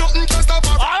 All of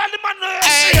the man know you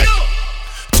see it.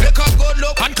 Take a good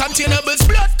look. Uncontainable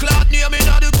blood clot near me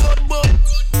not the good book.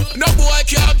 No boy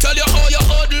can't tell you how you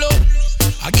old look.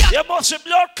 You must be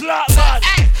blood clot, man.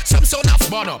 Hey, some son of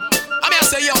burn up. I mean I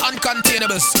say yo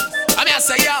Uncontainables. I mean I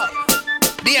say yo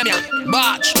damn ya,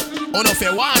 Barge. Oh no, if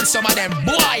you want some of them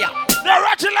boy. No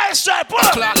ratty light stripe, pull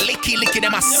up. Clot licky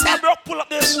them a set. Pull up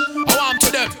this. I want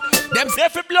to them. Them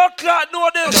if you blood clot know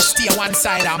this. Just stay one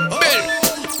side and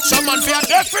build. Someone fear.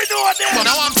 If you know this. But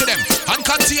I want to them.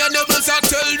 Uncontainables I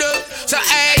tell them. So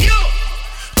hey you.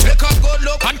 Take a good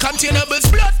look. Uncontainables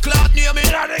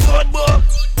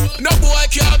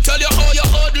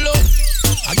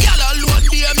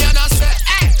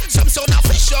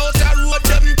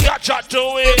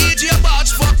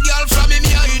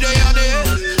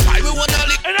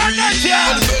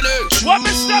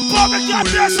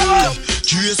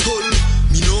Curious skull.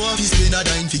 Me know how to spend a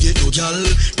dime fi get no gal.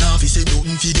 Now fi say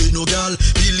nothing fi get no gal.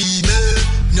 Believe me,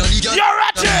 now the gal. You're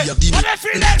right. What I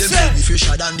feel like them say me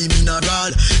fresher than the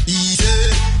mineral. Easy,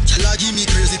 gal a give me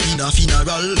crazy pin a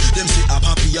funeral. Them say a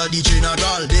papi a the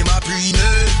general. Them a pre me,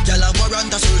 gal a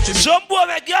warrant a search me. Some boy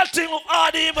make gal think of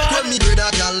hardy man. When me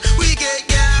brother gal, we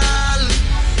get gal.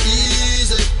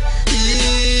 Easy,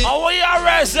 easy. How are you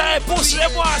arrest that pussy?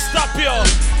 Them want stop you.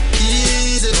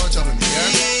 Easy,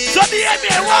 so the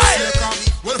NBA, why?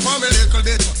 Well, for me little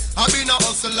bit, I been a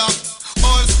hustler.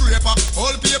 All scraper,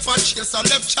 all paper chaser,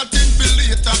 left chatting for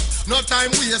later. No time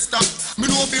waster. Me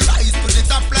no be rise to the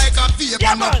top like a vape.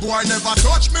 Yeah, no boy never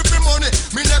touch me for money.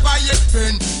 Me never yet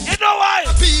spend. You know why?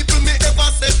 People me ever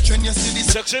said, when you see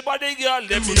this sexy body girl,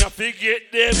 them me a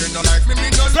forget them. You know like me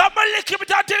no. Somebody lick him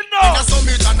until now.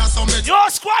 And a summit. Yo,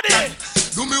 squaddy.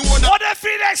 Do me one. What they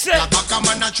feel like say? Like a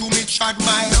man that you me shot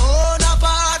my own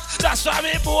apart. That's why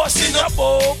me boss in a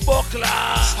boom buckler.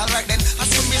 Alright then, I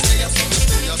saw me say, I saw me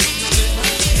say, I saw me say.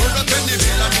 We're up in the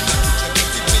middle of the kitchen, we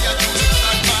keep me at you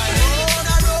on my own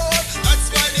road. That's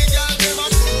why the girl them a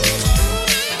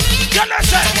prove. You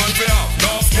listen. Come on, fair.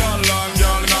 Enough girl and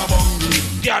girl in a bungle.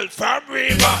 Girl from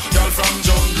river. Girl from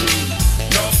jungle.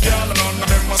 Enough girl and none of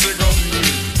them must be grumble.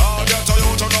 All get a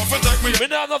youth enough to take me. Me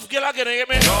not enough girl again, you get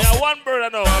me? Yeah, one bird I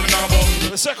know.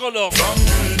 The second love.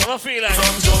 I feel like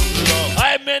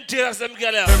I maintain as them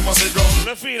girl. I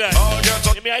feel like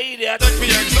give me an idiot. Take me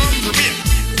example.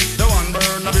 The one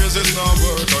burn the business not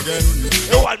work again.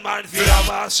 The one man feel a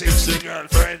massive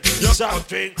girlfriend.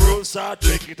 Something cruel, start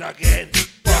drink it again.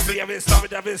 Coffee have it, stop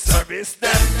it, have it, service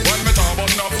them. When me talk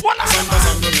about enough, what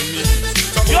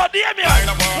yo, Damien,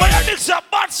 why you mix a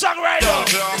bad song right now?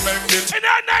 In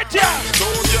that night, yeah.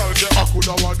 I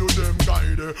coulda want do them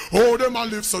guide. Oh, them a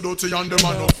live so dirty and them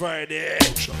a no Friday.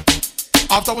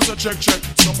 After we say check,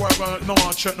 some boy no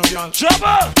want check no girl.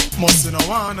 Trouble. Must no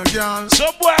want a girl.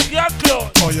 Some boy get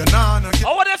close. Oh, you nah no.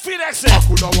 Oh, what they feel like say? I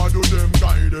coulda want do them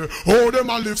guide. Oh, them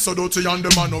a live so dirty and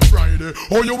them a no Friday.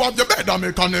 Oh, you have your bed and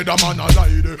make another man a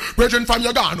lie. Bridging from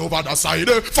your gun over the side.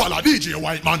 Follow DJ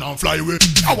White Man and fly away.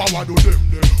 How I want do them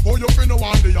there? Oh, you finna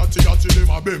want the yachty them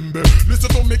a bimbe. Listen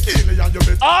to me Keely and you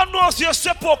bet. I know you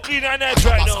step up clean and night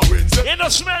right now. You know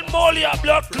smell molly and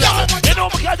blood clot. You know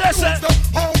me get say.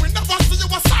 Oh, we never see you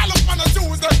a silent on a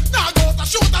Tuesday. Now go to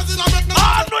shooters in a make no.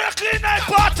 I know you clean night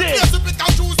party. Yes, if it can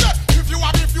Tuesday. If you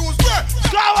are refused,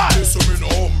 go on. Listen me no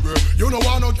hombre. You know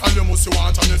want no girl, you must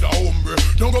want another hombre.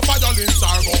 Don't go violence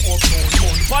or go up no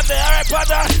money. Panda, alright,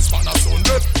 Panda. It's man a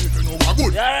Sunday. If you know what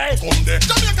good, alright. Come there.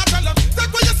 Jamaica tell them, take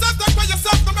what yourself,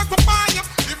 don't make me buy you.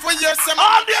 If we hear some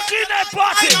all the clean night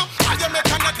party. I you make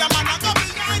another man a go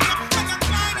behind you.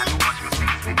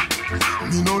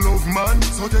 Me no love man,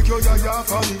 so take your yaya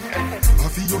for me. I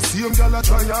feel your same girl a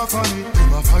try for me.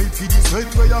 Him a fight for the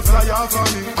sweat where you fly for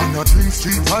me. And a drink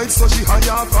street vibes so she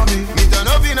higher for me. Me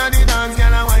turn up inna the dance,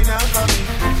 girl a wine out for me.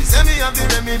 She say me have the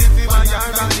remedy for my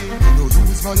yard and me. Me no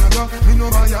use Viagra, me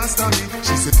no buy a stanny.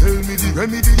 She say tell me the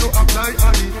remedy you apply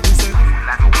on it. Me say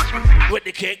with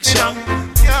the cake song.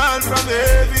 Girl from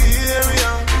every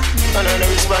area. And I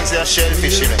response to a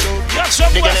shellfish, you know. Yes,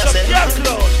 some boy,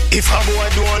 if a boy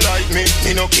don't like me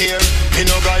no care. Me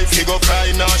no guy figure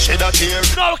cry, nah shed a tear.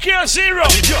 No care, zero.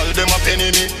 The girl them a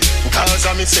penny me. Cause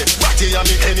I me say, Batty a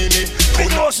me enemy. They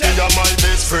are my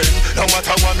best friend. No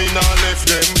matter what me nah left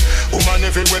them. Woman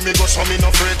everywhere me go, so me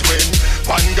no fret when.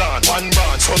 One gun, one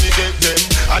band, so me get them.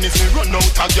 And if me run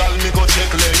out a girl, me go check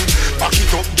them. Back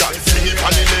it up, girl, fling it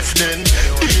on the left then.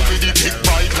 Deal with the big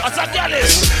bike. As a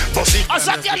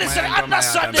girl is, I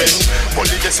understand this.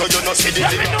 Only this so you no see the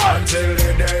thing. Until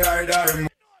the day I die.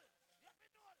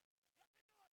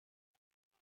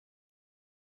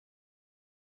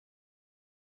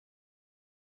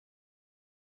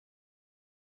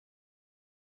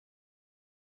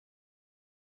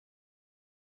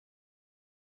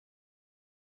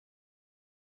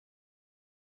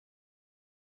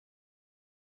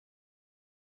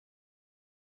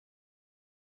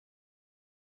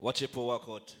 Watch it for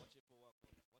workout.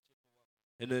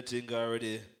 You know thing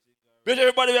already. But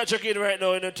everybody we are checking right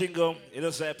now, you know thing go. You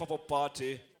know say pop-up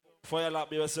party. Fire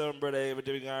lap be yourself, brother,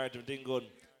 everything alright, everything good.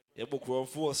 You book round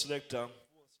 4 selector.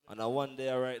 And I one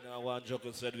day right now, one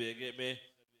joker said we get me.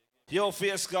 Yo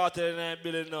face carter in that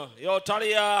building now. Yo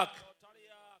Taliak.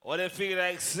 What they feel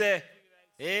like say?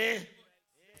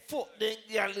 Fuck them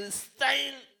girl in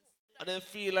style. And they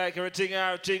feel like everything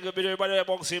will be everybody at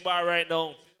boxing bar right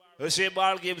now. We see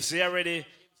ball games here already.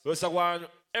 We say one,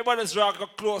 everybody's draw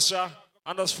closer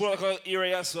and just full like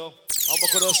area so I'm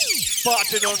gonna just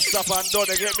party non-stop and done,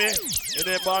 you get me? In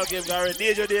the ball game already.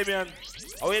 DJ Damien,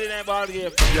 Are we in that ball game?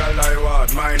 Girl, I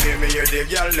want my name is the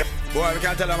girl. Boy, we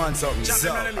can't tell a man something.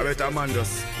 So, I bet a man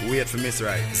just wait for Miss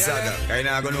Right. Saga. I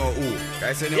not gonna know who.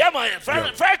 I say no. Yeah, man.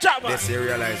 Fair chat, man. Let's say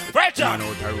realize. Fair chat. Man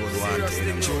out the road one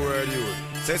thing. True word, you.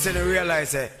 So, say they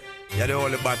realize, you're the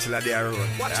only bachelor there road.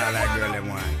 I like girl them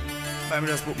one. I'm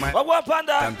just put my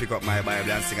and pick up my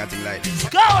Bible and sing a thing like this.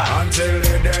 Go on! Until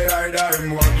the day I die,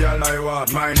 him one girl I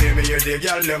want. My name is the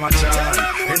girl them a chant.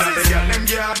 In the girl them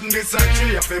garden, this a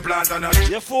tree of a plant and a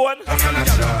your phone. And a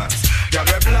chance. Girl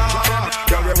we black,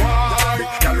 girl we white,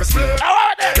 girl we split.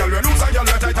 Girl we loose and girl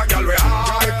we tight and girl we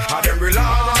high. And them we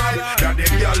lie, that the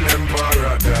girl them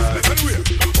paradise.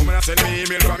 Woman a send me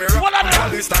email from me rock. All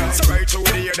this time, so right through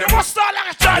the year them. You must start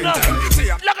like a child. Look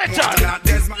at child.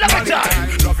 Look at child.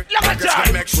 Look at child.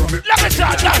 Look at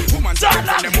child. Start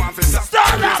that.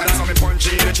 Start that.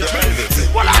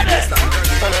 What are they? I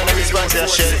response to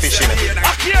shellfish. I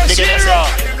can't zero.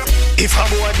 If a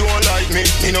boy don't like me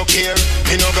no care.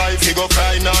 Me no guy fi go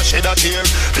cry nor shed a tear.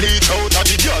 Bleach out of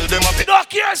the girl them a pay. No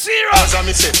care zero. As I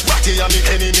me say, Ratty a me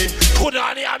enemy. Put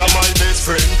on the I'm my best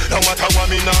friend. No matter what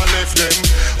me nah left them.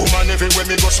 Woman everywhere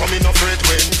me go so me no afraid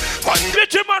when.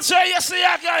 Bitchy man say yes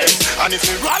yeah guys. And if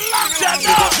me run long time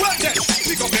now.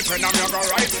 Pick up the pen and me go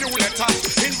write few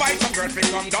letters. Invite some girl to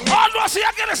come down. All was here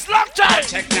get a long time.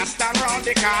 Check that stand round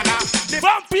the corner.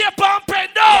 Bump paper and pen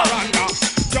down.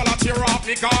 Y'all a tear off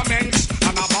the garments.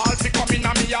 And a ball to come in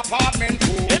me apartment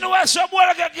too. You know where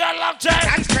somewhere get a long time.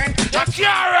 And spend. You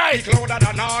can't write. Louder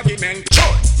than argument.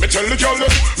 Me tell the girl,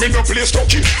 me no play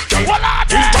stocky. What are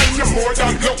they? Time you more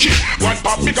than lucky. One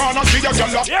pop me gonna see a girl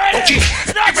lucky.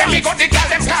 When me got the girl,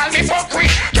 them call me fuckery.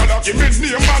 Girl give me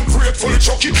name and grateful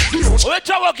chucky. Wait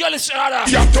till what girl is harder.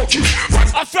 Yeah, ducky.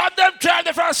 I'm from them time,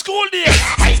 they from school days.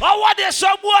 I want there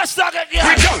some more stuck again.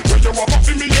 Girl, when you walk up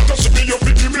in me, you just see me, you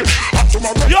pity me. Up to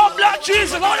my Yo, Black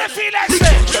Jesus, how they feel like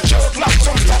say? The church like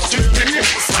some plastic thing.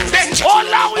 How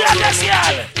long we are this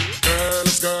girl?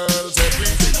 Girls,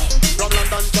 everything. From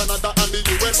London, Canada, and the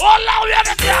US. How long we are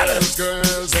this girl?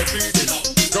 Girls, everything.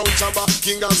 Crown Chamba,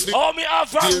 King and Sleep. Oh, me are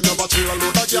from. Kill them a chill and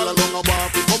load a girl along a wall.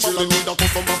 Come up and load a come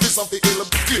from a piece of the hill.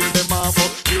 Kill them off.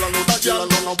 Kill and load a girl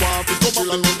along a wall. Come up and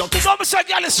load a come. Some say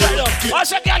girl is straight up. I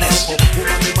say girl is.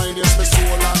 Woman, the mind is my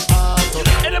soul and heart.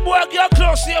 And the boy girl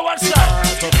close to one side.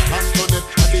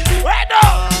 Right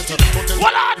now.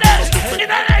 What are they? In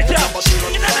a nature.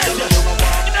 In a nature.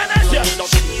 In a nature.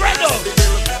 Right now.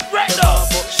 Right now.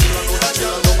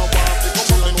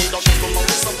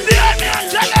 The enemy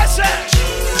is jealous.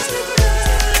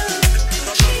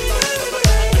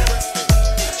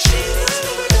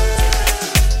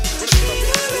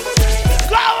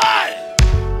 Go away.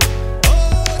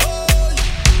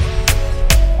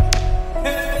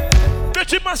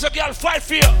 Bitchy master girl fight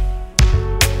for you.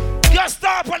 Girl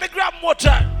start up on the grab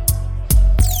motor.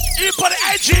 You put the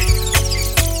IG.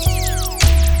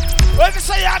 When you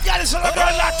say you got this, the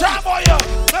girl not talk about you.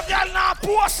 The girl not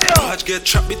post you. Watch get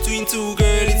trapped between two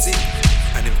girls,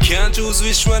 and them can't choose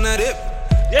which one of them.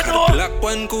 You know. The black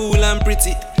one cool and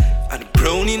pretty, and the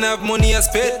brownie have money as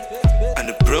pet, and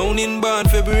the brownie born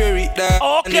February, that,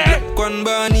 and the black one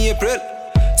born April.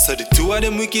 So the two of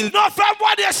them we kill. No from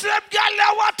what they sleep, girl,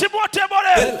 they want to put them on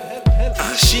it.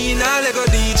 She not like a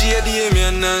DJ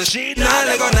Damien, and she not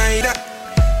like a Nida.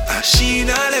 She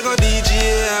not like a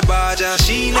DJ Baja.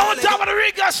 She not like a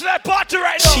ring slap party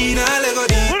right now. She not like a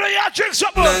DJ. Who do you drink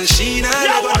something? She not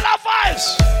like a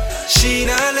vibes. She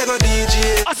not like a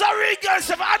DJ. As a ring girl,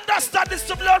 if I understand this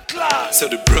to blood clot. So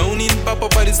the brownie pop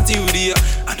up at the studio,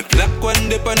 and the black one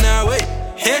dip on our way.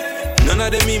 Hey, none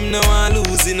of them him no one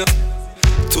losing.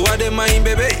 Two of them mine,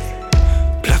 baby.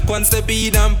 Black one step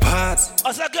in and pass.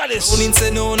 As a girl is. Browning say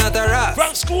no, not a rap.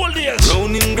 From school days.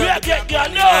 Browning grab. Get girl,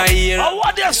 no. I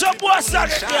want them some boys to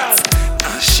get girl.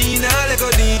 She not like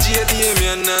a DJ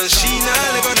Damien, and she not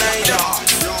like a Nida.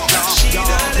 She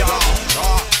not like a.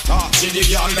 See the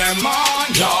girl them man,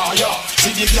 yeah, yeah.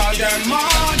 See the girl them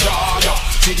man, yeah, yeah.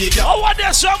 See the girl. I want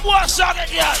them some boys to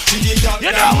get girl. See the girl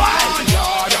them man,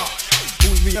 yeah, yeah.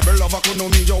 Me ever love, I could know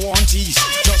me, you want cheese.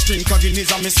 Just drink a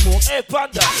Guinness and me smoke. Hey,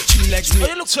 Panda. She legs me. Oh,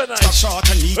 you look so nice. Stop short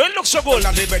and neat. Oh, you look so good.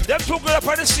 Them two girls up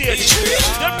on the stage.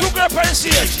 Them two girls up on the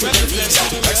stage. Them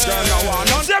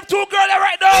two girls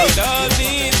right now. Love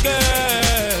these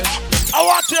girls. I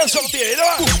want to tell you something, you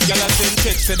know what? Y'all send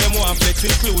text, say them want flex,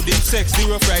 including sex. The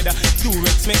Rough Rider,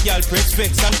 Durex, make y'all press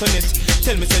vex. Antoinette,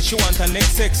 tell me say she want her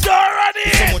next sex.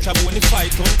 Already! So much about the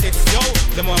fight on text, yo.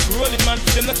 Them want to roll it, man.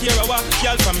 Them not care what.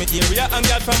 Y'all from the area and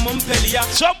y'all from Montpellier.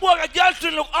 Some boy a girl to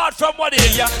look hard from what it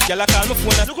is. Yeah, y'all call my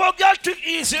phone. Look how girl to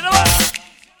easy, you know what?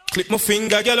 Click my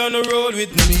finger, girl on the road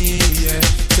with me, yeah.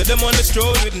 So them on the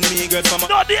stroll with me, girl from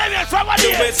no, the area from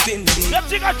the West Indies. Them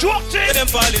think I joke thing. Them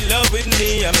fall in love with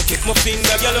me, I kick my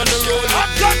finger, girl on the road.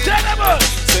 Uncontainable.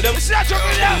 So them see that joke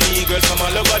me, girl from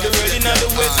all over the world in the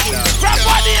West Indies. From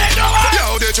what the end of it? Yo,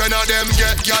 they tryna them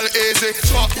get girl easy,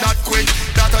 fuck not quick.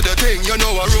 That are the thing, you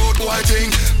know a road boy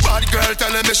thing. Bad girl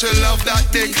telling me she love that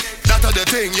dick. That are the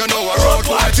thing, you know a road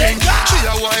boy thing. She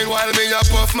a wine while me a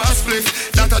puff my spliff.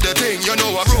 That are the thing, you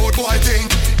know a road boy thing.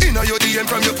 Inna your DM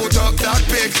from you put up that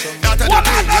pic. That are the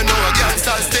thing, you know a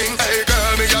gangster's thing. Hey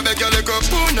girl, me a beg you look up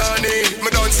punani. Me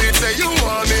don't see it say you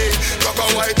want me. Rock a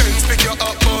white things pick you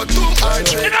up but too high.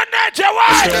 In a nature,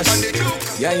 why?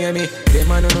 Yeah, hear me? Them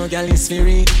man no girl is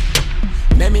free.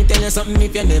 Let me tell you something,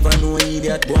 if you never know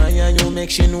idiot boy and you make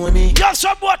she know me. You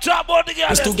some more talk about the girl.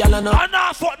 It's two girl and no.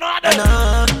 Nah, fuck no other.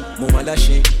 Nah, mama that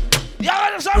shit.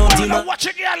 Yeah, there's some more watch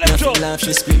a girl them too. Laugh, she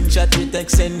screenshot it,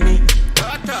 text send me.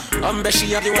 Bet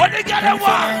she have the what the girl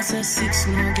want? Six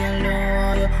no girl,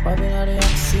 I've been at the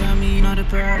Oxy, I mean not the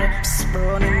product.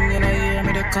 Burning, you know, hear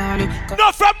me the call you.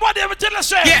 No, from what they ever tell us,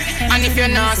 say. Yeah, and if you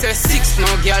not say six, no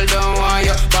girl don't want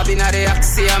you. Bobby not the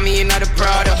Oxy, I mean not the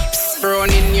product.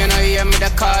 Running, you know, hear me the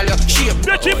call you. Shape.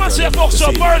 The team must say fuck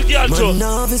some bird girl too. Man,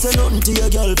 now if you say nothing to your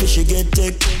girl, for she get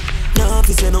tech. Now if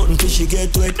you say nothing, for she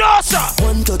get wet. No, sir.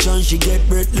 One touch and she get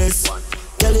breathless.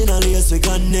 Girl in a lace, we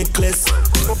got necklace.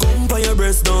 Come by your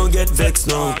breast, don't get vexed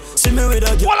now. See me with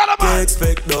a girl, you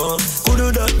expect no. Could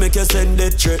do that, make you send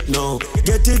that threat now.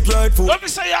 Get it right, fool. Let me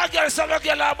say your girl, some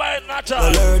girl are buying not all.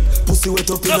 Alert, pussy wet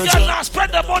up in the a girl now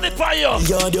spend the money for you.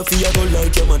 Yard your fear go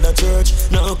like your mother church.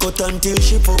 Now cut until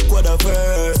she fuck what a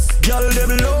verse. Girl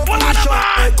them love when you shot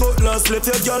my cutlass. Left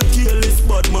your girl careless,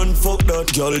 but man fuck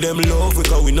that. Girl them love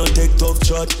because we not take tough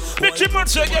shot. Bitchy man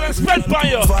say girl spend for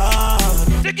you.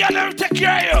 The girl them take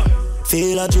care of you.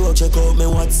 Feel a joke, check out my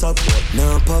WhatsApp.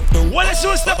 Now pop down. Well, it's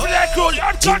just the play cool,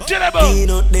 Uncontainable.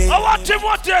 I want him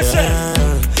what they say.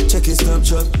 Check his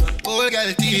Snapchat. Old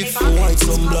girl thief. White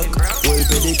some black. Well,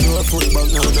 pedicure, foot back,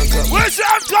 now no crap. Where's the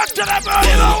Uncontainable?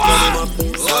 You know what?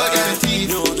 Old girl thief.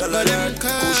 No, girl alert.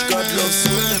 Push God loves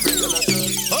you.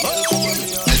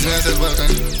 This message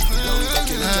welcome.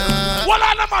 What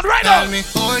on the man right now? Tell me,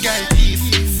 old girl thief.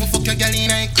 Fuck your girl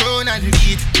in a crown and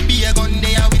lead. Be a gun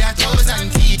there with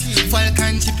 1,000 teeth.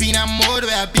 Falcon chip in a mode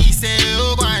where be say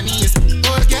oh go on knees.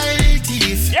 Old girl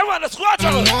thief. You want the squad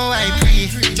on? No I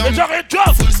breathe.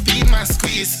 Jump full speed man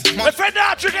squeeze. If you're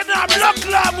not tricking that block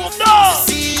club move no.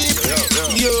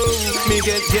 Yo, me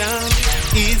get down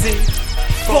easy.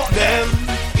 Fuck them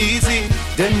easy.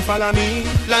 Then follow me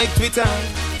like Twitter.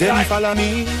 Then follow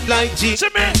me like G. See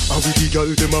me. And with the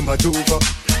girl them a mad over.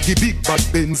 The big bad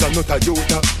Benz and not a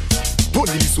Toyota.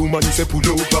 Police woman say pull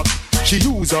over. She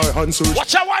use her hands so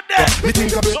watch out one there. Me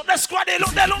think about look the squad there, look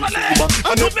there, look there.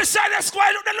 And look beside the squad,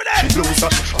 look there, look there. She closer.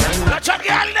 Watch a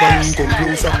girl there. Come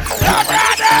closer.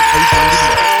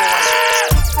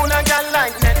 Una girl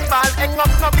like netball, hang up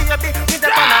no baby. Me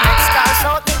the one next car,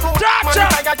 shout me good. Man,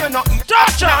 tired you no eat.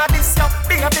 Nah, this yo,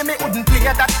 baby me wouldn't play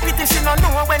that. Pity she no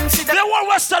know when she the one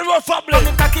Western Road family.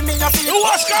 Who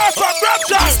was called from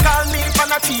Brampton? She call me from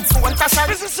a cheap phone.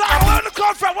 This is how I want to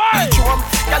come from. Why?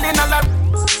 Girl in a la.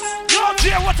 Yo,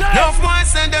 dear, what else? Love boys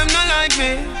say them not like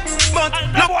me, but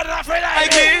no one not feel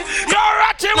like me. You're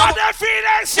ratty what they feel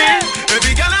like say.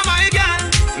 Every girl am my girl,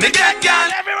 me get girl.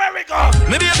 Everywhere we go.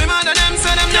 Maybe every man of them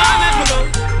say them not let me go.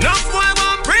 Love boy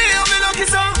want pray, I'm lucky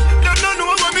so. Don't know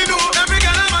what me do. Every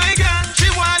girl am my girl, she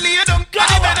want lay down,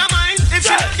 got a better mind. If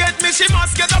she don't get me, she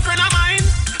must get a friend of mine.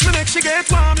 Me make she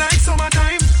get warm like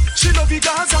summertime. She love it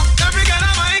Gaza. Every girl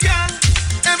am my girl,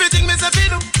 everything me say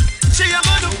do. She a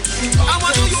man do. I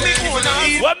want to you me own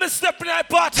now. When me step in that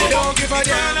party, don't give a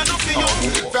girl enough for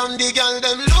you. From the girl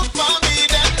them look for me,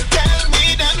 them tell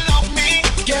me them love me.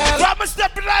 Girl, when me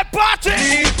step in that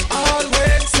party,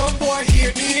 always some boy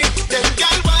hate me. Them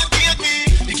girl want hate me.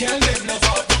 The girl them love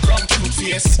up from cute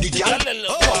face. The girl them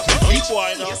love up from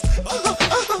boy now.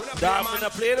 Damn, me not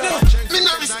play that. Me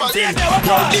not respond.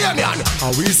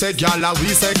 And we say girl, and we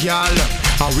say girl.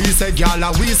 And we say girl,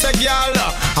 and we say girl.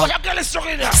 Oh, your girl is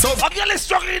struggling now. So, your girl is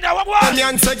struggling now. What?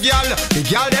 Damien say girl. The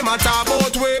girl them a talk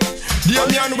about way.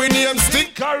 Damien we name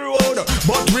stick road,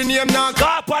 but we name not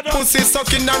pussy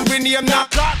sucking and we name not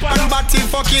and batty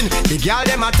fucking. The girl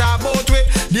them a talk about way.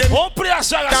 Oh, play a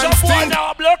song. Some boy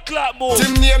now a blood clot move.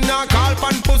 Tim name not call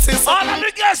pan pussy sucking. All of the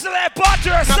girls in that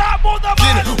party start move the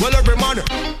man. Well, every man.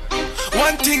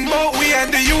 One thing about we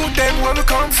and the youth, them where we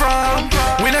come from.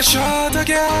 We not shot a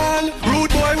girl,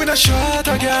 rude boy, we not shot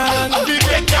a girl. We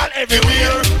get girl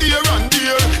everywhere, here and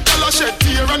there. Girl a shed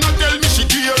tear and not tell me she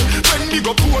care. When me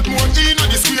go put more in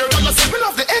the square, girl a say me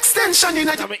love the extension. extension in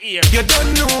I'm here. You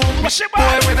don't know.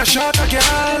 Boy, when I shot a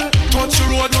girl, touch the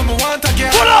road, no me want a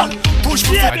girl. Pull up. Push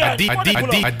me A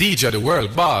DJ, the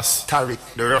world boss. Tariq,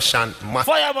 the Russian man.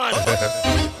 Fireman.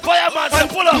 Fireman, so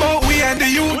pull up. But we and the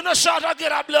youth. We no shot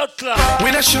again a blood clot.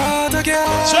 When I shot a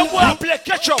girl. Some boy play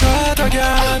catch up. Shot a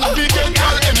girl. We can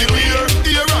call anywhere,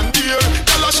 here and there.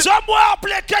 Some boy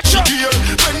play catch up.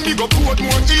 When we go put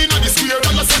more in the square,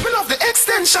 we love the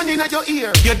extension in your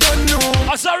ear. You don't know.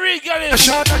 As a real girl I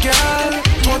shot a girl.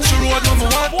 Touch the road, no me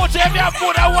want. What if you have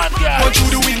more than one girl? Go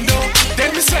through the window.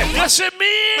 Then me say, you see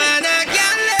me? Man, I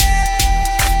can't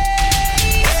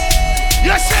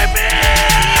you see me?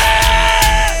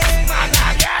 Man,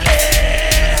 I can't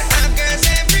live. I'm girls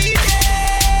every day.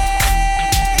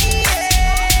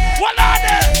 What are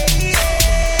they?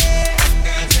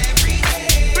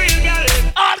 Real girl.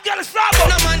 All girls from up.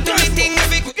 No man do me thing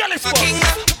every girl is fuck.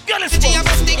 Girl is fuck.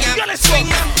 Girl is fuck.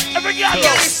 Every girl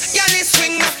goes. Girl is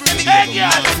swing. Hey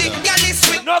girl.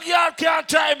 No girl can't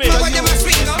try me.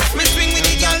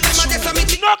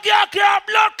 No girl can't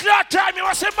blood clot time me.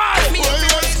 What's the matter? what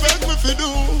you expect me to do?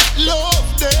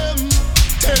 Love them,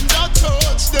 tender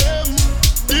touch them,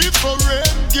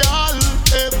 different girl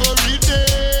every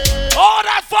day. Oh,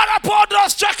 that father Paul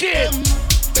does check it.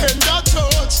 Tender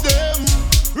touch them,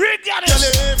 regardless. girl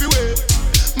everywhere,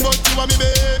 but you are me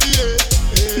baby.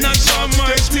 Not so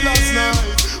much last night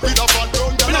with a fat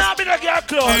down. I'm in a girl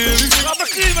club. I'm a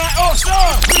clean my house, no.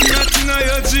 Nothing on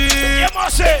your dream. You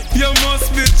must say. You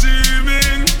must be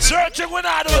dreaming. Searching when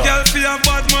I do. Girl feel a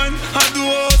bad man, I do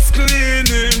house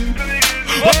cleaning.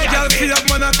 Oh, girl feel a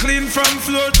man a clean from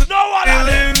floor to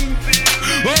ceiling.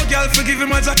 Oh, girl forgive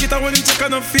him a jacket and when him check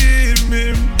and no feel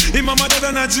me. Him a mother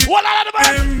than a G. What are the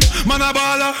man? Man a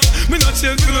baller, me not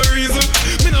change for no reason.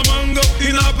 Me no mango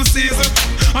in apple season.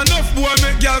 Enough boy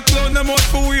make girl clown them out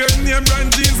for weird name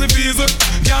brand jeans and visa.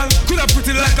 Girl coulda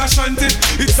pretty like a shanty.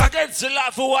 It's against the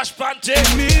law for wash panty.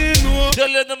 Me know.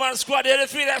 Tell the man squad they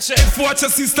feel that shit. If watch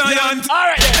your sister and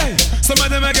alright then. Hey, some of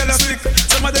them a get a sick.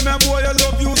 Some of them a boy I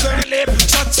love you them.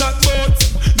 Chat bout.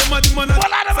 Them a the man a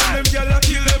some them girl a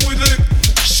kill them with lip.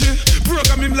 Shit,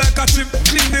 program him like a chip.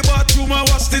 Clean the bathroom and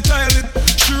wash the toilet.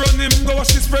 She run him, go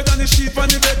wash the spread on the sheep on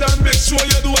the bed and make sure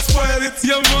you do spoil it.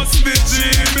 You must be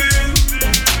dreaming.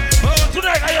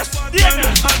 Tonight I just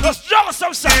let's jump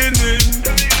some sound.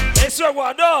 It's your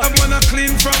one, no. I'm gonna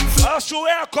clean from I'll show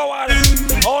you a cover.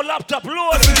 Oh, laptop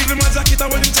load. I give him a jacket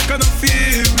and when him check and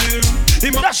feel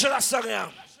him. That's that song, yeah.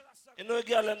 You know,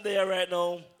 girl, them there right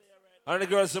now. And the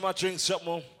girls, them a drink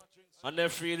something. And they're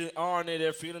feeling horny,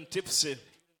 they're feeling tipsy.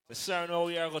 The sir know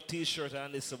we have a t-shirt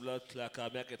and this blood clock. I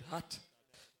make it hot.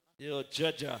 Yo,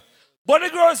 judger. But the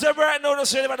girls, them right now, they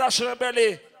say them a dash on the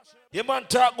belly. You man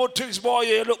talk good things, boy.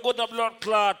 You look good in the blood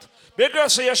clot. Big girl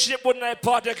say your shape good in the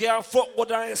party. You can fuck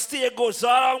good and you stay good. So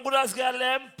all I'm good as girl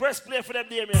them. Press play for them,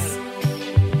 dear man.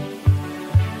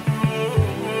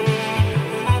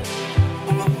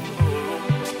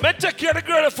 Me take care of the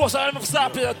girl first and I'm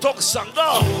start playing a talk song,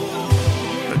 no.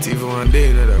 Not even one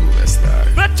day, no, I'm gonna start.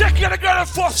 Me take care of the girl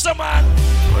first, man.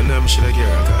 One time should I get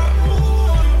a car?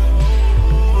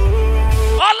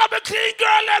 All of the clean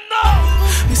girl them now.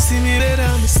 You see me later, I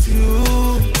miss you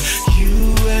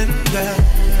and I.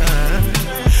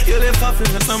 You left off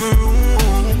in the summer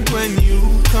room when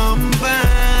you come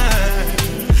back.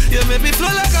 You make me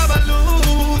flow like a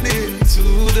balloon into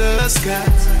the sky.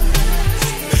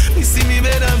 You see me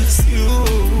better, I miss you.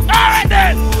 Alright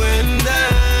then. You and I.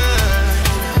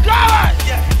 Go on.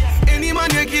 Yeah. Any man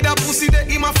you give that pussy, that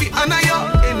him a fit and I yo.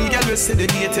 Any girl will say the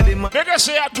hate to the man. Make us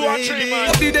say 2 or 3,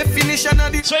 man. The definition of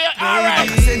the. So you're alright.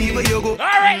 Anywhere you go.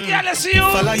 Alright, girl, let's see you.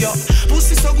 Follow your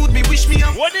pussy so good, me wish me.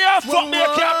 When you have fuck me, you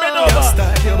can't bend over.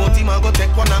 Start here, but him a go take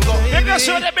one and go. Make us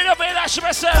show them bend over and dash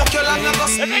myself. Fuck your long and go.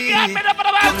 If you can't bend over the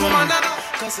man. Come on now.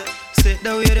 Sit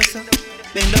down with us,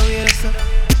 bend down with us.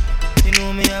 You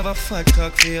know me have a fat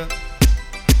cock for you.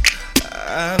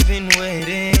 I've been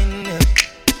waiting.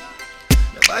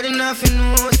 Nobody nothing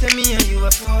knows, say me and you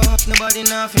a fuck. Nobody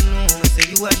nothing knows, say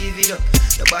you a give it up.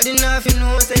 Nobody nothing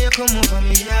knows, say you come over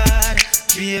me yard.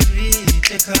 Baby,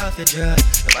 take off your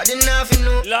dress. Nobody nothing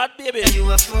knows, Lord baby, you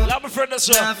a fuck. Lord my friend as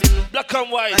well. Black and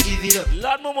white, I give it up.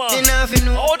 Lord mama, they nothing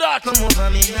know, hold that. Come over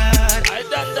me yard. I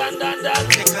done.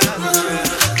 Take off your dress.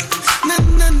 Na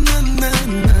na na na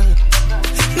na.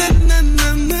 Na na na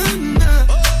na na.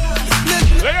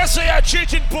 When you say you're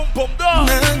cheating, pum down.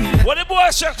 When the boy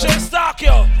section stalk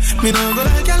you. Me no go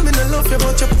like girl, me no love you,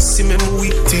 but your pussy me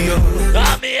weak to you.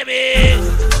 Ah, baby.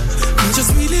 Me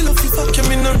just really love you, fuck you,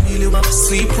 me no really want to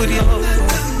sleep with you. I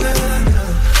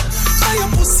your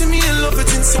pussy, me in love it,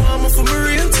 so I'm for me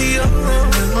real to you.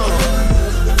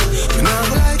 Me no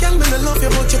go like girl, me no love you,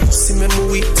 but your pussy pussy,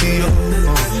 me weak to you.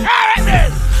 Alright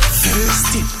then.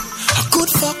 Thirsty. A good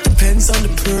fuck depends on the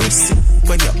person.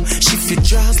 When you shift your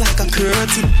jaws like a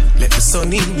curtain, let the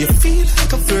sun in, you feel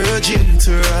like a virgin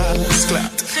to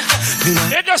rasclat.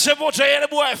 You just about to hear the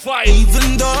boy fight.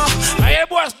 Even though I hear the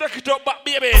boys make it up back,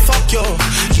 baby. Fuck you.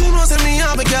 You know say me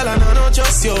have a girl and I know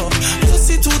just you.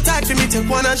 Pussy too tight for me to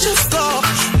wanna just go.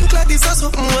 Look like this or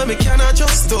something where me cannot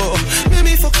just do. Make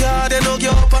me fuck you, then I'll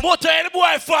get up. But I hear the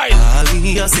boy fight.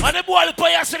 And the boy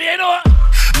play yesterday, you know.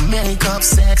 Makeup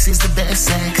sex is the best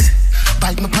sex.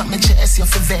 Bite me pop my chest, you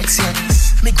feel vex,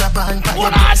 yes. Me grab on by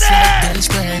your breast like bench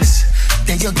press.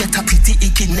 Then you get a pretty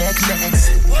icky necklace.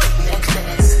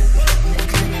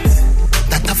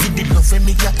 That I feel the love when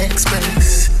me your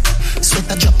express.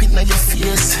 Sweat a drop it on your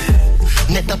face.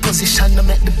 Net the position to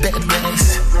make the bed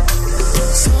rest.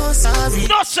 So sorry,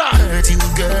 no sir. Hurt you,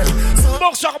 girl. So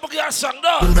box up again, song,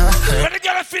 no. When the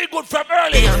girl feel good from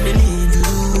early. I believe you.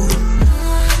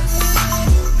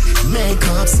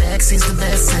 Makeup sex is the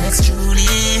best sex,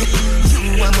 Julie.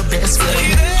 You are my best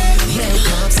friend.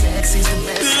 Makeup sex is the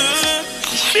best sex.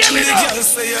 The girl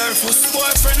say her first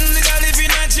boyfriend, the girl live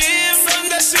in a gym. From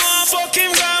that she want fuck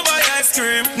him, go buy ice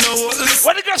cream. No, listen.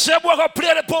 When the girl say boy, go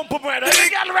play the pump right now.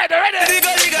 The girl ready.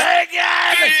 Hey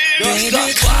girl,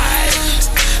 don't stop.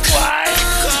 Why?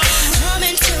 Come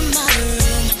into my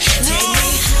room, take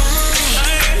me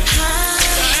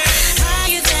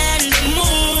higher than the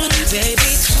moon, baby.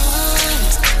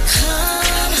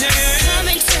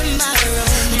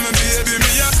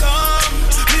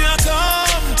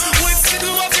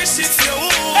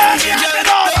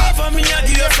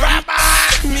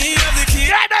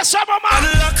 Summer man.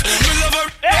 Unlock, me love her.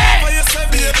 Hey, you say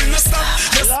baby, no stop.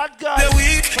 Lord God, the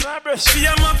week.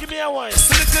 Give me a wine.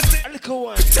 A little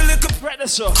wine. Right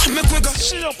this up. Make we go.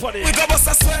 Sit up on it. We go bust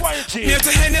a sweat. Wine tea. Me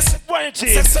to Hennessy. Wine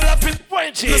tea. Sex all up in.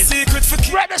 Wine tea. No secret for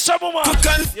kids. Right this up, mama. Cook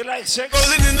and you like sex?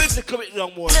 Rolling in this. Little bit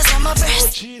long more. Oh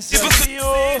Jesus. Know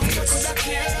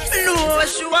what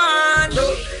she want.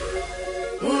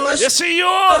 You see you?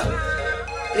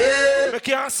 Yeah. I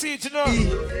can't see it, you know.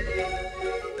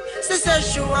 Sister,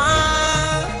 she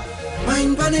want.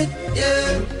 Mind on it,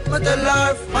 yeah. What a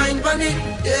love, mind on it,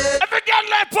 yeah. Every girl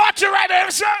like party right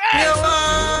there, so hey.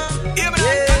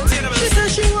 She said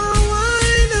she want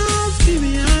wine up, give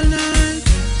me all night.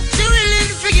 She willing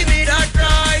to give me that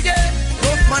ride, yeah.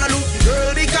 Rough man, I look the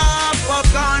girl, the car,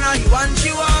 popcorn, and you want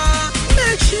she want.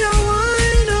 Make she a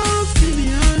wine up, give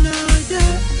me all night,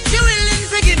 yeah. She willing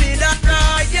to give me that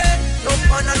ride, yeah. Rough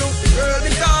man, I look the girl,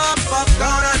 the car,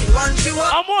 popcorn, and you want she want.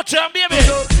 How much time, baby?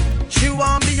 She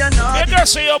want me a naughty. You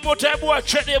just say your boy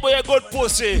treat the boy a good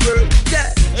pussy.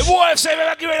 Yeah. The boy say if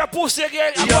I give you a pussy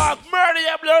again, I'm going to murder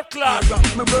your blood clot.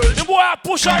 The boy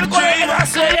push out the gun and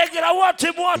say, again, I want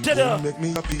him, wanted. Make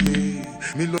me happy,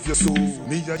 me love your soul.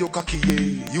 Me a your cocky,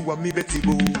 you are me Betty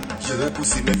Boo. Your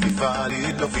pussy make me fall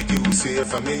in love with you. Swear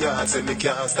from me heart, say me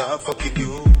can't stop fucking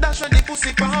you. That's when the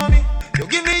pussy for me. You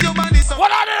give me your money, so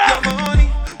what are they? Your money.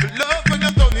 You love when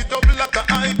you done it up like a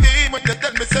IP. When you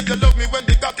tell me say you love me when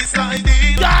the cocky sliding.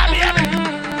 Yeah, baby.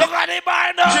 Look at the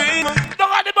bar now. Look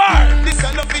at the bar. This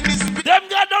I love in this. Them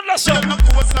girls don't listen. Them look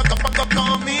what's like a pack of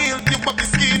caramel. You pop the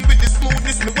skin with the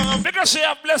smoothness me want. Because she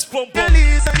have blessed pump pump.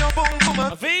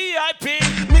 A VIP.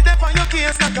 Me dep on your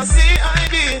case like a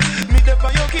CID. Me dep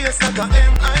on your case like a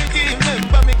MID.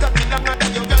 Remember me cocky longer than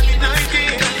your girl in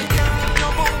Nike.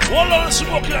 Hold on the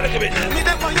smoking a little bit there. Me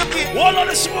dep on your case. Hold on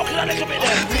the smoking a little bit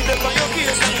there. Me dep on your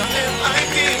case like a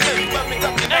MID. Remember me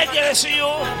cocky. Hey, girl, I see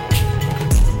you.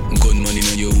 Gunman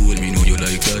in your hole, me know you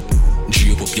like that.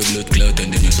 Drip up your blood clot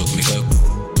and then you suck me cock.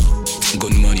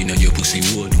 Gunman in your pussy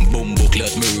hole. Bumbo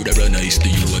clot murderer, nice to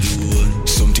you alone.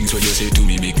 Some things what you say to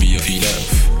me make me feel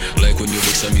laugh. Like when you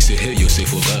vex and me say, hey, you say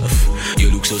fuck off.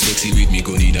 You look so sexy with me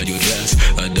gun in your glass.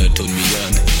 And that turn me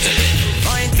on.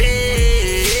 Point fade.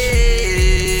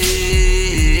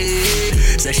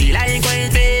 So she like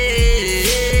point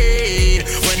fade.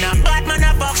 When I'm bad man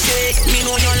a fuck shit, me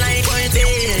know you like point fade.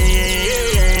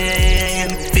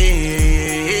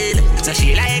 So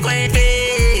she like point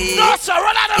fade. No sir,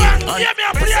 run out of the give me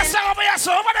a play song over here,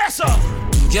 sir. Over there, sir.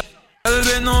 Girl,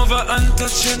 bend over and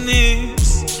touch your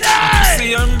knees.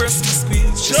 See her breast me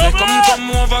squeeze. She say, come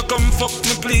over, come fuck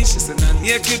me please. She say, nah,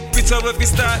 naked picture where we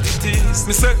start it is.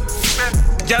 Me say,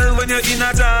 girl, when you're in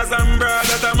a jazz and bra,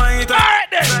 that I might. Alright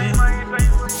then.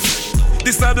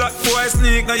 This a black boy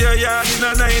sneak, now you're yard in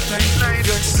a night time.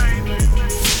 Yes.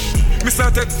 Me say,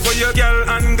 take for your girl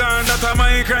and gone, that a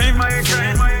my crime.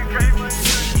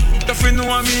 If you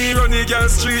know me, run the girl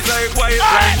street like white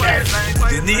line.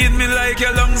 You need me like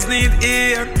your lungs need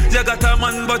air. You got a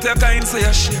man, but you can't say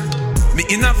a share. Me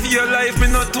in a fear life, me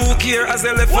not too care. As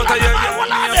I left out of your yard,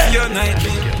 me a fear night.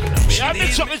 Yeah,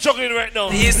 I'm juggling right now.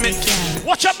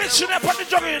 Watch out, mixing up on the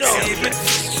juggling now.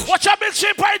 Watch out, mixing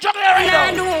up on the juggling right now.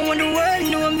 I know when the world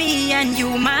know me and you,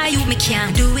 me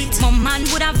can't do it. My man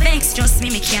would have vexed, trust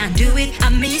me can't do it. I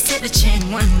may set the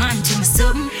chain, one man to my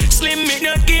something. Slim me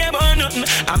not care about nothing.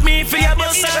 I mean for your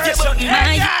boss off your button.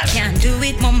 My can't do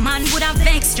it. My man would have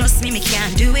vexed, trust me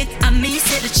can't do it. I may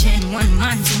set the chain, one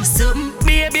man to my something.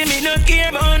 Baby, me not care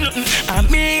about nothing. I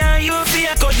mean and you for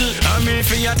your cuddle. I mean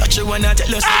for your touch when I tell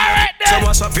you something. So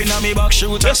what's up in a me back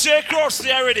shooter? Let's say close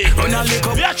there already. Run a lick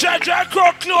up. We are trying to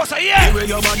grow closer, yeah.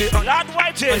 Lord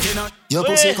White is. Your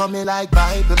pussy coming like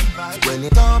Bible. When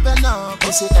it open up,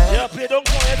 pussy air. Yeah, play don't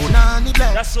go ahead. Punani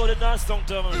black. That's all the dance song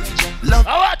to me. Love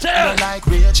I want to tell you. like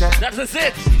Rachel. That's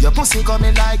it. Your pussy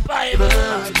coming like Bible.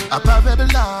 A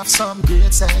parable of some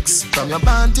great sex. From your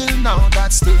band till now,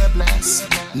 that stay blessed.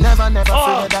 Never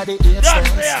fear that it is sex.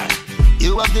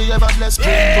 You have the ever blessed boom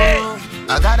boom.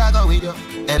 I gotta go with you,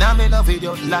 and I'm in love with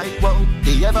you like wow.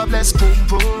 The ever blessed boom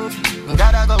boom.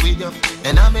 Gotta go with you,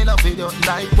 and I'm in love with you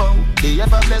like wow. The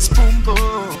ever blessed boom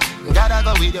boom. Gotta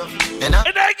go with you, and I'm.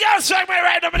 And that girl strike me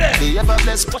right over there. The ever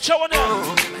blessed. Watch out on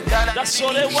there. That's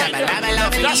all they want.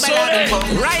 That's all they want.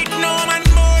 Right now, man,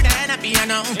 more than a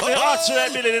piano. The hearts are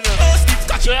that million.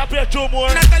 So I play two more.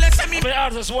 My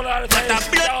heart is one out of time.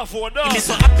 Me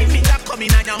so happy me that coming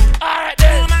down. Alright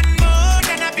then. Man, more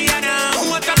than a piano.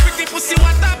 What a pretty pussy,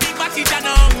 what a big body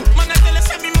now. Man, I tell you,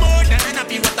 me more than a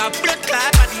piano. What a blood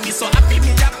clot body. Me so happy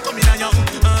me that coming down.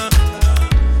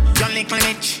 John Little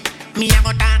Mitch, me a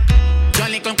go talk. John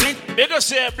Little Clint. Bigger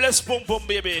say bless pum pum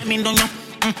baby. Me don't know.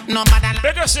 No matter.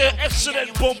 Bigger say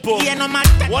excellent pum pum. Yeah, no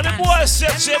matter. When the boy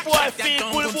says, say boy feel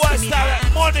good, boy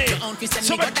start money.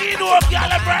 So my kid up, y'all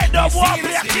have right now. Boy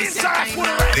play a kid start full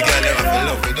right now. The girl never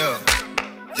love me though.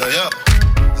 Yo.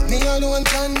 Me alone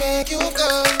can make you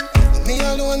come. Me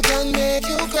alone can make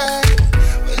you cry.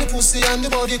 When the pussy and the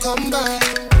body come by.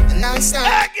 Nice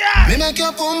time. Me make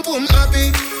your pum pum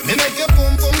happy. Me make your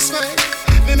pum pum smile.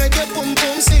 Me make your pum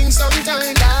pum sing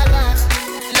sometime. La la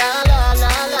la la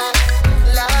la la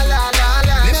la la la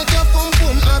la. Me make your pum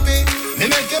pum happy. Me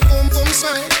make your pum pum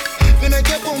smile. Me make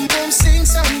your pum pum sing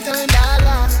sometime. La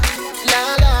la la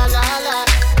la la la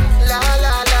la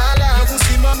la la la. Your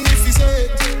pussy magnificent.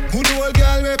 Good old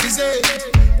girl represent.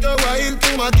 The wild to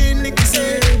my kin lick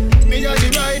say. Me a the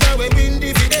rider we win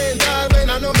dividend. When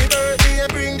I know me birthday,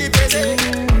 bring the present.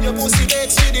 Your pussy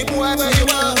vex with the boy where you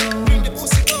are. Bring the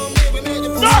pussy come here, we make the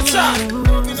pussy. No, sir.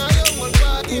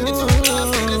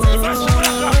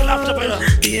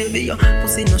 Baby, your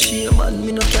pussy no shame, man.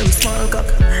 Me no carry small cock.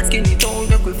 Skinny tone,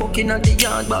 make we fucking at the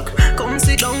yard back. Come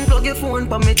sit down, plug your phone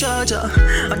pa me charger.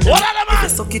 And what are the man? If you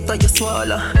suck it or you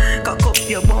swallow, cock up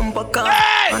your bumper cock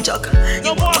and jack.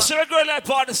 No more, so we're going like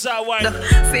part of the side wine.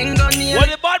 Fingernail. When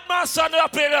the bad man stand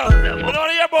up here, we don't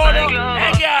hear about it.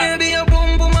 Hey, girl. Baby, your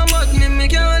boom boom a mad me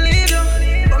can't leave you.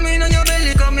 Come in on your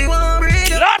belly, come me want breathe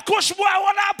you. Lord Kush boy,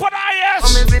 what up on our ears?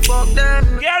 Come if we fuck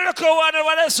them. Girl, look over there,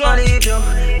 what is up?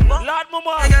 Lord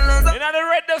Mama, you know the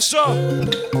red this show.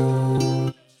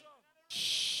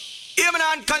 Hear me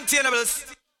now,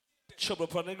 Uncontainables. Trouble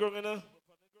upon the ground, you know.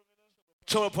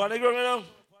 Trouble upon the ground, you know.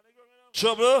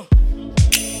 Trouble.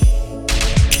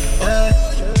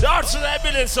 That's what I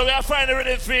believe, so we are finding a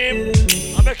rhythm for him.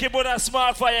 I'm making put a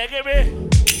small fire, give me.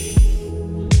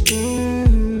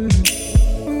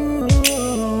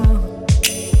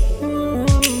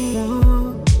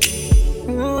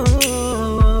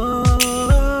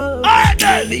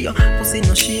 Baby, your pussy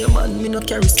no shame, man. Me no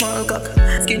carry small cock.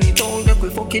 Skinny tone, make we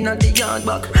fucking at the yard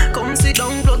back. Come sit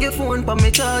down, plug your phone pa me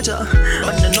charger.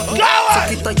 And then nothing,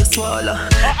 suck it or you swallow.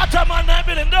 Ataman, I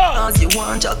believe, no. As you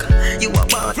want, Jack, you a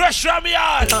bad. Fresh from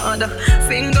yard.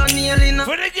 Fingernail in a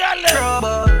for the girl,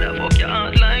 rubber. Fuck your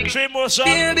heart like 3 more songs.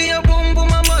 Baby, your boom boom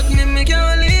a mad me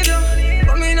can't leave you.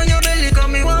 Come in on your belly,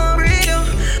 come me want breathe you.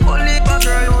 Only a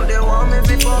girl who they want me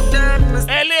to fuck them.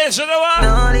 Hey, listen, you know what?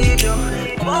 Nah, leave you.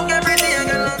 Fuck everything,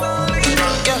 girl, I'm leave you.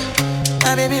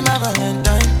 My baby, my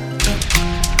Valentine.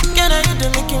 Can I hit the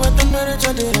Mickey with the murder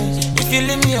today? If you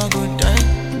leave me a good time,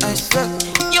 I swear.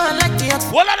 You are like the ox.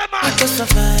 What are the man? To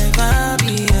survive, I'll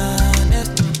be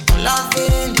honest.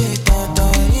 Loving the thought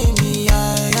of me, I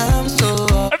am so.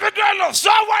 If a girl loves, so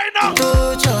why not?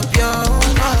 To chop your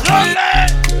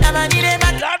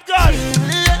Lord God,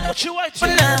 what you want to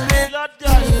Lord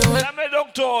God, I'm a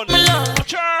doctor.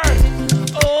 Watch her.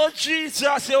 Oh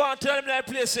Jesus, you want to tell him that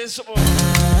place is something?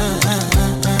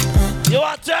 You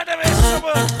want to tell him it's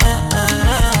something?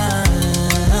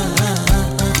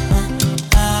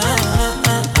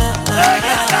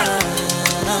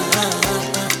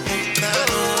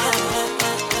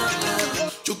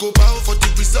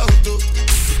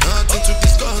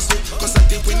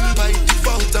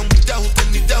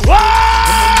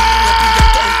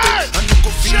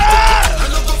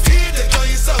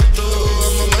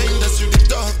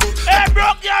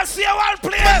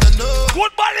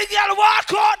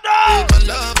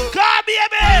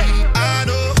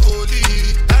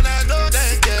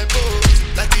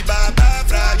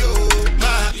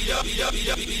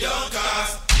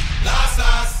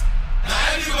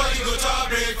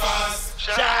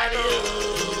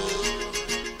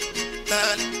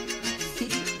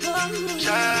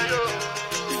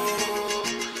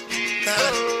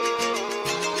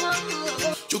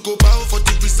 go bow for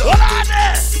the result.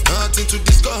 Nothing to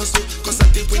discuss, cause I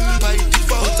did win by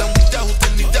default and without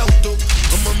any doubt.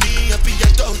 I'm a me happy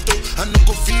adult, I no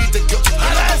go feed the girl, I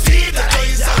no go feed the girl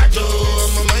inside.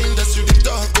 I'm a mind that's you the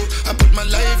talk. I put my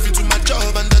life into my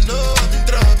job and I know I'm in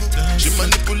trouble. She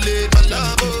manipulate my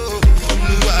love.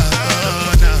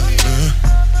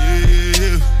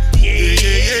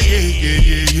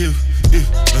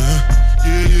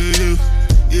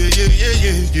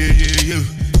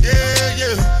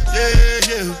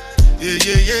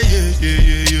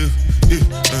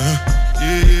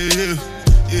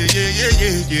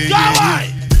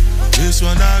 This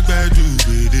one I got to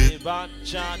with it. I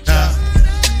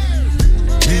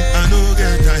know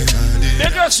get time.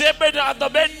 Make us say better at the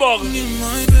bed bug.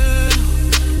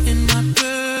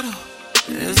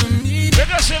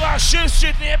 Make us say about shit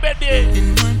in your bed there.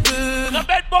 The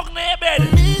bed bug in your bed.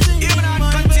 Even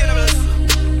Uncontainable.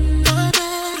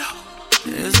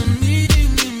 There's a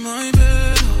meeting in my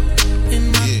bed.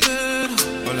 In my bed.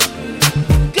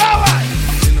 Go on.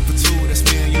 Dinner for two, that's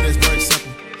me and you, that's very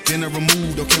simple. Dinner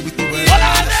removed, okay, we through it. Can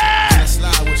I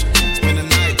slide with you? Spend the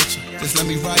night with you. Just let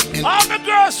me write and all the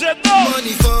girls said no.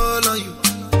 Money fall on you.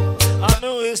 I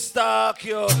know it's stuck,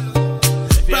 yo.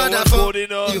 If brother fall on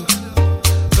you.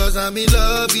 Cause I'm in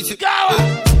love with you. Go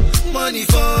on. Money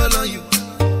fall on you.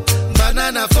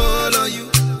 Banana fall on you.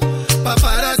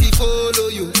 Paparazzi follow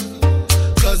you.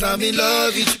 Cause I'm in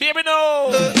love with you. Baby,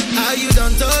 no. Are you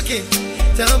done talking?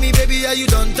 Tell me, baby, are you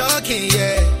done talking?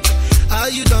 Yeah. Are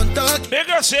you done talking? Make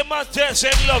her say, man,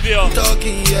 say love you.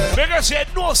 Talking, yeah. Make her say,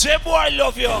 no, say, boy, I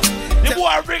love you. The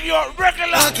boy bring you up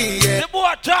regular. Talking, yeah. The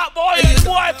boy talk, boy, the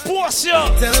boy post you.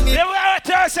 Tell me. The boy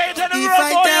tell say, tell the if road,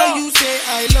 I boy, tell you, say,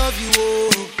 I love you, oh.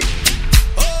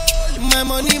 My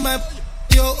money, my,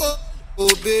 yo,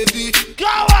 oh, baby. Go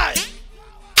on.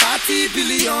 30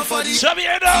 billion for the show me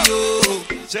it up.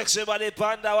 Sexy body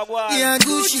panda, wagwa. Yeah,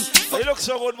 Gucci. You look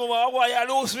so good, mama. Wagwa, you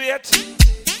lose weight.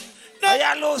 No,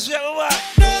 you lose weight, mama.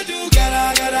 No do,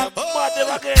 gotta. Mad them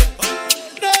again.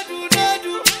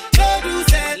 No do,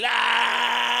 say.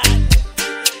 La.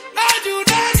 No do,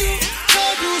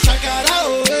 shakara,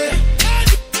 oh, eh.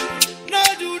 No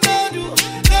do,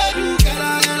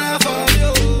 gotta for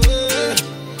you, eh.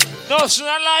 No, it's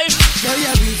not life. No,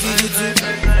 yeah, beautiful.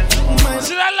 It's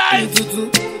not life.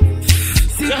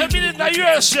 You have been in the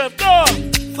yourself, no.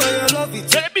 For your love,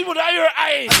 it's tell the people that your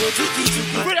eye.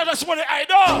 You really have somebody I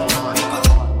know.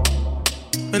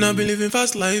 And I believe in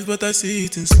fast life, but I see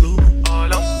it in slow. Oh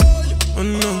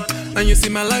no. And you see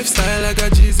my lifestyle, I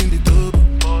got G's in the tub.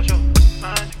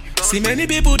 See many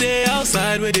people there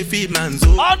outside where they feed man's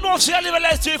own. I know see I live a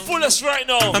life to the fullest right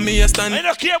now. I mean, you stand. I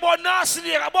don't care about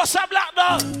nasty, I bust a black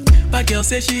now. My girl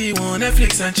say she want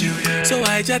Netflix and chill, yeah. So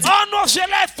I just oh no, she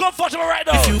life comfortable right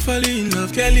now. If you fall in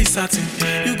love, Kelly satin,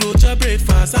 you go to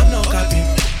breakfast, I'm not capping.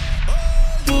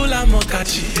 Pull, I'm not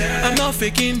catching. I'm not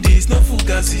faking this, no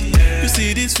fugazi. You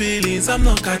see these feelings, I'm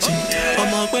not catching.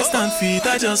 I'm on quest and feet,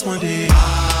 I just want it.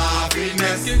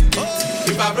 Happiness.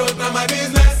 If I broke down my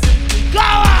business, go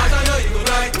on. I know you go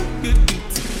right.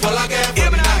 All I get for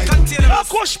the night. No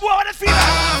push more on the feet.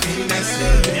 Happiness.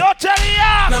 You're telling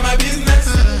ya. Now my business.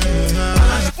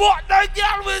 Fuck the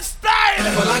girl with style.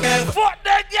 Fuck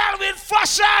the girl with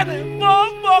fashion.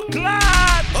 Bumbo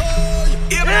clad.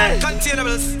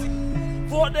 Uncontainables.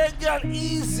 Fuck the girl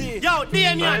easy. Yo,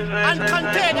 Damien,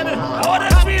 Uncontainable. I want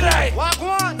to feel like. Walk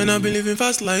one. And I believe in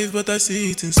fast life, but I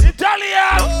see it in slow.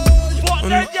 Italian. Fuck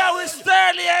the girl with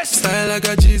style, yes. Style, I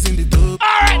got G's in the tub.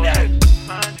 Alright then.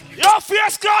 Your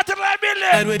face caught in my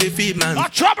building. Where they feed man. I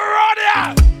trouble around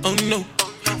here. Oh no.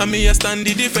 I mean, I stand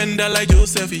the defender like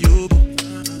Joseph Yobo.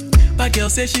 My girl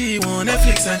say she want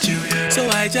Netflix and chill, yeah. So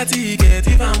I chatty get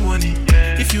even money.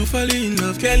 If you fall in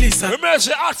love, Kelly said. Remember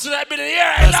the answer that been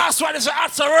here. And last one is the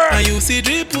answer word. And you see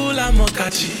dripple, I'm not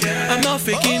catching. I'm not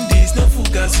faking this, no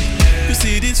fugazi. You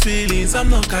see these feelings, I'm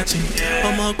not catching.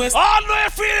 I'm on quest. Oh no,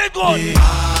 you're feeling good.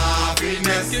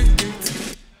 Happiness.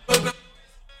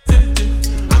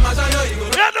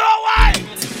 You know why?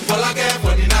 All I get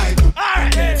for the night.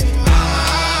 Alright.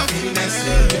 Happiness.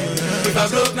 If I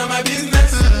broke, now my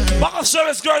business. Back of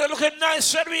service girl, they're looking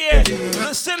nice right here.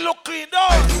 They still look clean,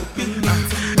 though.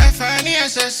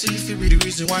 F-I-N-E-S-S-E, if you be the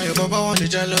reason why your baba want to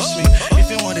jealous me. If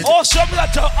you want it. Oh, some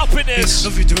got to happiness.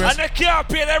 And they can't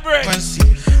pay their rent.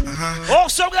 Oh,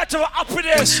 some got to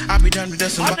happiness. I'll be done with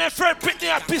this. And their friend Pitney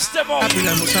and pissed them off. I'll be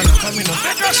like Musana coming up.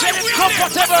 They just said it's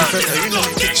comfortable.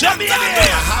 Jamie,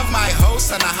 I have my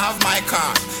house and I have my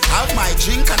car. I have my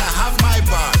drink and I have my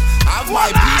bar. I have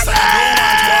my peace and I don't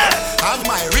want war. I have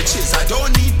my riches, I don't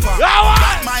need power.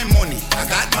 Got my money, I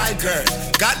got my girl.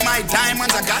 Got my diamonds,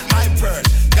 I got my pearl.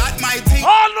 Got my thing.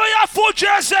 Oh no, you're full Put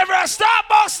yourself right. Stop,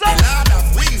 Boston. Lord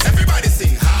of wings, everybody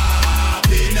sing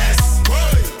happiness.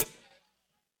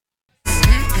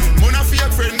 Mona for your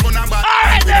friend, Mona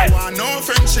bad. We don't want no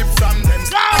friendship from them.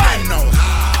 Again now,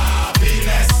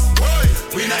 happiness.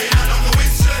 We not in no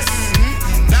with stress.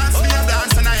 Dance me a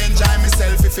dance and I enjoy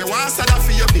myself. If you want to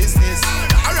for your business.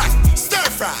 Alright, stir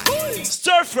fry.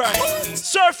 Stir fry.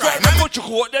 Stir fry. Now put your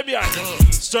quote them here.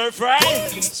 Stir fry.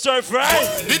 Stir fry.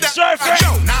 Stir fry.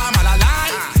 Now I'm a lie.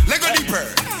 Lego the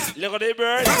bird. Lego the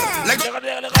bird. Lego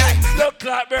look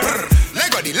like bird.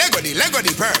 Lego the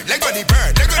bird. Lego the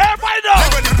bird. Everybody know.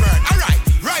 Lego the bird. Alright.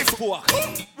 Rifle walk.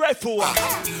 Rifle walk.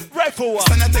 Rifle walk.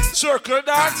 Circle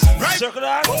dance. Circle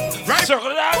dance.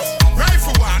 Circle dance.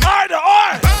 Rifle walk. Order.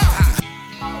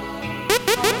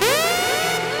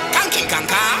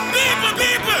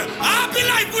 People, happy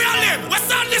life we all live. What's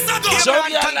on this again? So I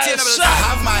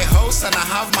have my house and I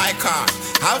have my car.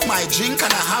 Have my drink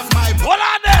and I have my bar.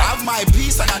 Have my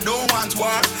peace and I don't want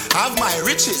war. Have my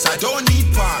riches, I don't need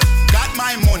part. Got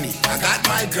my money, I got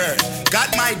my girl.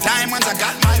 Got my diamonds, I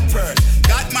got my pearl.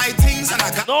 Got my things and I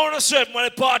got. No one said when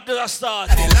the party does start.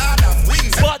 The Lord of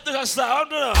wings. Party does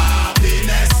start.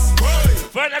 Happiness.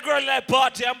 Find a girl like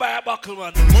party and buy a buckle,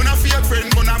 man. Mona for your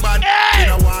friend, Mona bad. You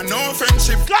don't want no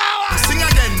friendship. Go on. Sing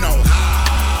again now.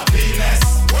 Happiness.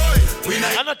 We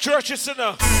not and the church is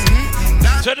enough.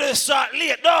 So they start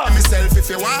late, no. Myself if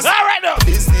you want. All right, now.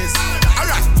 Business. All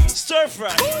right. Stir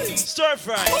fry. Stir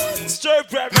fry. Stir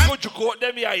fry. Put your coat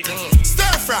them here.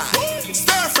 Stir fry.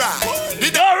 Stir fry.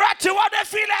 All right, to what they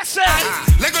feel I say.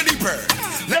 Lego the bird.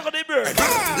 Lego the bird.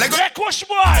 Lego the kush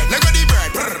boy. Lego the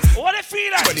bird. What they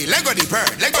feel like? Lego the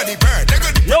bird. Lego the bird.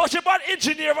 Lego the. Yo, what's your bad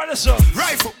engineer man? So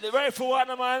rifle. The rifle one,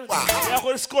 man. You got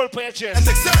to skull for your chest. And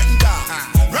take certain dog.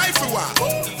 Rifle one.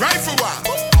 Rifle one.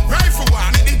 Rifle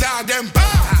one. The dog them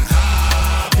bad.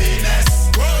 Happiness.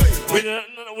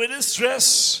 With the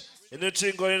stress. And the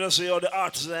thing going on, so you the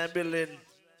artists I'm building.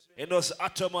 You know, it's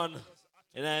Ottoman.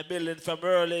 And I'm building from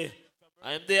early.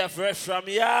 I'm there fresh from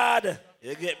yard.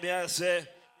 You get me, I say.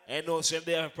 I know, so I'm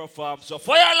there to perform. So,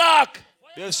 Firelock!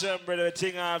 You say, brother, the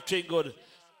thing I have thing good.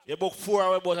 You book 4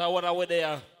 hours, but I want to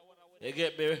there. You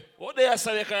get me? What they are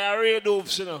saying, you're real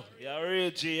doofs, you know. You're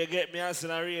real G. You get me, I say,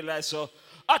 I realize. So,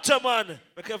 Ottoman,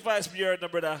 make a vice be your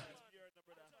brother.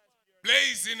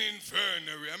 Blazing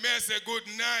Infernary. I may say good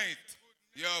night.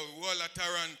 Yo, Walla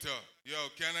Toronto. Yo,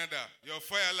 Canada. Yo,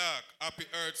 Firelock. Happy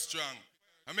Earth Strong.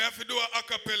 I may have to do a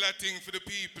acapella thing for the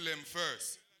people them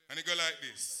first. And it go like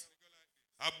this.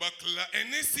 A bakla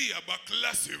NSC, a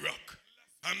bakla rock.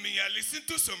 And me I listen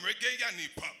to some reggae and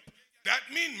hip hop. That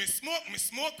mean me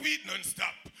smoke weed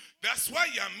non-stop. That's why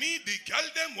I me the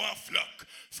girl them want flock.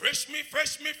 Fresh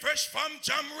from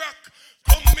Jam Rock.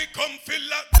 Come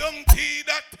fill up down tea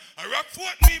that. A rock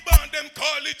fort me band them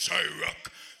call it Chai Rock.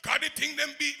 Cause the thing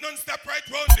them beat non-stop right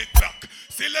round the clock.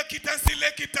 Select it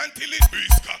until it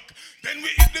breeze cock. Then we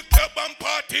hit the club and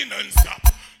party non-stop.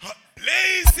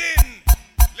 Blazing.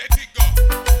 Let it go.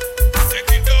 Take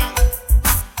it down.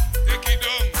 Take it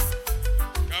down.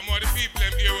 Come on, the people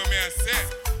them hear what me I say.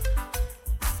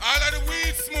 All of the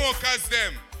weed smokers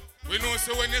them. We know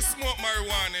so when you smoke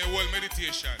marijuana, you hold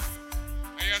meditation.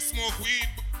 And you smoke weed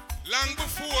long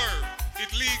before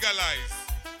it legalized.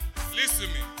 Listen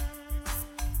to me.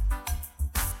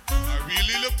 I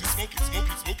really love to smoke it.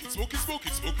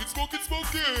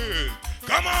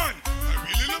 Come on! I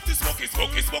really love to smoke it.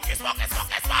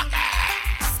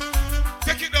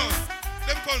 Take it down.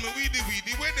 Them call me weedy.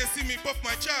 When they see me puff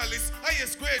my chalice,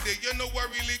 highest grade, you know I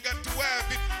really got to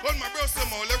have it. On my bros, I'm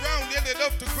all around, yeah, they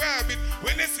love to grab it.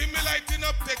 When they see me lighting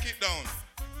up, take it down.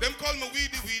 Them call me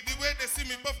weedy. When they see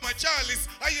me puff my chalice,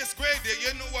 highest grade,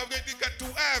 you know I really got to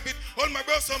have it. On my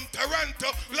bros, I'm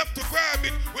Toronto, love to grab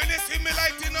it. When they see me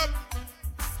lighting up,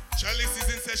 chalice is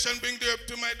in session, bring the herb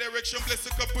to my direction. Bless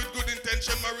a cup with good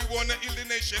intention, marijuana heal the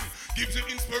nation. Gives you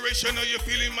inspiration, are you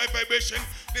feeling my vibration?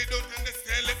 They don't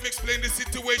understand, let me explain the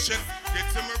situation. Get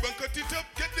some herb and cut it up,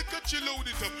 get the cut, you load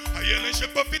it up. I yell and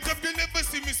puff it up, you never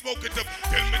see me smoke it up.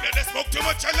 Tell me that I smoke too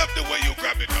much, I love the way you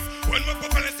grab it up. One more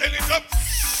puff and I send it up.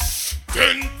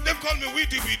 Then them call me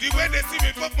weedy. When they see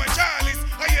me puff my chalice,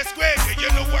 I square, you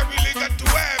know I really got to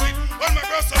have it. All my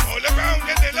bros I'm all around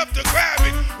and they love to grab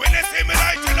it. When they see me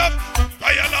lighting up,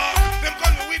 Firelock. Them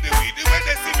call me weedy. When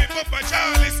they see me puff my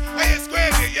chalice, I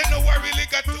square, you know I really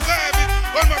got to have it.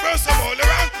 All my bros I'm all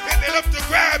around and they love to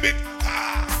grab it.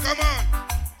 Come on.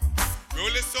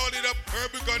 Roll it, salt it up,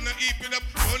 herb we gonna eat it up.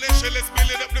 Roll it, shell, let's build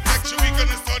it up. The factory we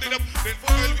gonna start it up. Then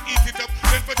for oil we eat it up.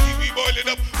 Then for tea we boil it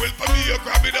up. Well for me you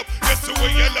grab it up. Just the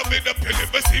way you love it up. You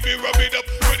never see me rub it up.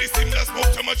 When it seems I smoke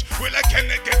too much, well I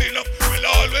cannot get enough. Well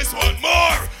I always want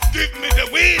more. Give me the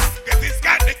weed, get it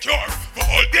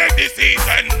the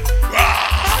season.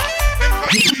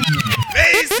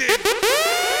 Lazy.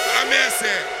 I may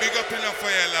say, big up in a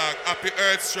fire log, happy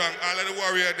earth strong, all of the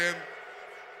warrior them.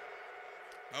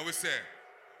 And we say,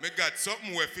 me got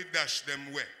something where fi dash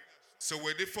them way. So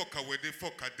where the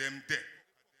fucker them dead.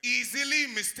 Easily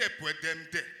me step where them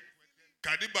dead.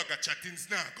 Cause the bag of chatting's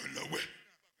not gonna way.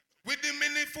 With the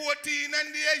mini 14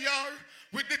 and the AR,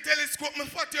 with the telescope me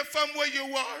spot you from where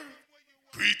you are.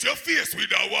 Greet your face with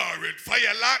a warrant.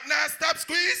 Fire lock now stop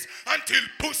squeeze until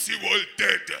pussy will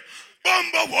dead.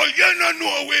 Bumba wall you no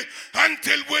know we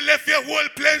until we left your whole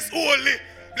place holy.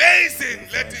 Blazing,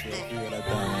 let it go.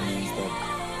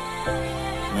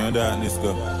 No darkness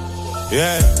go.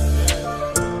 Yeah.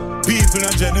 People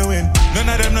are genuine. None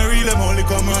of them no real, them only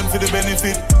come around for the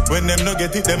benefit. When them no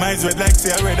get it, them eyes red like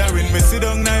say I red a ring. Me sit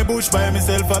down in bush by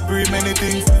myself, I pray many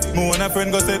things. Me want a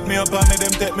friend go set me up and me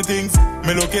them take me things.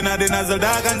 Me looking at the nozzle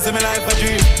dog and see me life a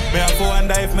dream. Me have to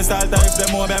wonder if me start or if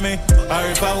them over me. Or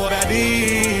if I over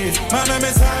these. Mama,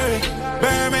 me sorry.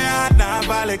 Bury me heart now,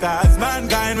 valley, cause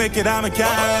mankind wicked and me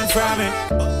can't run from it.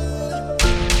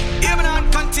 Even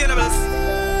Uncontainable.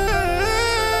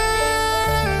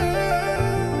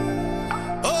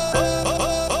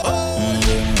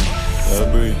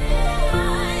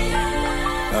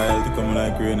 I'll to come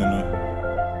like rain, you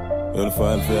know. You'll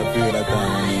fall for your period of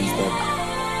time and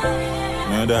stop.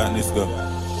 No darkness go.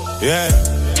 Yeah.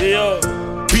 Yo.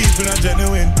 People are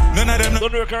genuine. None of them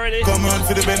don't work already. Come on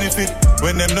for the benefit.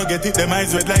 When them no get it, them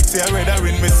eyes red like say I red a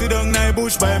ring. Me sit down in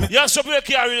bush by me. Yeah, some people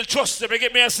can't really trust them. You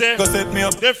get me? I say. Go set me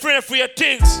up. They're afraid for your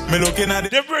things. Me looking at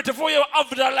it. They're ready for your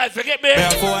after life. You get me?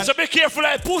 So be careful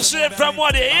like pussy them from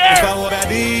what they hear. If I over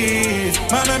these,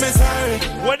 mama, me sorry.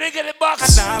 When they get it back,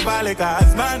 nah, valley,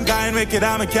 cause mankind wicked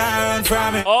and me can't run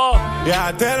from it. Oh.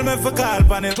 Yeah, tell me for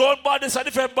call on it. Don't badness and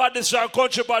different badness and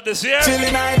country badness, yeah? Chilling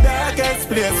in the darkest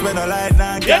place when no light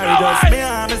now carry just me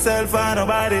and myself and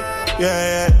nobody.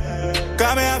 Yeah, yeah.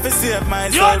 Come here to save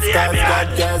myself, cause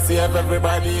God can't save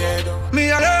everybody. Yeah. Me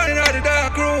alone in the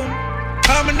dark room.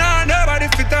 I'm not nobody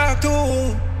fit talk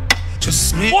to.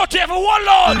 Just me. Whatever one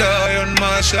Lord. Lion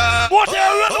Marshall.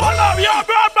 Whatever one Lord. You're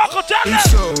broad back to tell them.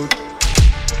 It's out.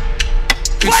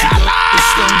 It's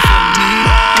done for me.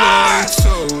 Lights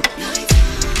out.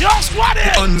 You're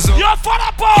squatting. You're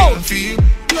father Paul.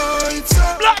 Lights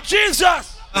out. Black Jesus.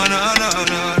 No, no, no,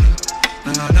 no.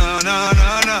 No, no, no, no,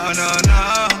 no, no,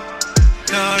 no.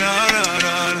 No, no, no,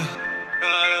 no, no.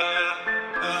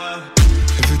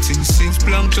 Everything seems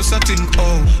blank, just I think,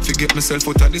 oh, forget myself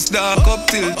out of this dark up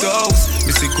till house.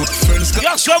 Me see good friends.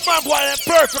 You're some man going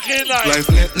perfect in life. Life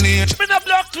let me. Me the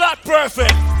blood clot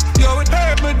perfect. Yo, it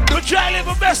hurt me. We try to live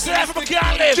the best life we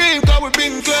can live. Dream, cause we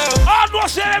been close.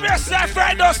 Almost say the best life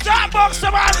right now. Starbucks,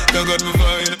 man. Don't got me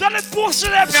fire. Don't let pussy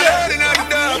them say.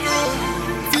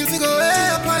 Feel to go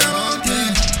way up on a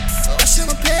mountain. Wash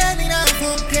my pain in a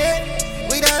fountain.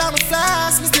 Without all my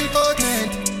flaws, me still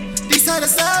potent. This are the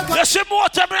side. You see more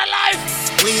time in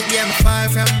life. We am far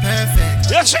from perfect.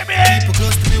 You see me? People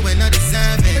close to me when I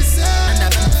deserve it. And I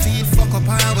don't feel fuck up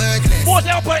on wordless. More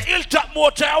time up on hilltop,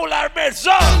 more time all our mates,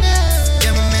 so.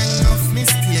 Yeah, my man, enough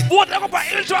mistake. More time up on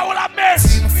hilltop, all our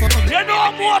mates. You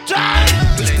know more time.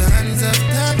 Push the hands up,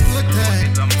 top, good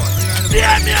time.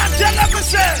 Yeah, me and tell them to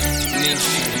say.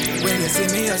 When you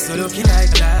see me, you're so looking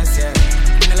like glass, yeah.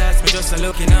 In the last, me just so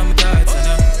looking at my thoughts, and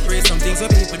I pray some things so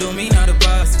people do me not the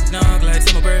past. Now, like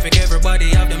some perfect, everybody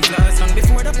have them flaws. Long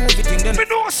before the movie thing, then me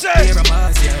know say. Hear a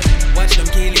mass, yeah. Watch them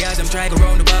kill you as them try go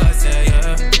round the bus, yeah,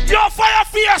 yeah. Yo, fire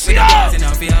fierce, yo.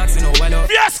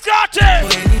 Fierce Scotty.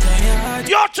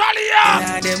 Yo, Charlie,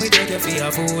 yeah. Then we take you for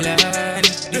a fool, and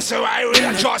this is why I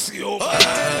really trust you.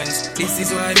 This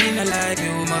is why I not like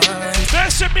you, man.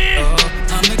 Listen to me.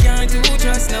 I'm a can't do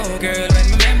trust no girl when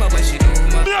remember what she do,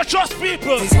 man. Me don't trust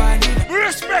people.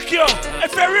 Respect you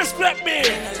if you respect me.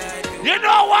 You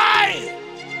know why?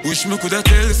 Wish me coulda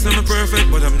tell this I'm perfect,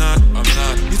 but I'm not.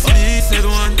 It's me, said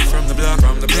one from the block.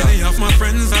 Many of my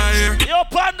friends are here. Yo,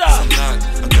 Panda. I'm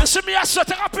not. You see me, I saw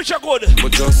take a picture good.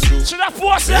 But just true. See that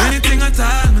post there? Anything at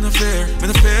all, me no fair.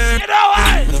 You know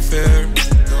why? Me no fair.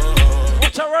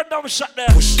 What a random shot there.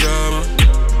 Push drama.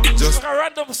 Just like a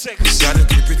random sex. Gotta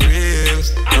keep it real.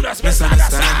 I'm just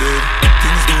misunderstanding.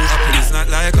 Things do happen, it's not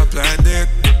like I planned it.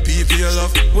 People you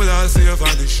love will all see you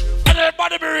vanish. And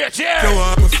everybody be rich, yeah. You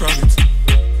walk from it.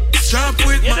 Strap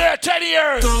with you're there 10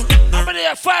 years. I'm in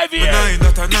there 5 years. I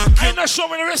ain't not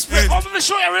showing the respect. I'm gonna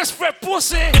show you respect,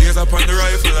 pussy. Years up on the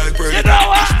rifle like bird. You know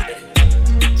why?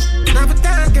 Never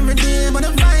talk every day, but the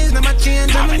vibes never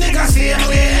change. I'm a nigga see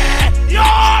away. Yo,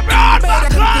 bro,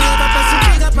 back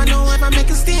up. I know if I make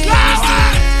a stand.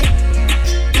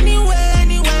 Anyway.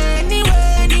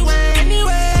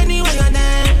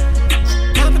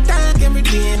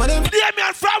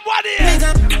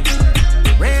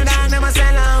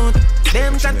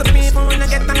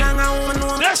 long a woman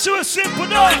know. That's so simple,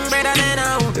 no? Better than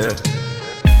a woman. Yeah.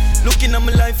 Looking at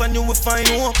my life and you will find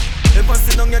hope. Never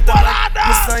sit down yet,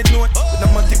 my side note. With a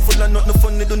matic full of nothing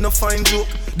funny, do not find joke.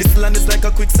 This land is like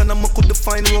a quicksand and I could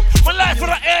find rope. My life for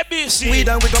the ABC. We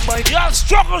done with a bike. You have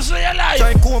struggles in your life.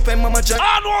 Try and go up and mama jack.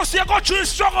 I know you go through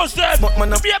struggles then.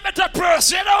 Be a better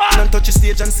person, you know what? And touch the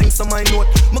stage and sing some my note.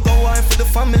 Me go wife for the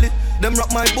family. Them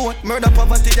rock my boat. Murder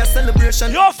poverty, their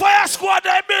celebration. Your fire squad,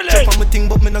 they building. Chop on my thing,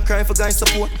 but me no cry for guys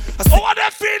support. Oh, what they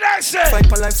feel like say? Fight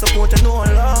for life support and no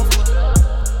love.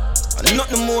 And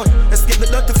nothing more. Let's get the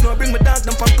dirty floor. Bring my dog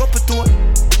down from cup of toe.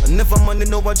 I never money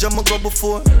know what jam I go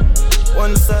before.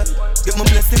 One side, get my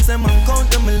blessings and my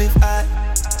count and my live high.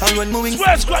 And when moving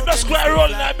square squad, no square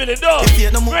rolling that building, no.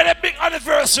 Really big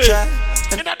anniversary.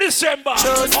 In a December.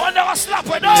 I never slap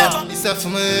it down. It's up for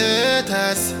my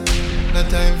haters. No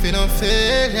time for no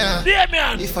failure.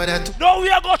 Damien, if I that no, we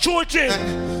are going through it.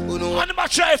 And I'm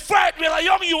try to fight with a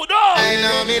young you, no. I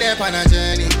know me there on a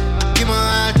journey. Give my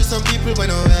heart to some people when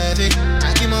no have it.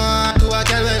 I give my heart to a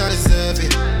girl when I deserve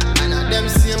it. And at them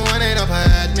same one end up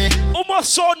at me.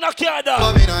 Almost so knock you down.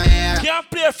 But me no here. Can't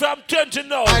play from 10 to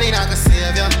now. I need to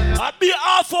save you. I be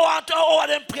half for one to all of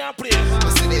them can't play.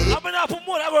 I'm not put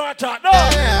more than I talk. No.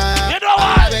 You know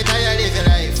what? Better you live your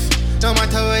life. No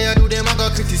matter where you do them, I go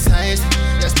criticize.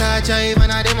 You start jive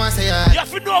and I them want say you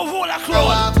have to know who la crowd. You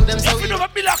have to know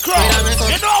be la crowd.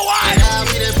 You know why?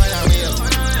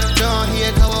 Don't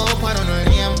hate how I up on our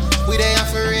name. We there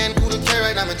for rain, cool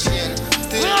carry on my chain.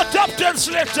 We are top 10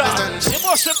 selector. You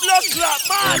must have blood clot,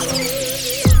 man.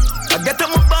 I get on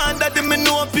my band that me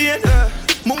no pain.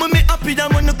 Mama me happy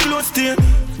that when the close to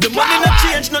the money not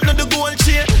change, not the gold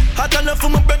chain. Hot enough for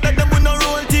my brother, them we no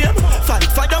roll team. Fight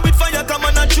fire with fire, come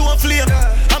on and show a flame.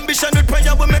 Ambition with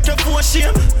prayer, we make you for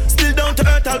shame. Still down to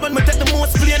earth, I'll when me take the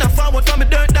most plane. I forward from me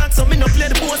dirt dance, so me no play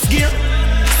the boss game.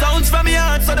 Sounds from me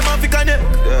heart, so them have to connect.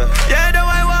 Yeah, the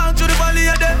way I walk through the valley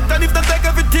of death. And if they take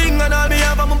everything and all me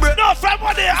have, I'm a breath. No, from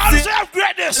what they have, say have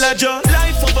greatness.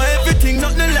 Life over everything,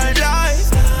 nothing like life.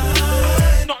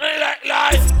 Nothing like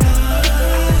life.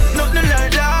 Nothing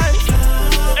like life.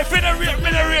 If it a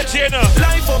rate, you know.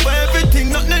 Life over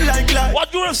everything, nothing like life. What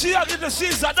you will see out in the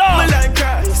season, no? Me like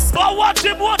Christ. But watch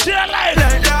him, watch your life.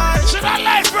 Like life. See that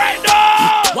life right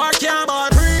now. Work your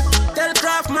ball free. Tell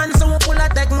Craftman so we pull a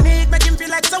technique. Make him feel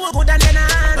like so we good and then I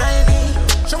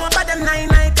show up at them 9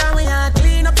 night and we are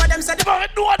clean up for them. So they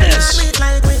do this. Beat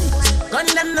like we gun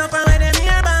them up and where them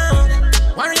here bound.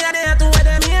 Warrior there to where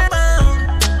them here bound.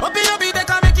 Up they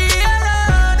come make it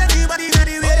around. Everybody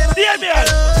ready where them Damien.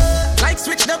 Like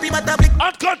switch the people but public.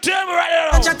 Uncontainable right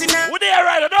now. We there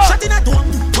right now. Shut in at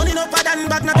home. Money no bad and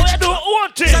back no bitch. Oh, you do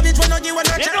one thing. So bitch when no give one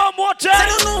no you know more time. Say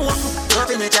don't know.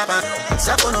 Nothing me chopper.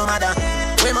 Suffer no matter.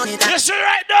 We money time. Listen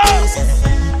right now.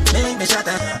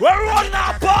 We're running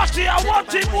our party. I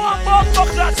want him one more.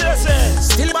 Fuck that,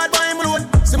 still bad boy alone.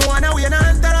 Some wanna we and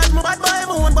entourage. My bad boy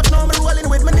moon, but now me rolling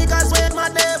with my niggas. Wait my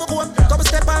devil go. Couple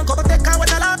step on, couple take out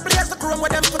with a lot place to chrome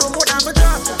with them for more than for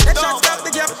job. Let shots stop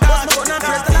the gap. Bust my gun and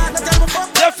press the line. Tell me fuck.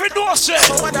 If you do say.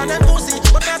 So what on them pussy,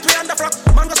 but not we on the frock.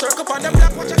 Man go circle on them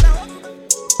black. Watch it now.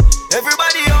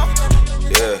 Everybody up.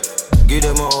 Yeah, give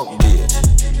them an update.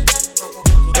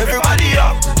 Everybody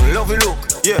up. Love you look.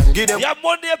 Yeah, give them. You have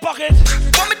money in your pocket.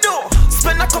 What me do?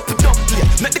 Spend a couple dog play.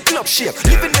 Make the club shake.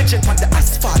 Living legend on the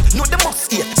asphalt. Know the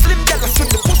must eat. Slim girl swim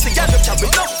the pussy. Y'all don't have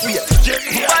enough weight.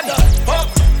 Up,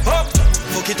 up.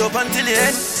 Fuck it up until the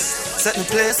end. Set the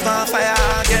place for fire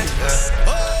again.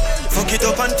 Fuck it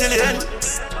up until the end.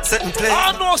 Set the place.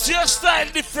 I know your style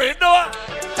different, no?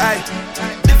 Aye,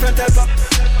 different type of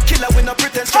killer with no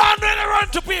pretense. I'm gonna run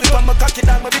to people. If I'm a cocky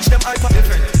down, my bitch them hyper.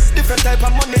 Different type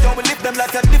of money, don't we live them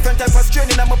like a different type of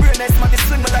training. I'm a brain nice man, they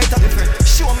swing my lighter.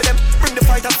 Show me them, bring the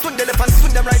fighter, swing the left and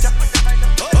swing them right.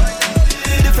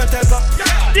 Different type of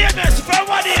DMS, from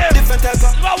what here? Different type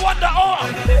of I wonder how.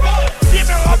 Give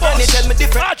me a boss. Tell me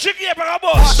different. I'll check you for a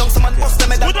boss. Don't someone bust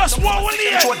them. We just won't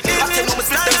leave. We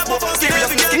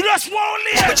just won't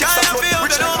leave.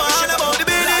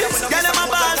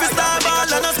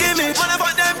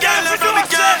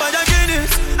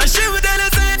 And she would tell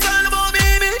us it's all about me.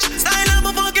 Style up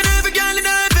a fucking every girl in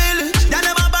the village. Y'all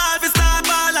never ball for star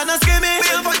ball and a skimmy.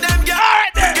 We'll fuck them girls.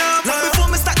 Alright then. Long before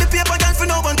me stack the paper, girl for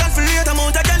no one, girl for later.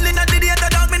 Amount of girl in the theater,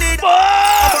 dog me need.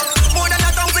 More than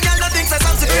 1,000 girl, nothing says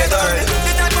I'm secret.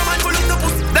 The type of man who look the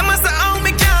pussy. Them must say how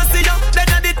me can't see you. They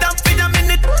got the top for a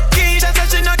minute. Keisha says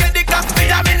she no get the cock for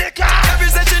a minute. Every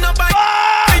session up by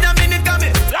for a minute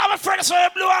coming. I'm a friend so you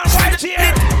blue and white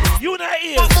here. You not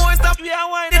here. We are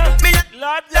whining.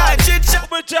 Lord, Lord,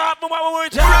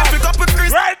 we talk,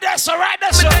 right there, so right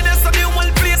there, so.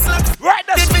 Right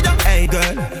there, so. Hey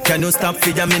girl, Can you stop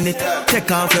for a minute?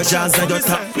 Take off your jaws and your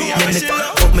top minute.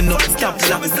 But me no stop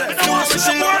that. Girl,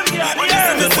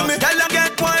 I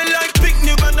get wild like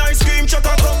picnic and ice cream truck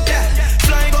a come, yeah.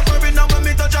 Flying up every now when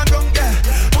me touch and ground, yeah.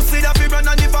 Pussy that fi run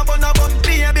and if I bun a bun.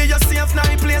 Baby, you safe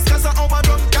now in place cause I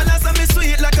overdrunk. Girl, I say me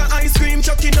sweet like an ice cream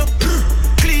truck, you know.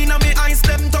 Clean and me ice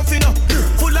them tough, you know.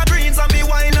 Full of greens and me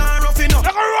wine and rough, you know.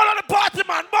 You're gonna roll on the party,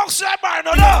 man. Box that man,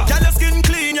 no, no. Girl, your skin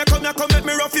clean, you come make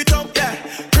me rough it up, yeah.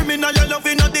 Criminal, you love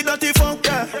it, not the dirty funk,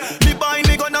 yeah. Me buy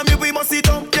me gun and me we must it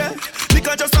up, yeah.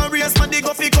 Because just a race, man, they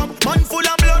go fi come. Man full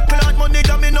of blood, clot money,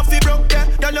 got me enough fi broke, yeah.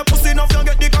 Girl, your pussy enough, you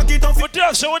get the cocky tough. But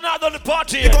there, so we're not on the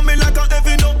party. You come in like a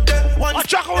heavy note, yeah. One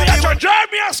truck away, I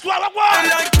drive me a squad, what? I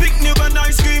like picnic and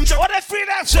ice cream truck. What they feel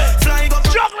that say? Flying up,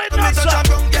 juggling that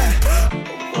song. Yeah.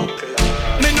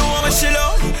 Me know how she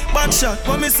love. Back shot,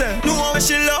 what me say? Know how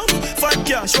she love. Fat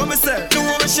cash, what me say? Know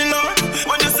how she love.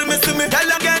 When you see me.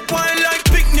 Girl, I get wild like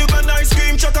picnic and ice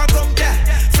cream truck a come, yeah.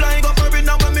 Flying up every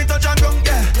now when me touch and ground,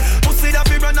 yeah. Pussy that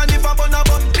fi run and if I bun a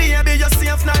bun. Baby, you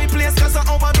safe now in place cause I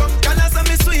overdrunk. Girl, I say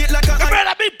me sweet like a ice.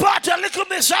 A big party, little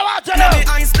miss, I want to know. Me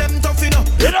ice them tough enough.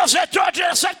 You know, say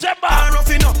 30th September.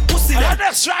 Rough enough. Pussy that.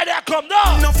 Next Friday I come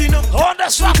now. Enough enough. On the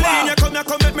slap. You come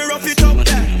make me rough it up,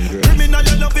 yeah. Criminal,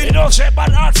 you love it. You know, say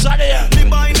bad arts are there. Me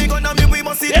buy me gun and me we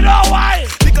must it. You know why?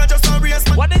 Because just a race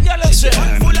man. What did you say?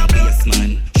 Full of blood.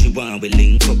 Man, she want we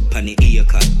link up on the ear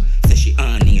cut. Say she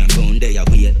on here round there,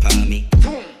 wait for me.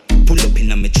 Pull up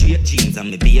in on me straight jeans and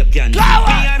me be a piano. Me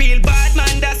a real bad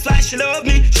man, that's why she love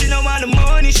me. She don't want the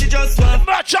money, she just want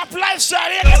much up lifestyle.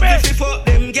 Love me fi fuck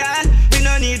them girl. We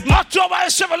no need much over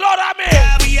yourself, Lord of me.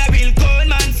 Yeah, we a real cold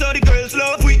man, so the girls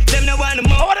love we. Them no want the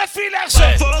money. What they feel like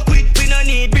say? Fuck we no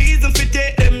need reason fi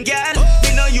take them girl.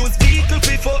 We no use vehicle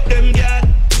fi fuck them girl.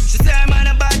 She say I'm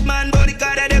a bad man, but the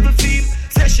car that devil theme.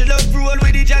 Say she love roll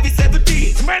with the Javi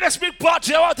 17. Man, this big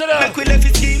party, I want to know. Make we left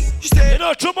his scheme. She say, you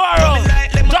know, tomorrow,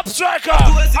 top striker,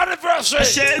 anniversary.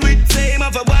 Shell with same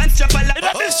of a one strap a lot. In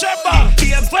December,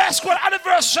 first squad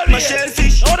anniversary. My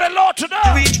shellfish. Oh, the Lord to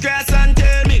know. Reach grass and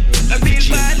tell me. A real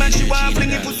bad man, she want fling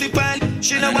it pussy pan.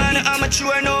 She no want an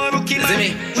amateur, no rookie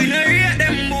man. We no rate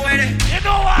them boy there. You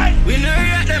know why? We no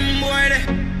rate them boy there.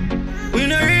 We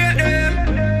no rate them.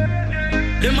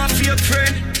 Them a fake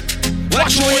friend.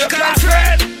 Watch who you call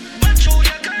friend. Watch who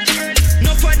you call friend.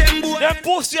 No for them boy. Them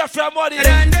pussy are from money.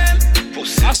 And them.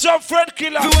 A some friend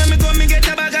killer. You want me come and get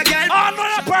a bag of girl? Oh no,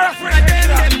 you're para friend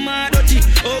killer. Them mad dirty.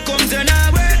 Oh come to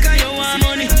now work and you want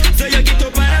money. So you get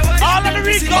up and watch. All of the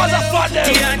recalls are fun them.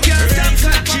 You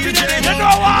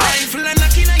know what? Rifle and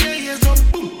knocking on your ears up.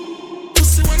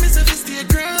 Pussy when me say fi stay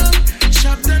ground.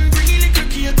 Shop done bring a little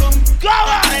cake come. Go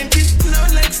on. I'm kissing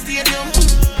out like stadium.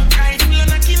 Rifle and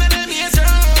knocking on your ears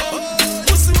up.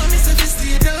 Pussy when me say fi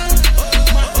stay down.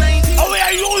 Oh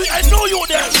yeah, I know you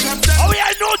there. Oh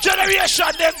yeah, I know generation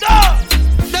them there.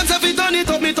 Them say fi turn it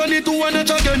up, me turn it to one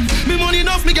notch again. Me money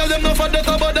enough, me give them no for that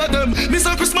about them. Me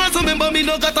say Christmas, remember me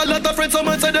no got a lot of friends.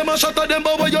 Someone say them a shot at them,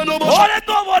 but what you know about? What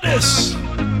they know about this?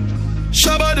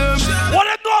 Shabba them. What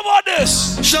they know about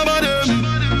this? Shabba them.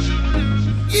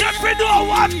 If we know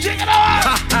one thing, you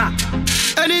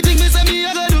know. Anything me say me,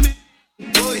 I go do me.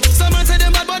 Someone say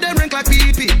them bad, but them rank like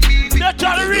pee-pee. They're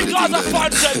trying to ring cause of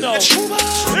fun, said no.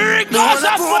 Ring cause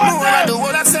of fun, man. The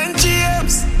whole of St.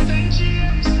 James.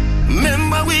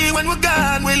 Remember we when we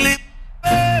gone, we live.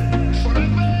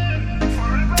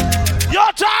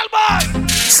 Yo, Talman.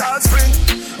 South Spring,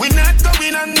 we not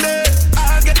going under.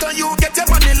 I'll get on you, get your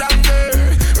money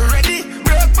longer. Ready,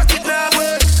 broke pocket now,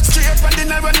 work. Straight from the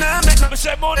narrow now, make no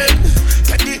say money.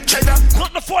 Take the cheddar.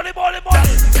 Not the funny money.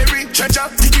 Perry, treasure,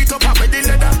 dig it up with the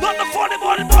leather. Not the funny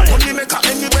money. Money make up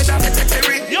any weather.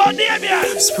 Perry. Your name, yeah.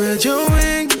 Spread your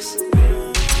wings.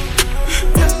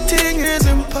 Nothing is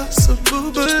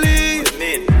impossible, believe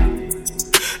me.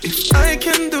 If I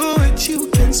can do it, you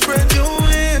can spread your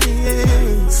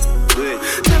wings.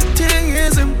 Nothing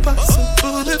is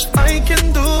impossible. If I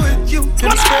can do it, you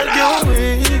can spread your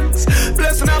wings.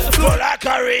 Blessing off a flow like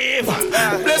a river.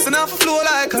 Blessing off a flow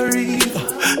like a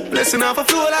river. Blessing off a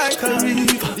flow like a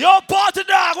river. Yo, party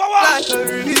dog, what? Like a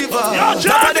river. Yo,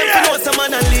 Jeremy, them know some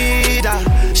man a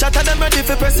leader. Shut at them ready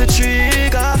for press the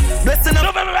trigger. Blessing up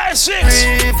November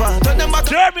 6th. river. Turn them back.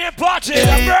 Jeremy and party.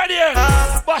 I'm ready.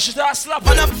 Bash it out, slap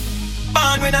it.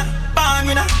 Born winner.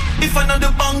 If I know the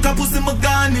bank, I pussy my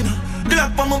gun, you know.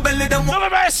 Drop on my belly, them one.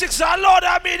 November 6th, I load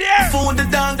up in here. Food the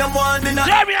dog, them one, you know.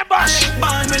 Jeremy and Bash.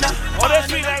 Born winner. What they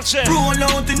feel like say? Roll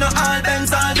out in the all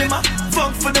bands, all them a.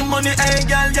 Fuck for the money, hey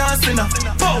girl, you sinner.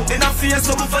 Bow in a face,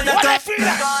 so before you what they feel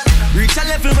like? reach a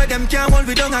level where them can't hold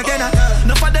we down again.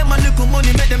 Enough of them a little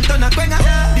money make them turn a quenga.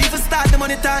 Even start the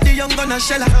money talk the young gun a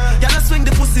sheller. Y'all swing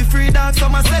the pussy free down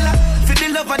from a seller. For the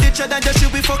love of the cheddar just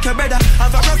should be fuck your brother.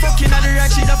 Have a fucking at the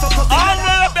right she da fuck up the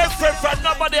all the best friend from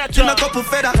nobody at all. A couple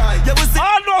feather. You will see.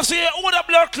 All no see who the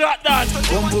blood clot that.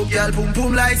 Boom boom girl boom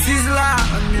boom like Sizzler.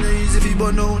 And me no easy fi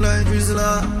burn out like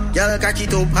Rizzler. Girl cock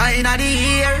it up high inna the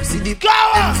air. See the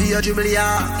power. For your dribble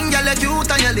ya. Girl you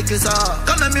cute and you little so.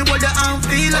 Come let me hold your arm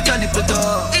feel like a nipple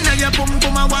toe. Inna your pum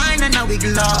pum a wine and a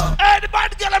wiggle up. Hey the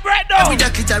bad girl right now. With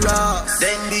your clitoris.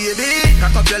 Then baby,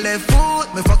 cock up your left foot,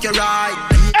 me fuck your right.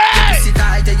 Your pussy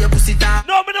tight, your pussy tight.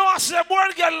 No, me no want to see a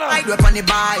board girl now. I drop on the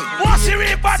bike. What's the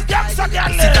real bad gangster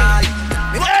girl?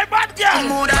 Hey bad girl.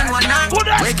 More than one night. Good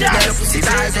as girl. Your pussy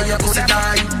tight, your pussy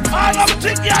tight. All of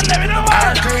the girl, let me know.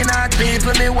 All clean out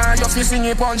people, me want you to sing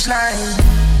a punchline.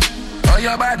 Oh,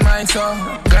 your bad mind, so.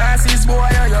 Glasses, boy,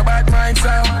 oh, your bad mind,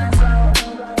 so.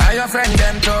 Are your friend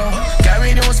them too?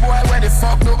 Carry news, boy, where the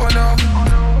fuck do you know?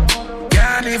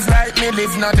 Can't live like me,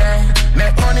 live no day.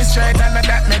 Make money straight and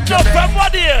that make you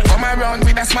day. Come around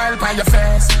with a smile on your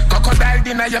face. Crocodile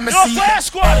dinner, you me see. No first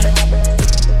squad.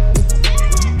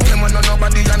 Them on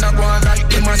nobody and I go on like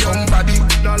them or somebody.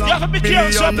 You have to be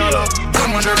careful of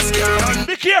them.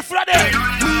 Be careful of them.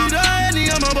 Need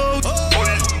any I'm about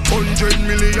 100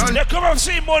 million. They come and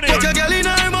see money. Put your girl in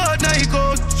her mouth, now you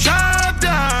go sharp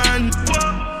down.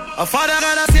 A father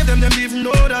gotta save them even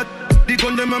know that. The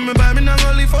gun them on me buy me not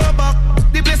only for back.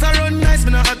 The place I run nice,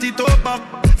 me not hot it up back.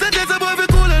 Say there's a boy fi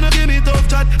cool and no give me tough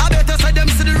chat. I better side them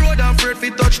see the road and afraid fi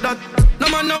touch that. No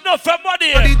man no for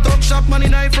money. The talk shop man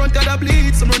in the front of the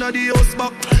bleed. Some run of the house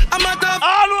back. I'm at the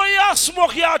all when you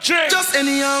smoke your drink. Just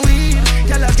any weed,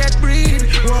 y'all get breed.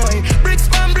 Boy, bricks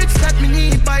from bricks that me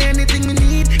need. Buy anything me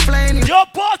need. Fly any. Your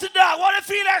party dog, what the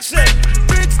feel like say?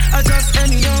 Bricks are just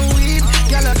any weed.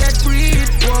 Y'all get breed.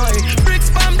 Boy,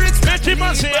 bricks from bricks. Let him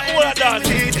say all of that.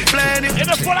 You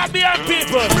know full of beer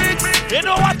people. You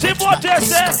know what Tim Waters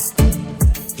says?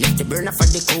 Let the burner for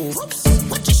the cool.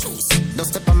 Watch your shoes. Don't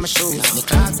step on my shoes. The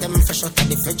clocks them fresh out of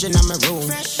the fridge in my room.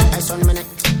 Ice on my neck.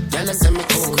 Girl and send me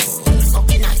cool.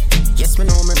 Fucking night. Yes, me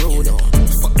know me rude.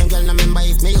 Fuck them girl, no remember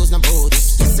if me use no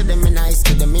boots. Yesterday me nice,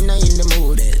 to them in the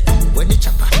mood. Where the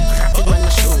chopper? Rapid when I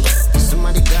shoot.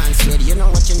 Somebody glance ready, you know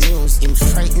what you news. Him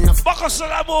frightened of. Fuck us on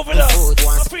that movie though.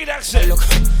 I feel that shit. Look,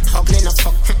 ugly enough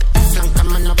fuck. Flank a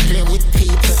man up play with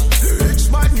people.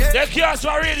 They can't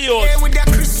swallow radio. With the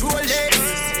Chris Roll.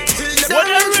 When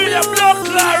they read the blood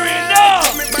Clary now.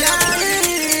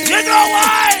 You know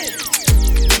why?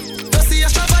 Don't see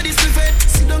your body still fit.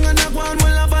 Sit down and have one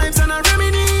while the vibes and a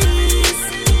reminisce.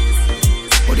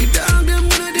 But the dog them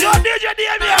wanna do. Yo, DJ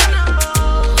Damien.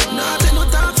 Nah, they no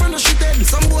talk from no shit.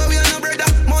 Some boy we are no brother,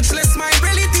 much less my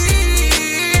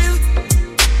relative.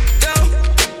 Yo,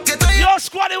 get on your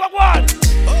squad, what one?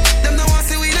 Them no want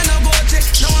see we no go check.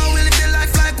 No one will live the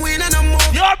life like we no more.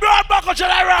 You're broad back on your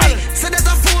run. So that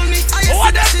a fool me.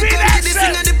 What the feel like this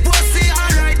thing at the pussy,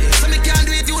 alright. So me can't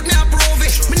do it, you'd me approve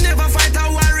it. Me never fight a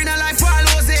war in a life for a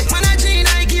lose it. Man, I Gene,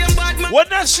 I came bad man. When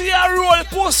I see a roll,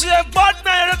 pussy and bad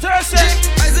man, you're the Thursday.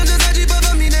 I said just a jeep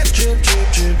over me neck. I'm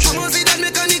gonna see that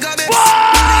make a nigga bet.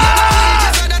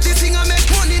 So that this thing I make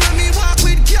money, now me walk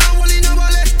with can't hold in a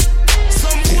wallet.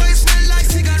 Some boys smell like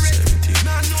cigarette.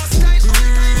 Nah, no style.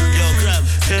 Yo, crap.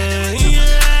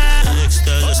 Yeah. Next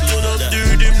time, let's load up that.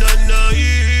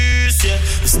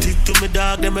 Stick to me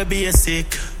dog, them a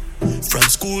basic. From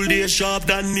school they sharp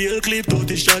than nail clip.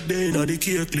 30 shot they in the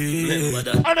cake clip.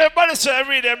 And everybody say I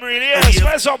read them really, yes.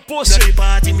 Smell some pussy. Now the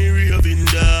party me raving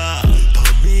da.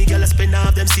 For me, girl I spend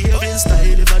half them saving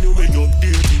style. If I knew me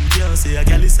updating, can't say a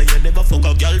girl is say you never fuck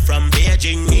a girl from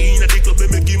Beijing. Me in the club me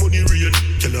make him money rain.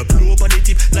 Girl I blow up on the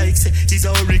tip like say he's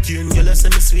a hurricane. Girl I say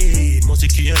me sweet, must you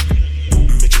care.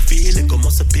 Make you feel like a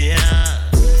must appear.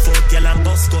 Fuck y'all and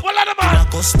bust up. Well, the man.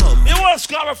 Custom. You won't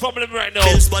score a problem right now.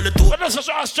 Bills for the two. But that's such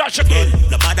a stretch again.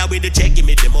 No matter with the check, give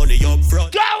me the money up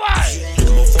front. Go away.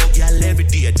 I'm a fuck y'all every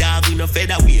day. Dog in a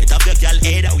featherweight. Have your y'all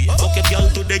head away. Fuck your y'all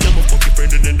today. I'm a fuck your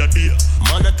friend in the day.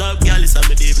 Man, a talk y'all is a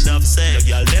me even have said.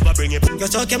 Y'all never bring it. You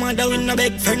talk your mother with a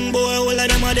big friend boy. All of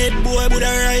them a dead boy. But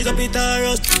I rise up it a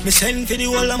rust. Me send for the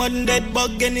whole of them dead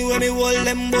bug. Anyway, me hold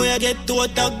them boy. I get to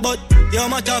attack. But yo,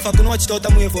 my tough. I can watch it out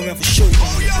and wait for me for sure.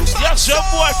 Yes, some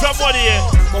boy from money here.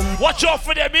 Watch out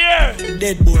for them here.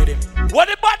 Dead boy them. What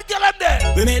the bad girl them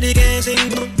there? We made the game sing.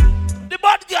 The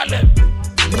bad girl them.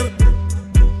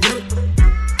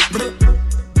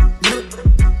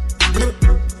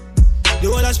 The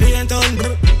whole of Spain town.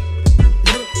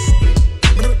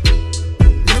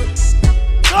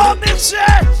 Go mix it.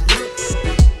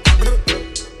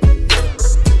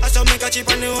 I saw make a chip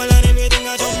on the wall and everything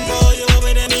I jump for you.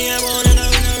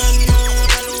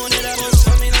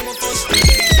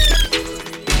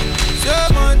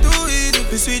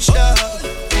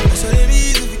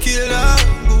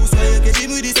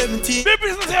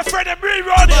 your friend and bring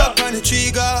round here. On the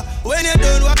trigger. When you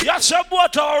done what? You're some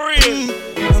water real.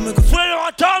 When you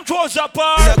want Tom throws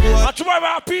apart, and tomorrow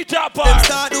I Peter apart. Them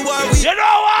start the war with. You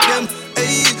know what? Them,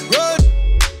 hey, road.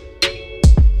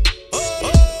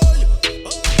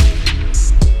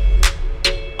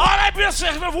 All I be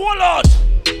saying with one out.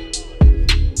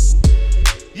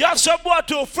 You have some boy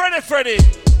too, Freddy.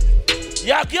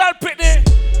 You have girl Pitney.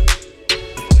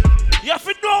 You have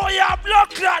to know you have blood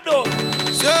clot though.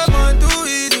 Someone too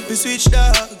easy if you switch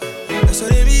dog. That's what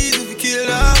they mean if you kill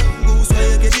dog. Goose why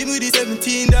you get him with the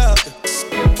 17 dog.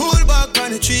 Pull back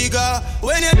on the trigger.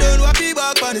 When you done what be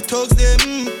back on the thugs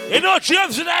them. You know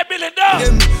James in that building now.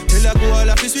 Them tell a go all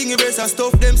of the swing brace and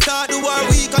stuff them. Start the war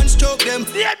we can stroke them.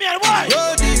 Yeah man, why?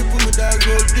 Roll deep, put me dog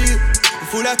roll deep.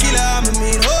 Full of killer, I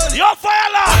mean hold. Your fire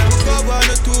alarm. Go 1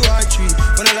 or 2 or 3.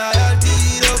 When I loyalty,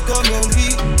 don't come on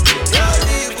me. Roll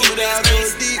deep, put me dog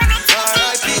roll deep.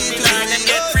 R.I.P. to the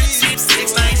get free,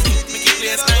 6 nights. Make it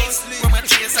place nice. When my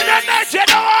chase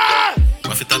I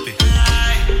What's it up here?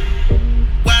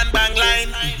 One bang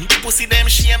line. Pussy them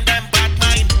shame them bad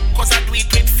mind. Cause I do it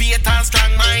with faith and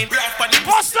strong mind.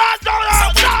 What's that?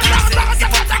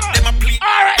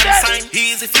 Alright then.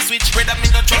 Easy if you switch bread, I'm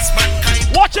in the trust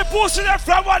mankind. Watch your pussy there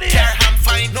from one here. I'm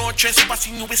fine, no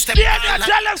trespassing, you will step yeah, on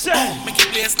tell them so. Make it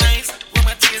place nice. When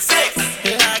my chase sex.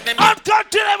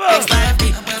 Uncontainable.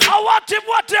 I want him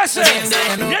what they say.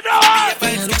 You know what?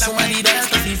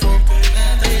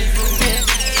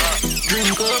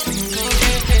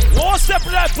 One step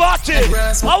in that party. I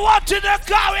want in the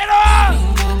car, you know.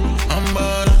 I'm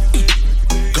bad.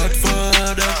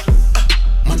 Godfather.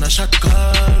 Man a shot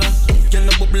caller. Girl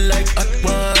a bubble like hot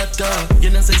water. You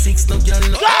know say 6 no girl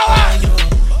no fire.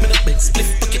 Me no bed split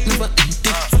pocket never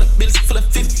empty. Full of bills, full of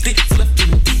 50, full of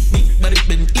 20. Me body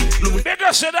bend it low. Me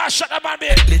just say that shut up man me.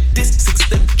 Let this 6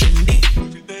 step trendy.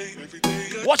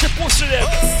 Watch your pussy them.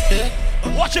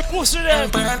 Watch your pussy them.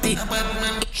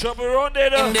 Trouble around there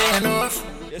though.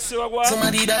 You see what I want?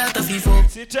 Somebody that a fifo.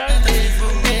 See time?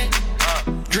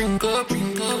 Drink up.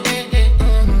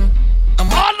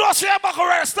 All those here back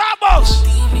around Starbucks.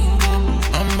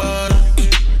 I'm bad.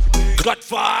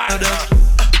 Godfather.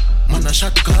 Man a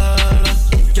shot caller.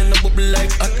 Girl a bubble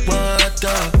like hot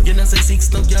water. You know say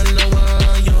 6 no girl no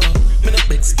wire. Me no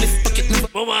bed split pocket never.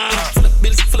 Mama. Full of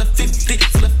bills, full of 50,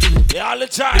 full of 20. Yeah, all the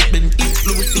time. Been eat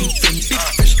fluid, eat big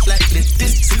fresh like this.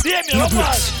 Damn you, what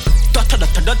was?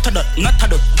 Not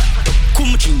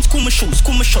Kuma jeans, kuma shoes,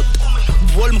 kuma shot.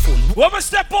 Roll my phone. Woman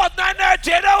step out 9:30,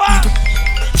 you know what?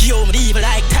 Yo, me evil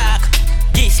like talk.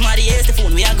 This money is the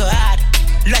phone, we are go hard.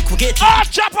 Like we get oh,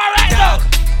 chop right now.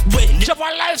 When chop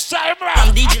a lifestyle, bro.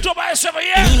 October 7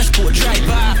 years. Nina Sport drive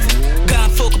off.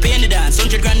 Can't fuck up in the dance.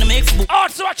 100 grand to make for book. Oh,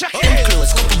 so I check it.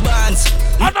 Close, couple bands.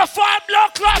 On the 5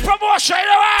 block club promotion, you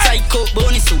know what? Psycho,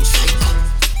 bonus sauce.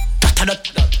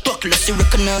 Buckle, see,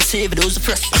 recognize, save those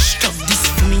first. Stuff this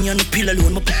for me on the pill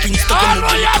alone. My popping stuck on the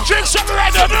way. Oh, drink something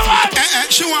right now, you know what?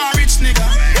 She want rich nigga.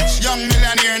 Young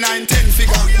millionaire, 9-10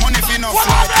 figure. Money for enough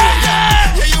like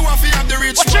yeah, you want to have the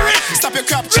rich one. Stop your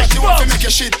crap chat, you want to make your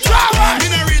shit. Me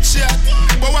not rich yet,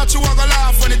 but what you want to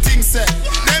laugh when the thing said.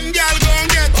 Them gal gon'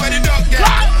 get where the dog get.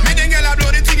 Me them gal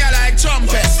blow the thing I like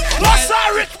trumpets. What's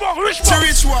that rich one? Rich one?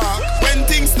 Rich walk. When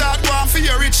things start going for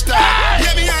your rich time.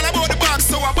 Yeah, me all about the bag,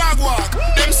 so I bag walk.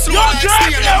 Them slow like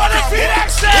snail, them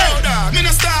crap. Me no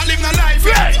start living a life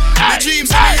yet. The dreams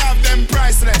me have them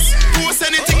priceless. Post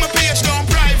anything my page down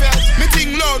private. Me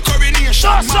think loud coronation.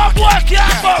 What are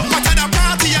the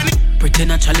party and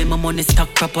pretend actually my money stack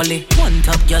properly. One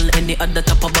top girl, any other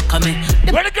top of back of me.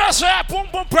 When the girls say boom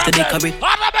boom problem, I'm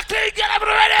a clean, get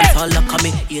everything ready. It's all luck of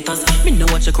me, haters. Me know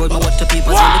what you crowd, me watch the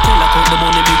people. So the tell out the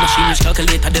money, big machine, which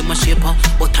calculator, them a shaper.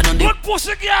 But I don't do. Good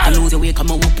pussy girl. I lose your way, come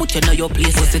on, we'll put you in your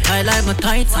place. Pussy tie like my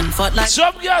tights and fat like.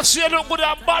 Some girls say look good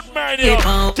and bad man, you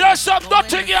know. Tell some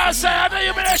dirty girls say I know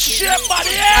you been a shit body,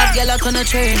 yeah. That girl I gonna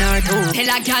train her too. Tell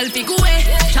a girl pick away.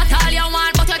 Shut all you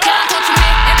want, but you can't touch me.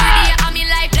 Every day I'm in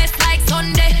life less like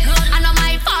Sunday.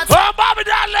 Oh, Bobby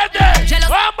Darling there.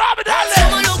 Oh, Bobby Darling.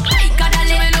 Someone look like a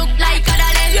darling. Me look like a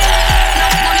darling. Yeah.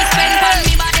 No money spent on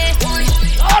me body.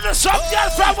 Oh, the some girl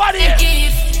from what here?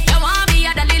 You want me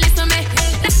a darling, listen to me.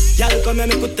 Y'all come here,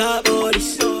 me put up about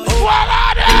this. What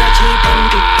are they?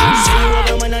 Say you have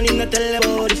a man and him not tell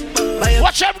about this.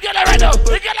 Watch him get ready.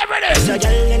 Get ready. So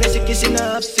y'all and a sick is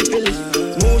enough syphilis.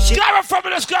 Gara from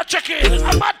this girl check it.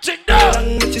 I'm not thing down.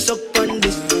 Long which is up on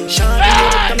this. Shawty, you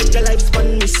come make your life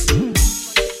fun, miss.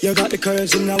 You You got the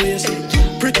curls in the waist.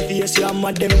 Pretty face, you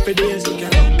mad them for days. Be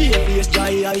a face,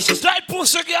 dry eyes. That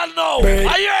pussy girl now. Bird.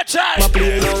 Are you a time? My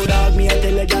play now, dog. Me I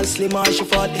tell a girl slim and she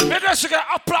fat. Make us get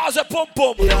applause your pum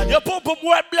pum. Your pum pum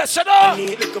well blessed, you know.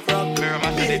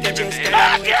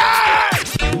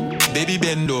 Baby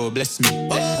Bendo, bless me.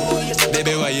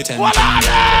 Baby, why you tell me? You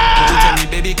tell me,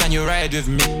 baby, can you ride with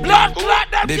me?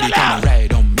 Baby, can you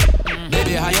ride on me?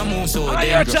 Baby, how you move so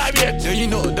dangerous? Do you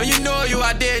know you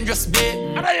are dangerous, babe?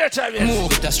 Move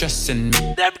with the stress in me.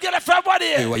 Them get it from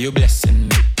body. Baby, why you blessing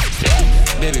me?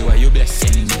 Baby, why you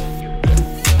blessing me?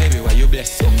 Baby, why you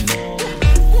blessing me?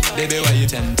 Baby, why you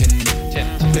tempting me?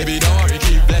 Baby, don't worry,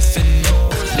 keep blessing me.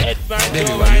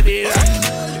 Baby, why you blessing me?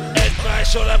 My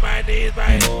shoulder, my knees,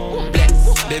 my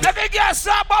let me get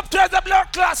some up to the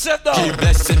blood classes though. Keep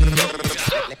blessing me.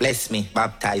 Bless me,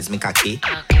 baptize me cocky.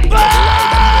 Ride on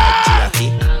me like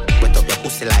GRT. Wet up your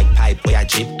pussy like pipe where I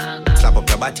drip. Slap up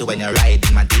your body when you ride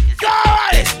in my deep.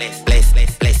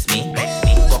 Bless me.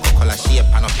 Coca-Cola shape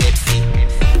and a Pepsi.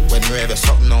 When you ever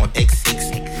something now take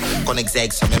 6. Connect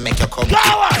zag so me make you come.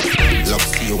 Love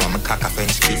see you want me cock a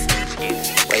French kiss.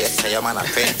 Where you say your man a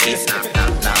French kiss.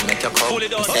 Now make you come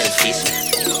selfish.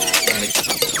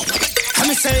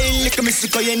 I'm saying, look at me,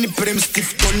 sick of any prim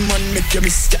stiff gunman, make you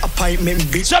miss the appointment,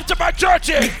 bitch. September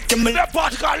 30th, that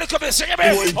part call, look at me, sing it,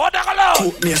 baby. Oh, that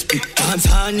alone. Put me a spit, dance,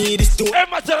 honey, this too. Hey,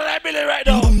 man, tell that Billy right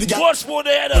now. One spoon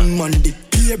there, though. On Monday,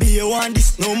 baby, you want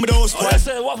this, no more those. Oh, that's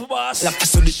it, Waffle Boss. Like,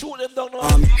 so shoot them down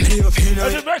now. Leave a pin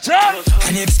on it.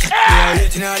 And it's cat,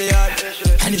 waiting out the yard.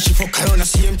 And if she fuck around, the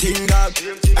same thing, dog.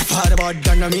 I thought about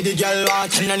that, me the girl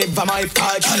watch, and I never my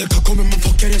part. I'll come and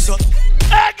fuck your ass up.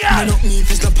 I don't need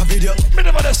to slap a video. Me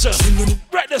never this sir.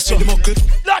 Right this sir.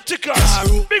 Logical.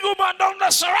 Big woman down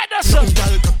this sir. Right this sir.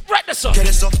 Right this sir.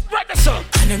 Right this sir.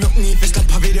 And I don't need to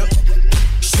slap a video.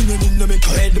 She don't need to make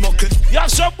her head muckle. You have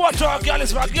some water, girl,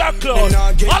 it's my girl clothes.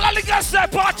 All of the girls say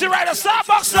party right at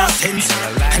Starbucks sir.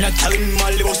 And I tell him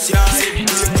all the boss ya.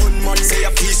 One man say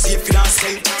a piece if you don't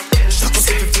sell. Shut up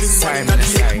if you fling money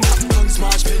in the air.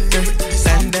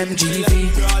 Send them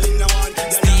GV.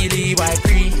 Steely white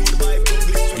cream.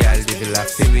 Girl, did you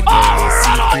laugh with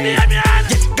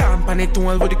your company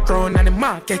tool with the crown and the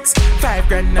markets. 5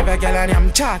 grand never girl and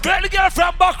I'm chalk. Let the girl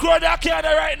from back road that can't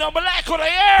right now, but like what I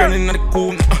hear. Girl in the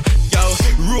cool. Yo,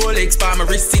 Rolex for my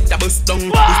receipt, I bust down.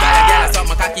 This guy girl I saw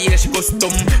my cocky and she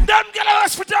custom. Them girl a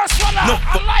hospital swallow. No, I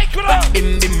like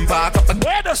it. Bim back up.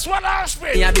 Where the swallow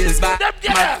hospital? Yeah, bills back. Them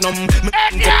girl. Magnum.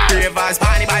 Me ravers,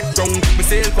 party back drunk. Me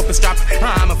silk up a strap.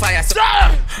 I'm a fire.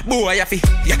 Boy, you feel.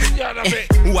 Yeah.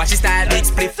 Watch his style, big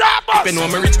split. You know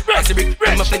me rich. I'm a flick.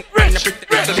 I'm a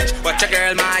bitch. Watch a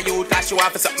girl, my youth, cause she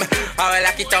want for something. I will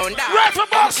lock it down. Right for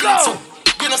boss now.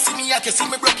 You know see me, I can see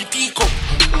me broke it teacup.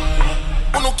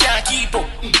 Oh no, can't keep up.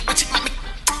 Watch it make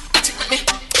me.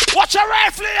 Watch a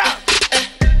rifle here.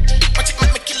 Watch it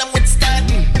make me kill him with style.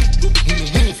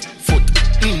 Foot.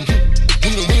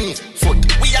 Foot.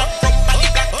 We are from Bali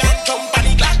Black and jump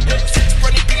Bali Black. 6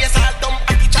 running players all dumb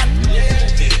at the chat.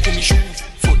 Give me shoes.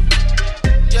 Foot.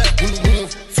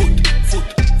 Foot.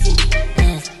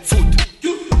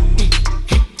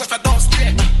 Cause I don't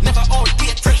stray. Never all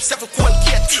date. Fresh 7 cold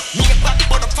gate. Me a back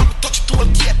but I'm from the touch to a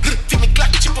gate. Feel me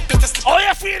clack chip up in the oh,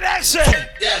 you feel that shit?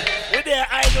 Yeah. With their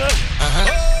idol.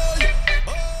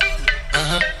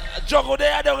 Juggle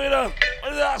there, don't you know?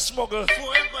 What is that smuggle?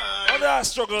 What is that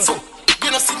struggle? So,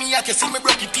 you know see me, I can see me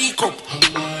broke it teacup.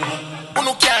 Oh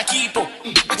no, can't keep up.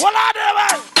 What are they,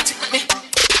 man? Watch it make me.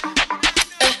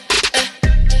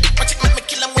 Watch it make me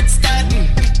kill him with style.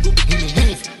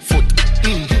 Foot.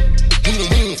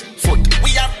 Foot. We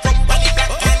are from Bali Black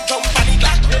and jump Bali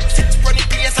Black. 6 running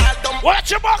players all dumb.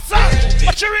 Watch your box, sir.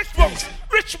 Watch your rich box.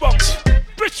 Rich box.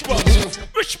 Rich box.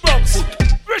 Rich box.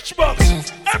 Rich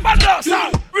box. Everybody knows,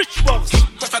 sir. Rich box.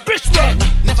 Rich box.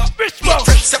 Rich box.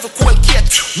 7 cold gate.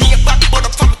 Me a back but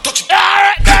I'm from the touch.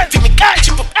 Alright, feel me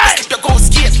chip up. Slip your go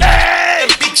skate. Hey,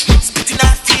 bitch. Spit in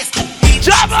our face.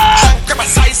 Jabba. Grab a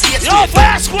size here. Yo,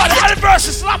 fire squad. All the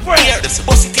verses slap with. Here, this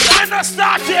bossy thing. I'm not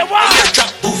start here. Wow.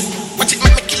 Watch it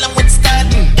make me kill him with style.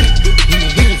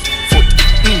 Foot.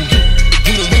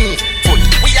 Foot.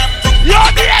 We are from yo,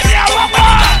 the idea, what?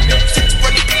 6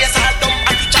 running players all dumb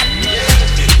at the chat.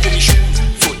 Give me shoes.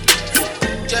 Foot. Foot.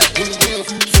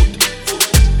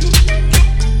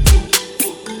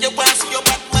 You want to see your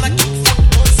back, man, I keep foot.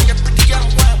 See a pretty girl,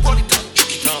 want it down. Get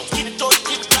it all,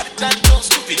 keep got it down, don't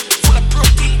stupid. Full of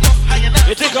protein, no higher than.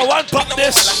 You think I want pop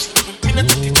this?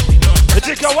 You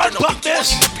think I want pop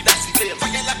this?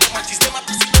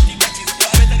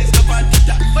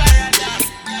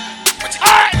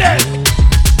 Alright then.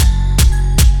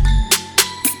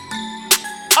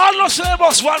 I'll not say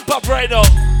boss one pop right now.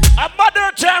 A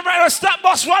modern time right now, stop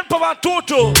boss 1 pump and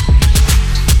 2-2.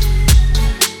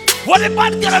 What the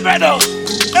man get up right now?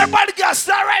 Everybody got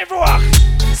start rifle walk.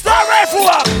 Start rifle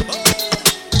walk.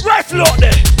 Rifle out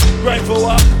there. Rifle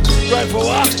walk. Rifle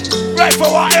walk.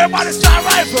 Rifle walk. Everybody start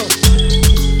rifle.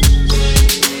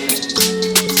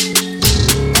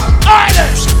 Alright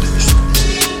then.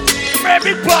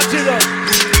 Maybe party though.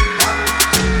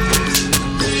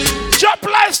 Jump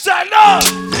lifestyle no.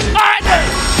 Alright then.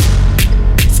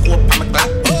 Scope on my clock.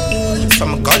 From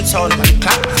a gun sound on the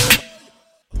clock.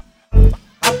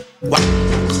 What?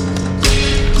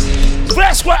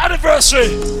 First squad anniversary.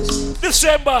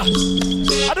 December.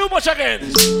 I do much again.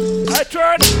 I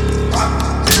turn.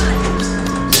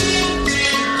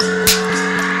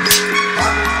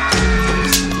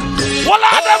 What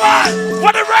are the man?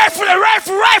 What the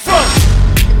rifle?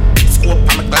 Scope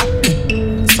on my clock.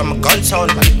 From a gun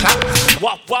sound on the clock.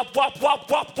 Wop.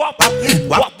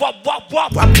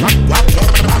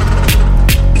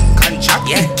 Contract,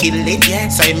 yeah, kill it, yeah.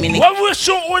 So you mean when we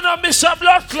shoot, we not miss a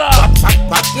blood clot.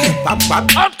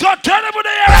 Uncontainable the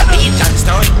air.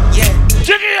 Yeah.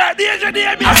 Jiggy, DJ,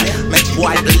 make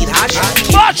boy bleed hard.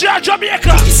 March out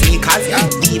Jamaica. Sneakers, yeah.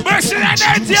 Mercy and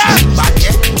night, yeah.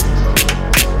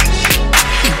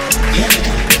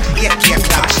 Yeah,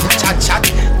 clash. Chat.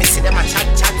 Me see them a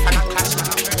chat, for a clash.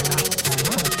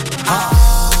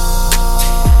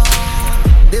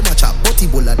 Them a chop, body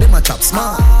bola, them a chop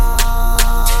smart.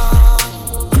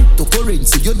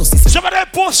 Cryptocurrency, you know see. Some of them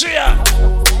pussy, yeah.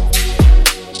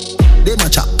 Them a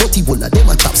chop, body bola, them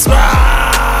a chop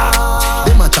smart.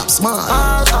 Them a chop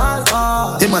smart.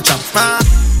 Them a chop smart.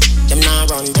 Them now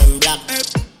run them black.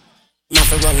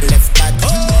 Nothing run left back.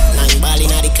 9 ball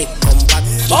inna the click come back.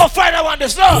 Oh, find that one,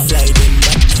 this now.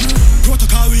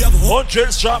 Protocol we have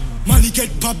 100 strap. Money get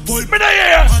pop boy. Me not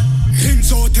here.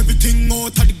 Hands out everything out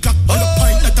of the clock.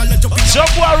 Some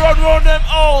boy run them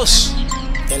house.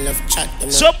 They love chat.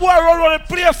 Some boy run the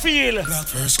play field. Black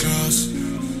first class.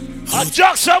 And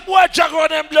Jack, some boy Jack run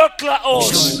them blood clot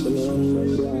house.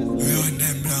 Run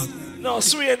them black. No,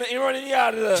 sweet, he run in the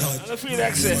yard. I feel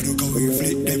like say. We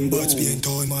flip them butts being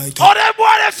told my time. Oh, them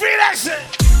boy, they feel like say.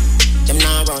 Them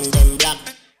now run them black.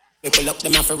 We pull up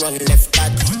them off a run left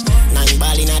back. 9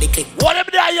 ball inna the click. What them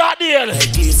there yard deal?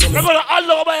 We're gonna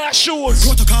unlock by your shoes.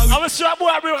 I'm gonna see a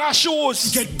boy bring her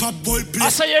shoes. Get pop boy I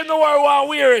say you know where I want to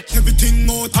wear it. Everything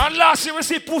out. And last year we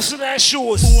see pussy in their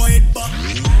shoes.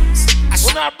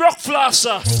 We're not broke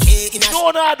flosser.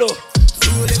 No, do.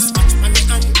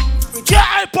 Get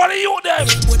hype on the youth them.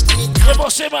 You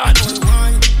must say man.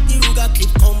 You got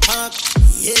clip compact.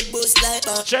 Yeah, boost like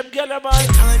that. Them get them man.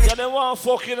 Get them one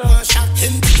fucking up.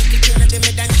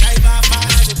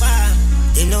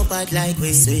 They know bad like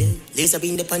we swear. Laser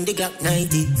beam the pan the Glock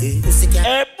 90.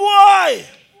 Hey boy!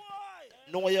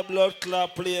 Know your blood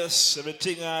clot place.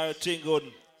 Everything good.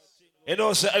 You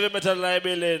know say every metal line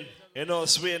building. You know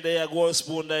swing there, gold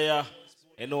spoon there.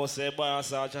 You know say boy and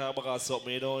such a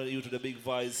something. You know you to the big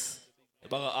voice. You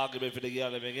bag an argument for the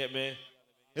girl, you get me?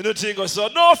 You know thing goes so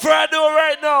no further ado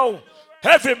right now.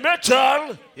 Heavy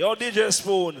metal, your DJ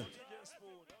Spoon.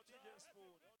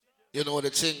 You know the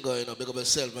thing going on, because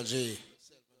myself, my G.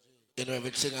 You know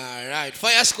everything alright.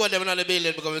 Fire squad them in the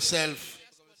building because myself.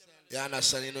 You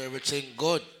understand, you know everything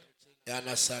good. You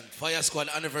understand? Fire squad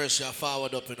anniversary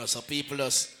forward up, you know, so people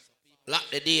just lock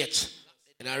the date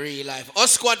in a real life.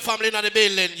 Us squad family in the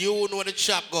building, you know the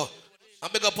chap go.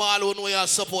 And big up all who know you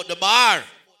support the bar.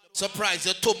 Surprise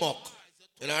your tumok.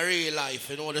 In a real life,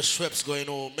 you know the strips going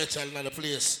on, metal in the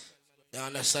place. You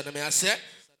understand me? I say,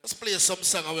 let's play some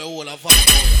song and we all have fun.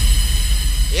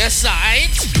 Yes, right?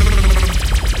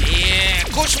 Yeah,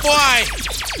 Kush boy.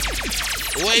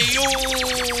 What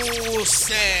you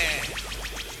say?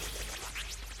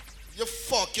 You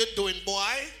fuck you doing,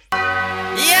 boy?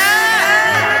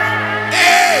 Yeah.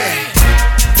 Hey.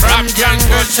 From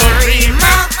jungle to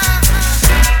Rima.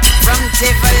 From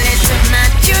Tivoli to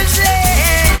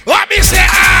Massachusetts. What me say?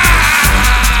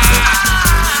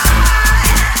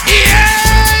 Yeah.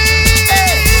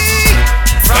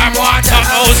 From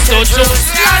Waterhouse to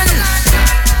Jerusalem.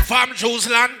 From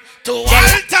Jerusalem to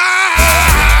Walter.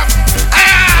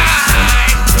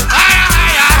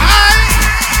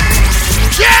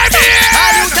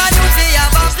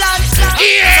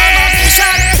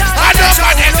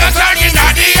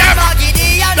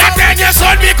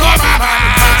 Son become a man.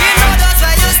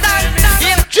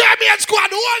 Jamie and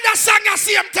squad all the song at the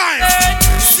same time.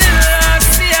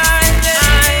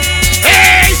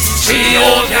 Hey,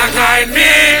 Jehovah guide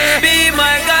me, be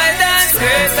my guidance.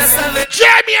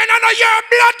 Jamie, I know your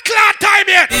blood clot time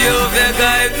yet. Jehovah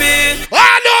guide me.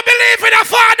 I don't believe in the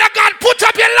Father God. Put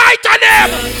up your light on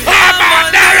him. I'm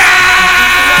on the right.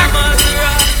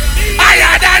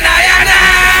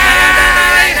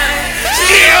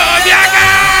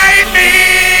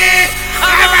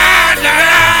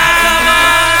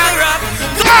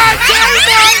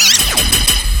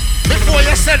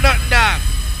 say nothing, dog.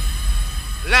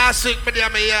 Last week, me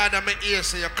in my yard and my ear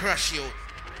say you crush you.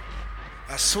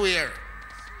 I swear.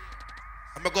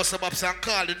 I'm going to go some ups and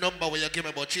call the number where you give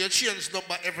me, but you change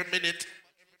number every minute.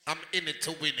 I'm in it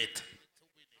to win it.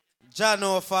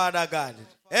 Jano, Father God.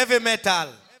 Heavy metal.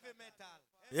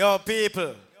 Yo,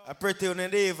 people. I pretty you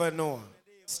didn't even know.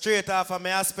 Straight off of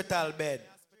my hospital bed.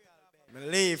 I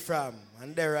leave from.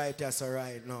 And they're right here, so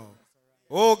right now.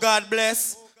 Oh, God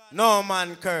bless. No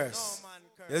man curse.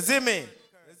 You see me?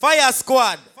 Fire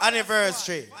Squad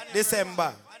anniversary.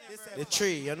 December. The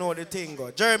 3, you know the thing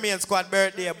go. Jeremy and Squad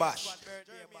birthday bash.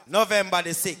 November the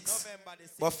 6th.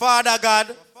 But Father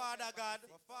God,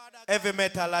 heavy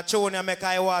metal, a tune you make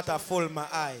eye water full my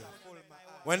eye.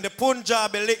 When the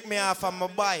Punjabi lick me off of my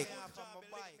bike,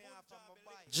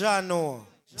 Jano,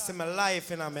 you see my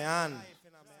life in my hand.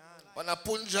 When a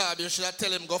Punjabi, you should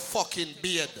tell him go fucking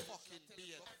beard.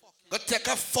 Go take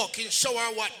a fucking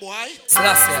shower, what boy?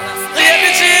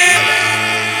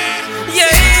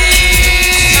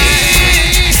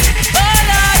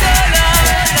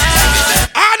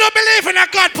 I don't believe in a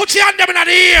God. Put your hand in the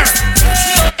ear.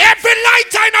 Every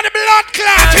light in the blood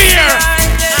clot here.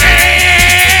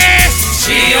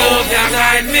 Jehovah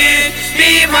guide me,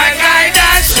 be my guide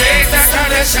and straight the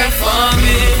direction for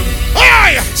me.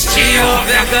 Oi!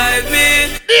 Jehovah guide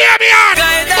me, hear me on.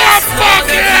 Come fuck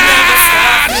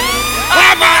lad.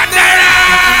 I'm on the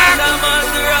rock. I'm on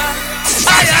the rock.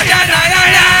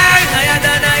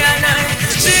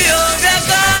 Jehovah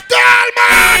God. Tell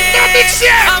man, the mix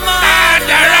here. I'm on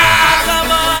the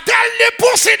rock. Tell the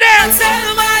pussy them.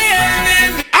 Tell my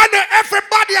enemy. I know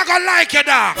everybody are gonna like you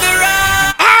now.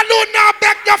 I know now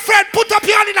beg your friend, put up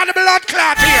your hand in the blood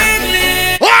clot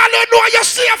here. I don't know you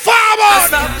see a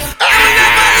forward.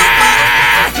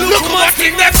 Look what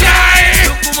in the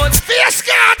time. Face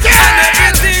cartel.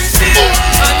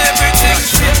 And everything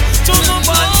to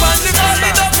my band,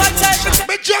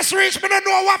 me just reached, me don't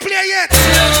know what play yet.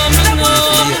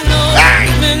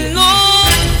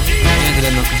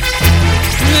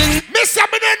 Mister,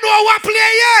 me don't know what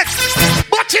play yet.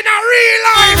 But in a real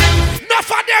life,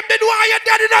 enough of them did why you're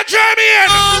dead in a German.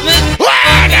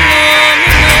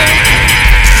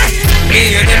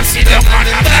 Me and them sit up on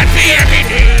the bad baby.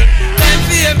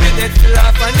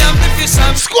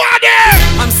 Squad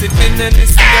them. I'm sitting in the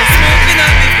studio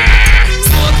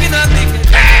smoking a big.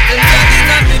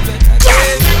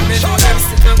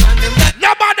 No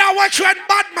matter what when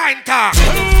bad mind talk.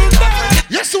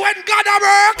 You see when God a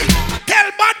work,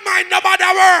 tell bad mind no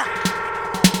matter work.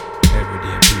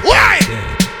 Why?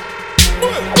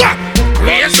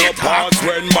 Run the parts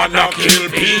when man a kill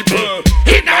people.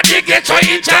 In a dig it so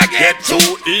it a get too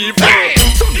evil.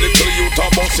 Some little youth a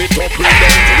bust it up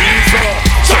without reason.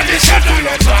 So listen to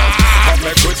the talk. I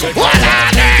make we take in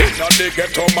a dig it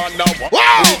to man a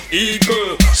walk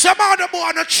eagle. Some of the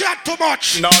boy no chat too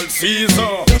much. Null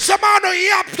season. Some of the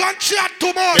yap don't chat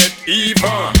too much. Get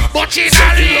even. But in a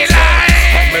real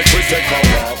life, I make we take a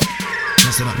walk.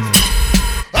 Listen up now.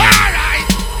 Alright.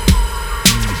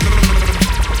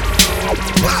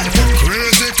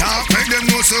 Crazy talk, make them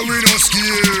know so we no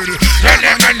scared. Tell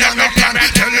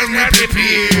them we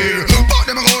prepare. But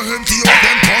them go empty out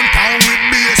them compound with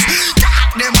base.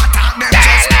 Talk them attack them,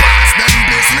 just pass them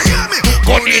place. You hear me?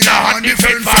 Gun in a hand,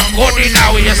 defend from gun in a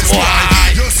waist, boy.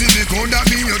 You see me gun that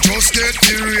mean you just get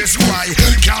erased. Why?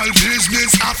 Call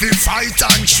business, have to fight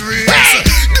and trace.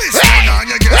 This one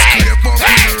on you get scraped up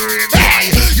in the rain.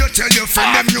 Why? You tell your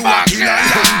friend them you walk in a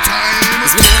long time.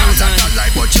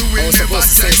 Like but you will never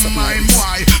take mine.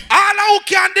 Why? All who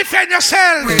can defend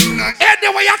yourself.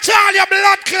 Anyway you tell your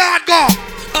blood clot go.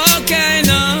 Okay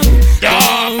now.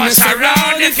 Don't mess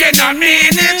around if you don't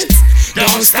mean it.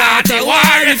 Don't start a war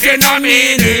if you don't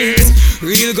mean it.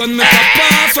 Real gun make a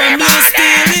paw from you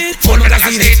steal it. Full of the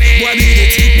it, boy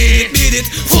beat it.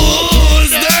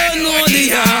 Fools don't know the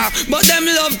half, but them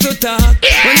love to talk.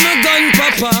 When my gun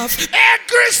pop off. Hey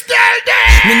Chris, tell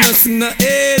them. Me no see no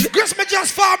head. Chris, me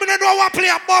just farm, me don't know what play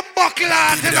a bomb buckle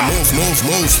on.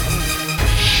 Move.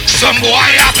 Some boy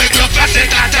have a glove to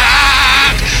take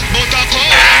attack. But a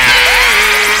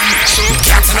so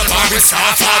can't the bar is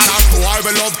soft. Boy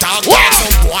we love talk.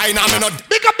 Some boy now me not.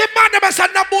 Big up the man them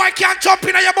and no boy can't jump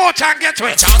in your boat and get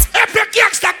wet. Every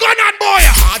gangster gun on boy.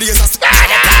 Hard is a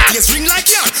spider. You swing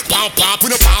like you. Pop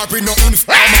with no power with no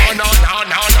info. No.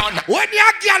 When you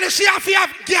have girl, you see if you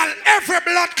have girl every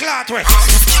blood clot way.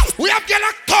 We have girl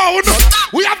a town.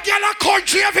 We have girl a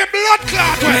country every blood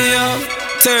clot way.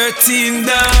 13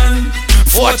 down.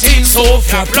 14 so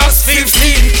far plus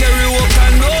 15. Carry walk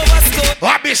and overstone.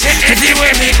 What be say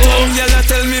anywhere me go? Y'all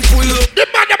tell me pull up. The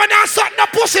man them not something no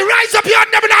pussy rise up your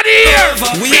never not here.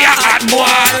 We are hot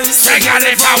boys. Say y'all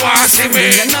if see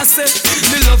me. And I say,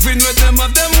 the loving with them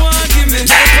of them want give me.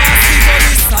 I pass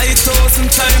the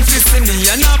 1,000 times to see me.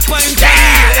 And I point to me,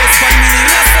 it's for me,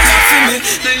 yes, enough for me.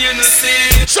 Then you know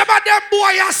see. Some of them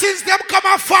boys since them come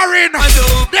a foreign,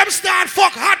 them start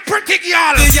fuck hot pretty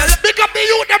girl. Pick up the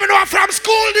youth them know from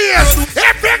school days.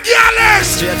 Every girl is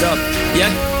straight up,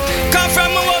 yeah. Come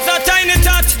from a was a tiny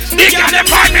tot. The girl them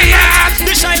find me yet.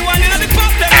 The shy one in the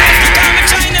pop them. I'm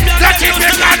trying to block them.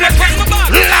 You're gonna find my back.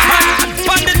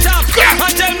 On the top,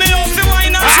 and tell me how to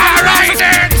wine and alright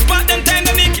then. Spot them time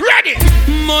to make ready.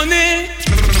 Money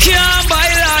can't buy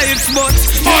life, but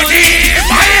money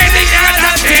buy any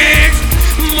other thing.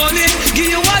 Money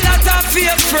give you a lot of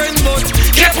fear, friend, but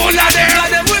careful of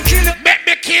them. Will kill. Make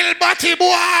me kill Batty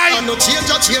boy. I no change,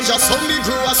 some me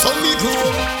grow, some me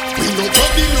grow. We no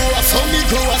trouble, no, some me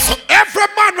grow, some. Every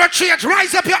man will change.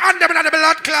 Rise up your hand them in the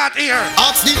blood clot here.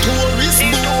 Ask the tourist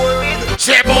board.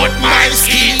 Say about my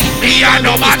skin. Me and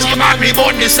no Batty man, me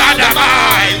bout this other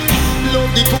man.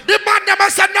 The man them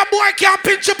say no boy can't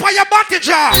pinch up on your body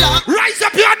jaw. Rise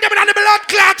up your hand them in the blood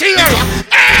clot here.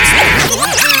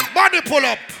 Money pull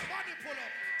up.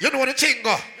 You know the thing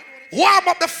go. Warm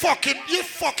up the fucking, you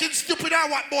fucking stupid or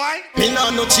what, boy? Me no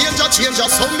change,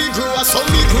 some me grow, some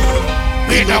me grow.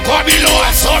 Me no go below,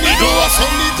 some me grow,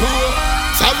 some me grow.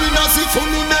 Sorry, nothing for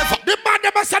me never. The man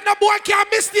them say no boy can't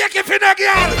mistake if you no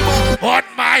girl. On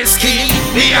my skin,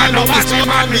 me and no Batty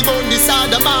man, me on this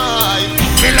other mind.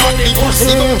 Me love the pussy,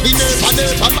 me never.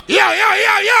 Yo.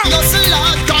 You see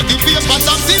lad, God give you but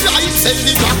I'm the right send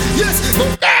it back. Yes,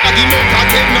 but I give no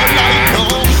pattern no light no.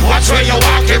 Watch where you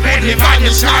walking when the van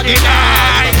is not the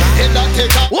night.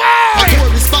 Why?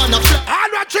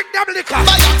 I'll not drink them liquor.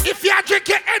 If you drink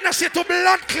your energy to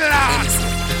blood clots.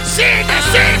 See this.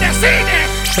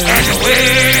 Anyway,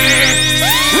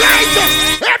 light up.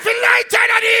 Every light in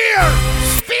here.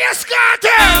 Fierce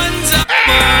cartons.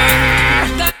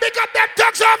 Pick up them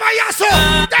dogs over your soul.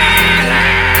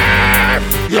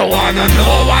 You wanna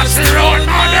know what's around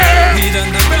money? Weed on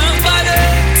the brown body.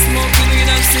 Smoking weed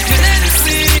and sipping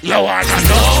Hennessy. You wanna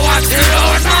know what's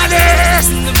around money?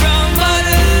 In the brown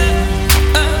body.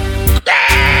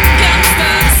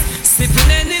 Gangsters sipping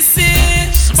Hennessy.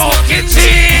 Smoking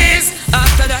cheese.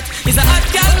 After that is a hot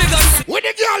girl we got. With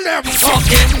the girl them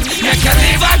fucking make you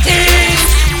live a king.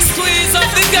 Squeeze up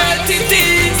the girl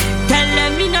titties. Tell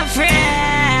them me no afraid.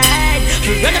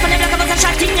 Run up on the block about a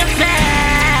shot in your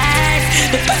face.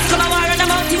 The first come a war and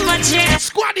I'm out in my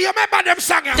chest. Squad, you remember them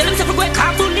song? Tell them to work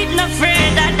hard, bullet no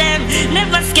afraid of them.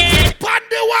 Never scared. Pan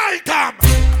the wild time.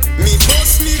 Me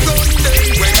bust me gun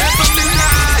day whenever me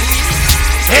night.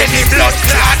 Any blood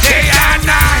clot day and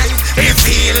night. It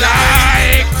feel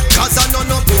like. Cause I know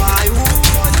no boy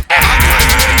would.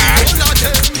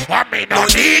 I me no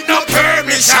need no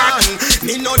permission.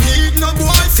 Me no need no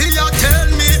boy for you tell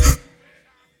me.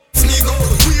 Me go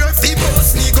where fi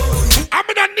boss me go. I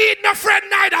me no need no friend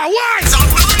neither. Why?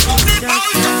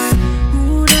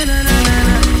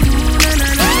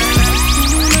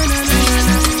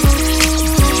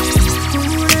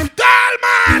 Girl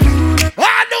man,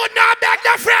 I do not beg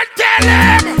the friend tell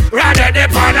him. Rather they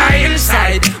on the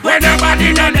hillside when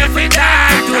nobody done every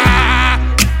time.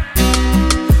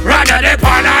 Rather they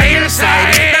on the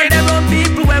hillside. There are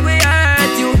people where we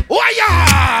hurt you. Why?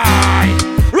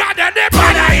 Rather they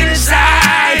on the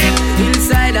hillside.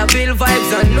 Inside I feel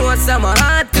vibes and know some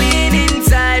heart clean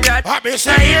inside. I be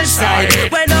say inside.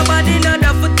 When nobody know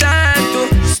that for time to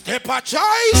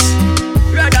STEPACHOICE.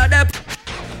 Rather they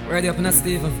ready up in a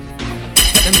Steven.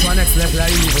 Get them to our next level of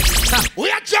evil.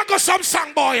 We are juggle some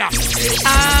song boy.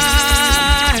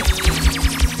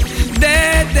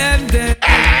 Dead.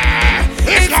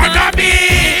 It's gonna be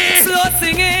slow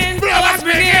singing, blowers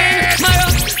begin. My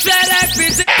fly like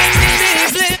pigeon.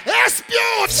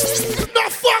 Disputes, no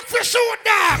fuck for shoot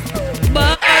that.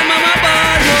 But mama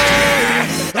bad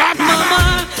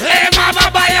mama, hey mama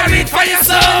buy a read for your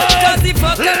soul. Cause the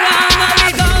fuck around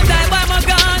we gon' die by my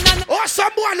gun. Oh,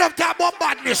 some boy love that about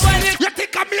badness. You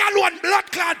think of me alone,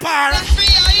 blood clot par.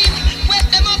 Wet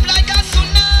them up like a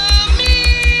tsunami.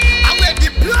 And where the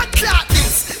blood clot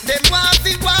is, them want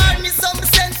to war me some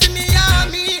sense to me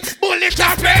army. Bullet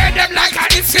up them like a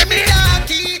it's me.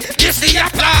 You see a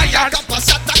flyer. Got a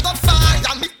shot I got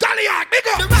fire. Me Dolly on, big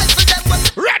up. The rifle them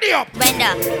ready up.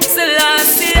 Brenda.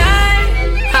 Selassie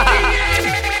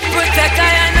protect I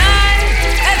and I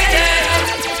every day.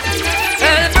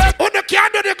 On the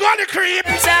candle they go to creep.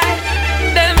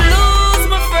 Them lose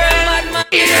my friend.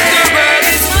 The world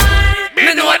is mine.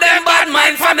 Me know them bad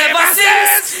mind from ever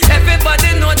since.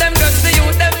 Everybody know them girls, the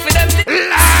youth, them for them.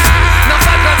 No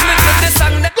fuck up me for the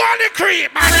song. Go to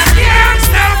creep, man. I can't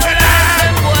stop for that.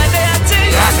 Them boy they are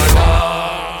chilling.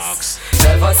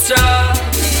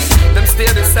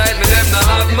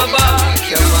 my back,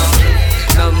 yeah man.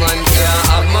 No man can't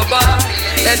have my back.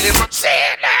 Any man.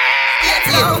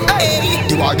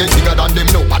 You are get bigger than them,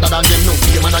 no, better than them, no.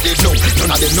 You man a dead, no.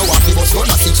 None of them know what people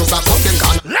gonna see, so that come them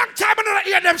can. Long time I don't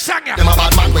hear them sing. Them a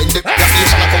bad man when they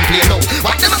station a complain now.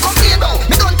 What them a complain now?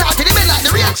 Me don't talk to the men like the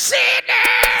real. See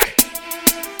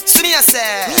me, I say,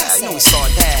 I know it's all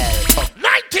hell.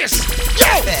 90s,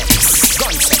 yo!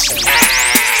 Gun session.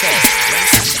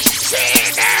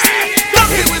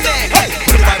 Nothing with me. Hey,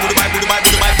 Buddha,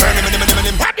 burn him.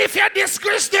 What if you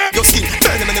disgrace them? Your skin,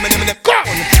 burn him. Go!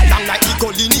 Long like E.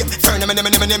 coli, burn him.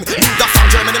 The from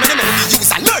Germany, the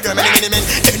use and murder him. Any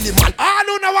man. All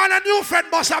who know want a new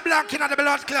friend, boss a blank in the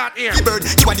blood clot here. The bird,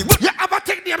 you are the you ever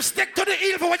take them stick to the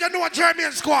evil when you know a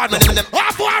German squad?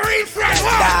 What for a real friend?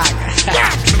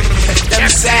 Them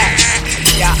say,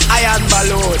 yeah, iron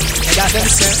balloon. You got them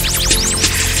say.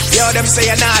 Yo, them say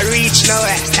you're not reach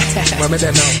nowhere. Where me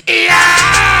there now?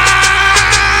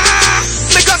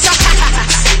 Because I'm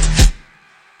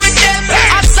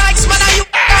Sykes, man, are you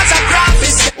as a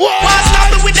graphist? What's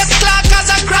happening with the clock as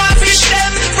a graphish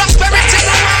them? Prosperity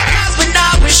the workers, we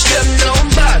now wish them no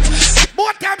bad.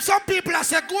 More time some people are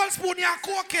say gold spoon and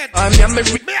cocaine.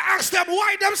 Me ask them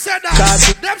why them said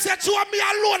that. Them said to me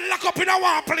alone lock up in a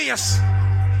one place.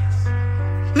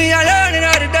 Me alone in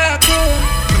the dark room.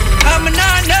 I'm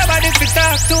not nobody to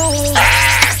talk to.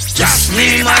 Just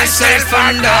me, myself,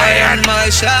 and I and my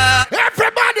shot.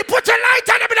 Everybody put a light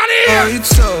on them in the ear.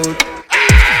 Lights out.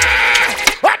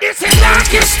 What this is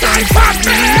darkest time for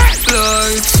me.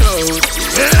 Lights out.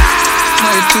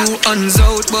 My two hands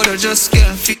out, but I just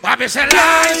can't fit. What me say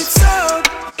lights out.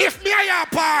 If me and your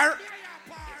par,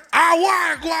 I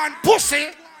war go on pussy,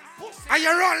 and you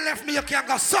run left me, you can't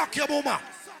go suck your mama.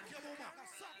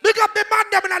 Big up the man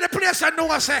them in the place and know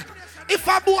I say, if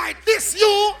a boy this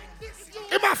you,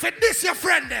 he must fit this your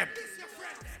friend them.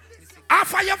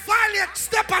 After you violate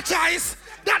STEPACHOICE,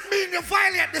 that means you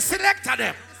violate the selector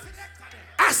them.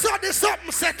 I saw this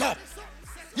something set up.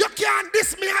 You can't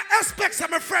diss me and expect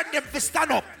some friend them to stand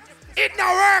up. It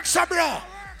no work, so bro.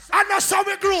 I know so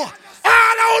we grow. All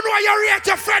I know you rate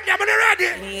your friend them, are you ready?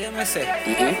 Yeah, I say.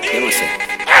 Yeah, I say.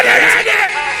 Are you ready?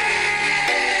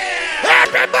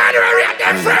 Everybody around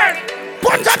their friend,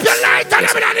 put up your light on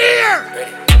them in the ear.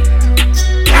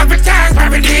 Every time,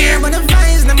 every day. When the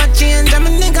vibes never change, I'm a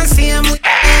nigga same way.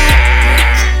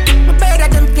 My better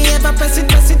than paper, press it,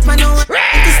 man. No one to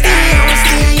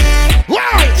stay, yeah.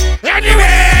 Why?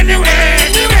 Anyway, you're there.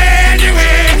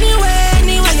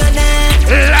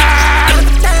 Lord.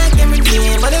 Talk every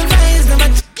day, but the vibes never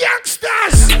change.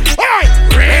 Gangsters. Oi.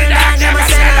 Real dog never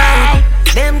sell out.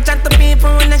 Them chat to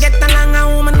people when I get along, a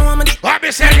woman, woman. What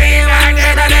me say, real dog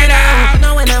never sell out.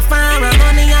 No, when I fire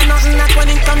money, I nothing like when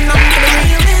it come down to the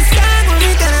realest time. When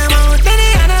we tell them out, then I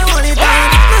don't want it down.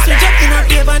 Plus we dropping up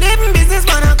here, but every business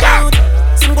man account.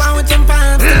 Some go on with some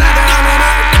fans, still I don't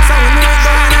know. So we know it's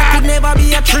going, I could never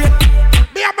be a trick.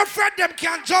 Me and my friend them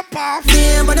can't jump off.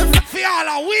 Yeah, but the for all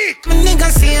a week. my nigga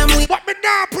same way. But me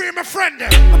nah pre my friend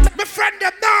them. My friend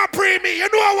them nah pre me. You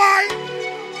know why?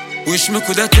 Wish me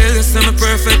coulda tell you I'm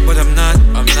perfect, but I'm not.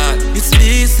 It's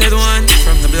me, said one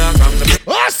from the block.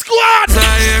 Oh, squad!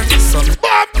 Tire, some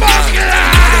Bumbuckler!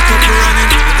 Had a couple running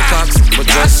with the fox, but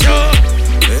just you.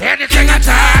 Anything at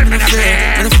all, me no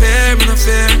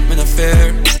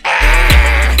fear.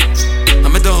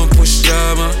 I'm a don't push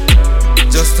drama,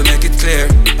 just to make it clear.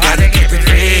 Gotta keep it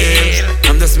real.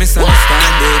 I'm just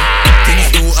misunderstanding. Things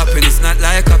do happen, it's not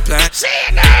like a plan.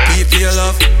 People you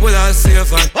love will all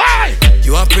save and Why?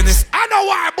 you happiness. I know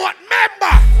why, but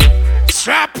remember.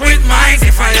 Strap with mine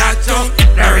if I had to.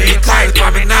 The recoil for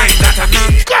me night that I'm not.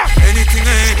 Anything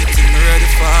me ready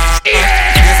for.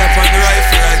 Yes, up on the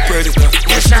rifle like Predator.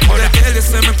 Wish I coulda tell you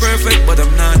I'm perfect, but I'm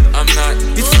not.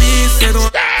 It's me, said one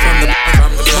from the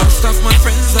block. Stuff my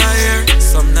friends are here,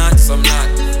 some not.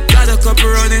 Got a couple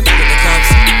running with the cops,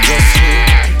 just true.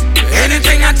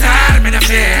 Anything at all, me no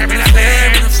fear.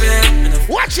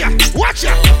 Watch ya. I'm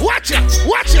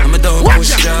a don't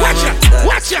push drama. Watch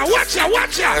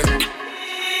ya.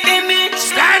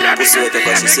 Stand up,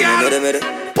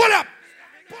 pull up.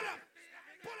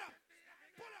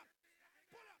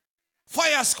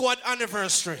 Fire Squad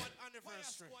anniversary.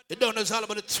 You don't know it's all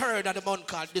about the 3rd of the month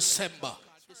called December.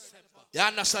 You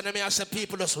understand me? I say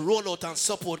people just roll out and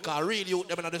support cause real youth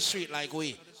them in the street like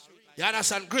we. You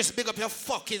understand? Chris, big up your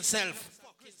fucking self.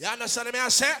 You understand me? I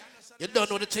say? You don't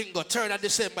know the thing go. 3rd of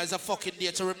December is a fucking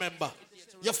day to remember.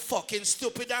 You fucking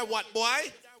stupid or what,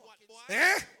 boy?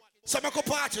 Eh? So I go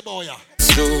party, boy.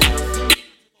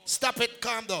 Stop it,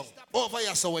 calm down. Over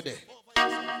here, so we're there.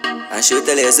 And she will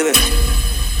tell you, see me?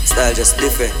 Style just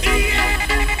different.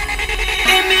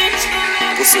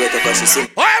 pussy wet up as she sing.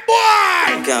 Hey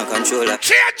boy! Can't control her.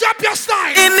 Change up your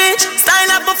style. Image, style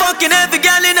up for fucking every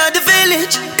girl in the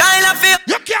village. Kind of feel.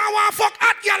 You can't want fuck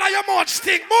hot girl and your mouth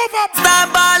stink. Move up. Star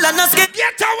ball and no skin.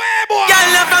 Get away, boy.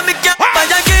 Girl up from me cap by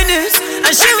your Guinness. And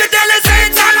she will tell us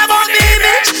it's all about the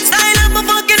image. Style up for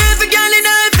fucking every girl in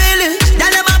the village.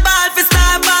 Girl up a ball for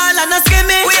star ball and no skin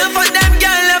me. We'll put them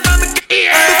girl up from me.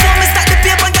 Before me start the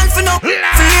paper, girl for no. For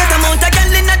eight amount of girl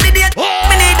in the date.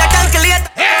 Me need a calculator.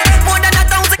 More than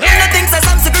 1,000 girl that thinks that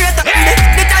I'm so great.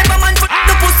 The type of man for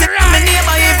the pussy. Me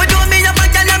neighbor even do me a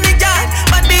bag and me yard.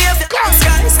 But behavior,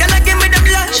 guys, can I give me the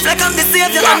blush? Like I'm the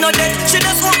savior, I'm not dead. She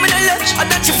just want me to lunch. I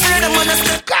thought you afraid I'm on a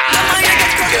step.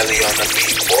 Kelly on the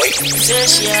beat, boy. Say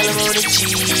she all about the G.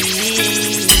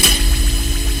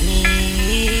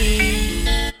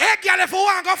 Hey girl, if you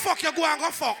want go fuck, you go and go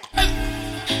fuck.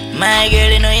 My girl,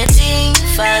 you know you think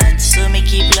fat, so me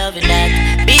keep loving that.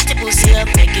 Beat the pussy up,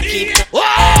 make it keep up. Love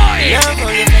how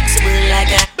you flexible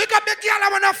like that. Big up the girl, I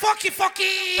wanna fucky.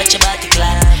 But your body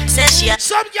clap. Say she a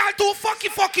some girl too fucky.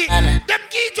 Them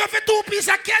kids have a 2 piece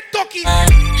of Kentucky.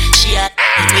 She a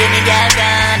any girl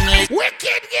gone.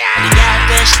 Wicked girl. The girl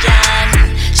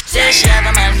question. Say she have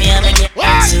a man, me have a get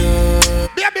to.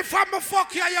 Baby, from me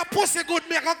fuck you, your pussy good,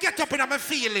 me I go get up in my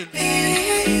feeling.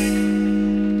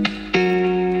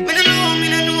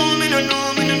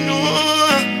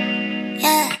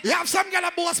 Yeah. You have some girl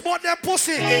a boss about them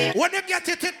pussy. When you get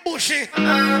it bushy.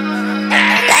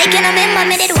 Like you know, remember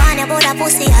me did one about a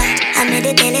pussy. I made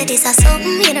it tell you this or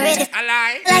something, you know ready. I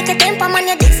lie. Like a temper man,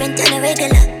 you're different than a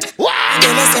regular. Wow.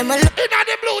 You know, say my look. In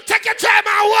the blue, take your time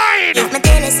and wine. If me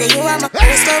tell you, say you are my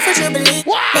first love for Jubilee.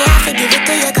 Wow. May I forgive it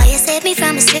to you, cause you saved me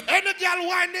from a street. Any girl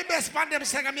wine the best man, them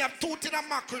saying me have tooth in a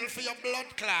mackerel for your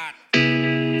blood clot.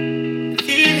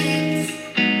 Feelings.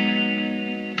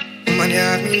 Woman, you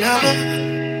have me now.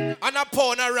 And a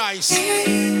pound of rice. Me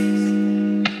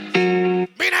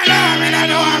no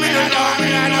know.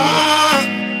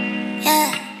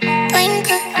 Yeah,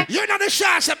 twinkle. You know the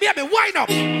shots, so baby, wind up.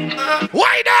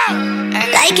 Wind up.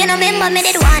 Like you know, remember me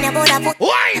did one about a pussy.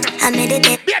 Wind. I made it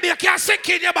baby, you can't sink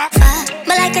in your back.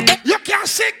 Me like a you can't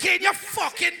sink in your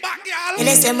fucking back, girl.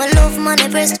 You say my love money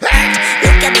first. Look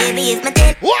at baby, if me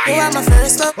tell you are my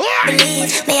first love.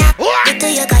 Believe me, I get to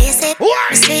you, cause you said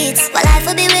the streets. But life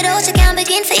will be without you, can't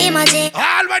begin to imagine.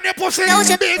 All when you pussy out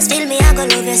you big. Still me, I go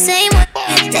love you same way.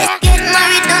 Let's get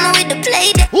married, done with the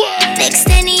play. Next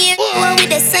 10 years, we're with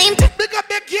the same. Big up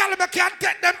big girl, I can't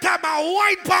take them time and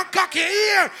wine pan cocky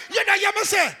here. You know you must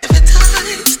say. Every time,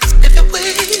 every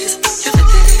ways, every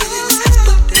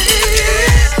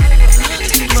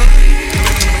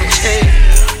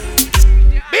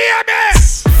Baby!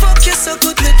 Fuck you so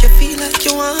good, make you feel like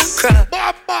you want to cry.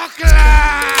 Bob Buckler!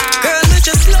 Girl, you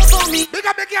just love on me. Big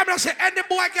up the game, say any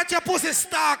boy get your pussy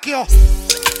stalk you.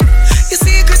 You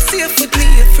see you could see it with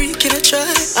me, a freak in a try.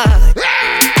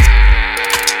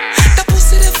 The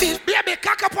pussy that feel. Baby,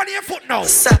 cock up on your foot now.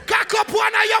 Cock up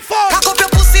one on your foot. Cock up your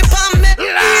pussy palm me.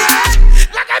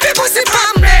 Cock up your pussy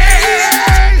palm me.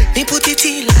 Me put it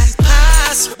in like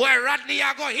pass. Boy, Rodney,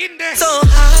 I go in there. So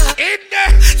hard. In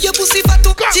there. Your pussy fat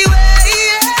to cut you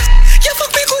away. You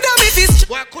fuck me good and me fist.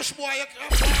 Boy, kush boy, you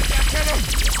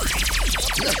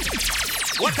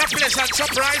what a pleasant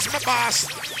surprise, my boss.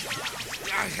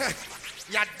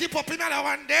 You dip up in another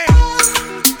one day.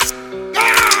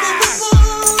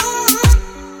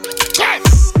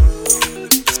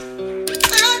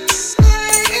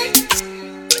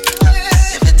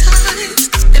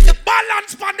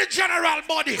 Balance on the general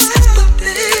body. A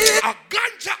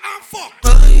ganja and fuck.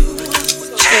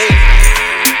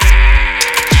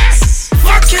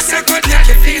 Fuck you so good, make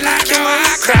you feel like you want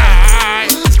to cry.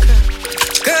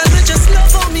 Girl, you just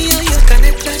love on me and you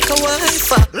connect like a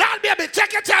wife. Lord baby,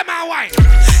 take your time and wine.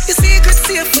 You see you could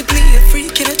see it with me, a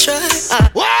freak in a try.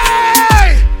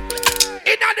 Why?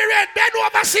 In the red, bend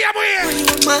over, see him here. When you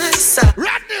were my son.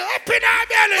 Rodney, up in our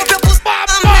belly. Up your pussy palm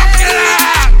me.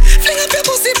 Fling up your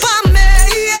pussy palm me.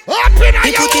 Up in our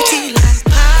put it in like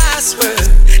password.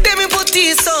 Then me put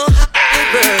it so high,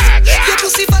 bird. Your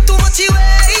pussy for too much away.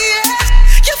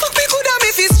 You fuck me good and me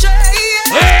feel straight.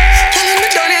 Killing me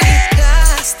done it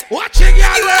last. Watch it,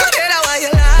 y'all. You go there now while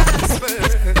you last,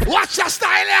 bird. Watch your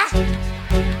style, yeah.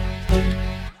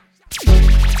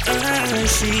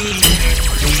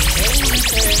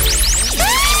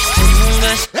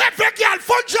 Every girl,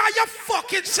 fungi your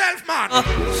fucking self, man.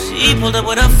 She pulled up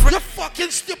with a friend. You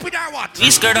fucking stupid or what?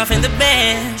 We skirt off in the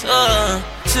Benz.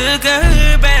 Took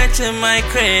her back to my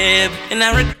crib, and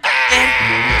I regret.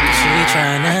 She really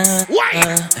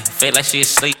tryna. Feel like she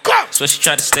asleep. So she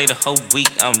tried to stay the whole week.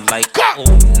 I'm like, oh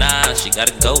nah, she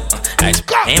gotta go.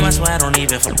 Aim, I swear I don't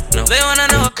even know. They wanna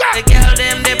know the girl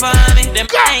them dip on me. Them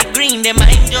ain't green, them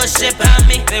ain't just ship on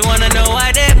me. They wanna know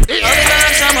why them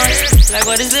love so much. Like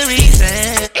what is the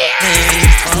reason?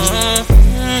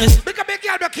 Make a big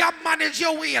girl can manage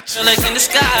your weight. So like in the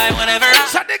sky, whenever I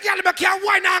so the girl can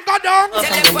whine and go down.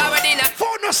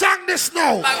 Phone no sang this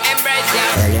now.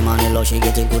 Early morning love, she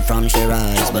get it good from she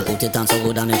rise. But put it on so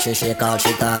good and make she shake all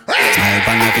she talk. Smile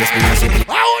on her face, me she be.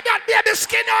 How would that be the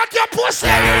skin out your pussy?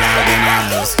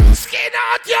 Skin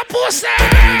out your pussy.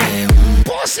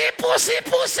 Pussy, pussy,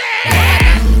 pussy.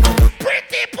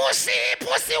 Pretty pussy,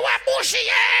 pussy what bushy,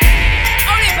 yeah.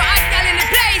 Only for hot girl in the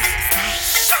place.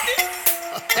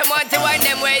 Them want to wind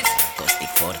them ways.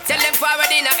 Tell them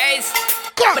forward in a ace.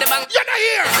 Come, you're not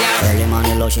here. Early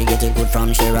morning love, she get it good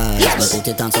from she rise. But put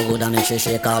it on so good and make she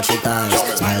shake all she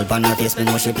ties. Smile on her face, me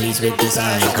know she pleased with this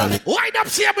eye. Come in. Wind up,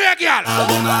 see a boy, girl. All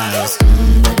them eyes.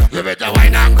 You better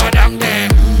wind and go down there.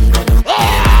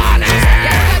 Oh,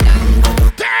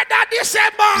 Third of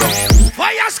December.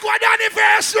 Fire Squad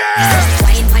anniversary.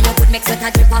 Wine for your good make sweat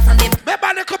a drip off of me.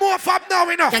 Remember, come on from now,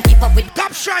 you know. Can't keep up with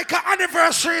Top Striker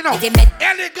anniversary, you know.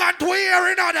 Elegant wear,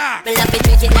 you know that.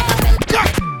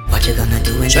 What you gonna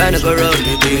do when tryna go round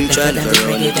the thing, tryna go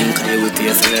round the thing, cause you will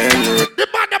pay for learn. The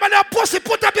man never no pussy,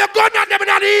 put up your gun and them in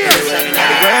the ears.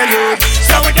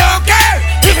 So we don't care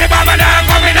if your mama not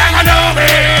coming down on over.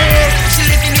 She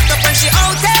living it up and she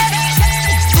out there,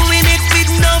 doing it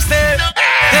with no fear.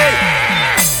 Hey,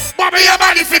 mommy, your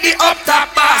body for the up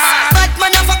top boss. Bad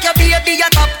man, I fuck your baby,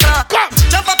 your top class.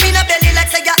 Jump up in a belly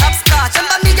like say you're upstart. Jump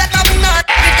on me, you're top notch,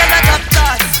 because I top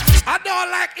class. I don't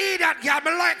like idiot girl,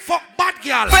 I like fuck bad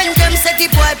girl. Friend them say the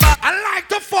boy back. I like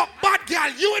to fuck bad girl.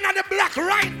 You in the black,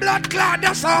 right blood clot,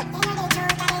 that's all.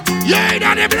 You in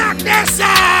the black, that's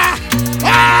all.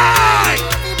 Hey!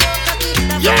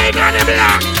 You in the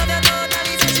black.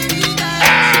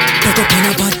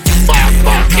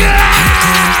 Fuck girl.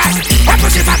 What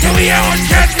was it about to be your own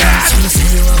girl?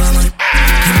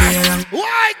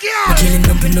 Why girl?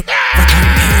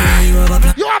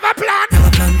 You have a plan?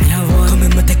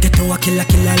 A killer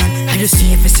land. I just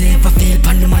see if it's ever fail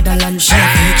pan the motherland. She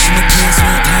fake, she no care, so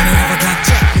time me have a clock.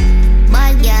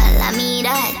 Bad girl, I mean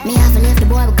that. Me have to leave the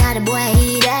boy because the boy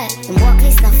he that. Him walk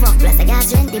list no fuck, plus I got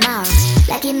 20 more.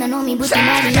 Like him no know me, but him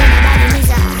money in my body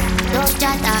mizar. Dove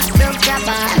chatter, broke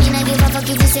chopper. I mean I give a fuck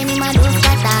if you say me my dove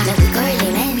cutter. Like we curly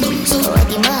man, so what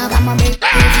him up, I'm a big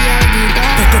baby all the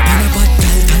dog. Pick up on a bad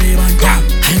girl, Taliban,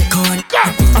 Halcon,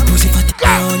 a pussy for the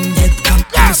ground, dead camp.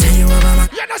 You say you have a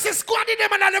man. You know see squad in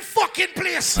them and the fucking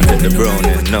place. I the brown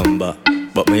in number,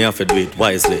 but me have to do it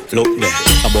wisely. Look there,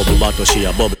 a bubble bottle, she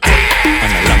a bubble,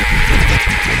 and a lamp.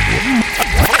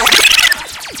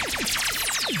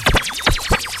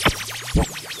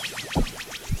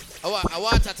 A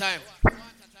water time.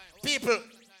 People,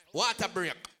 water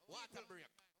break.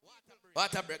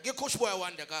 Water break. Give Kush boy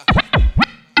one day,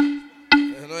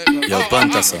 Yo,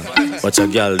 Panther son, watch a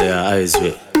girl there eyes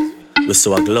with. We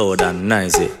so loud and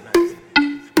noisy.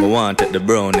 We want take the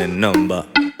brown in number.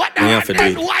 Me have to do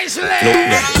it. Wisely. Look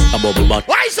there, a bubble bottle.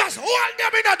 Why is us hold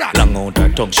them in that? Long out her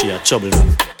tongue, she a trouble.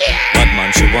 Bad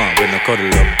man she want when I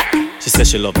cuddle up. She say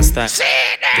she love me style.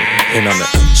 You know me,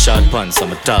 short pants and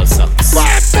my tall socks.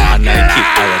 And I keep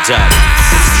her a job.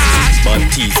 Bad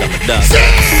teeth and my dog.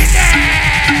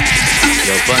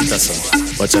 Yo, Panther son,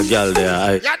 watch a girl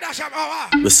there.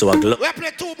 We so glow. We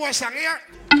play 2 more songs here.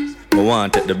 I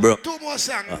want take the bro. 2 more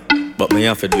songs. But me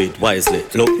have to do it wisely.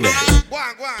 Look there. Go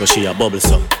on. So she a bubble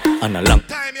so and a long.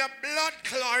 Time your blood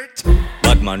clot.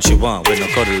 Bad man she want when I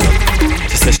cuddle up.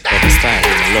 She say she love the style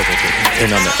when I love it. You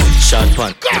know me, short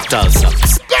pants, my tall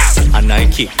socks. And I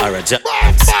keep her a jack.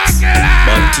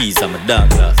 Bad tees and my dog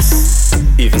glass.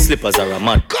 Even slippers are a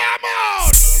mad. Come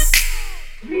on.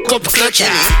 Cup clutcher,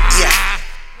 yeah.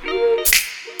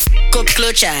 Cup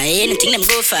clutcher, anything them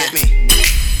go for.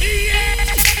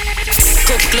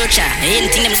 Cup clutcher,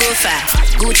 anything them go for.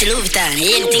 Gucci, Louis Vuitton,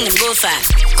 anything them go for.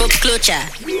 Cup clutcher,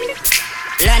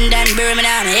 London,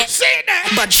 Birmingham, yeah. See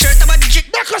that? Bad shirt about the jig.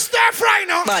 Back a star fry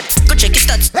now. Bad, go check your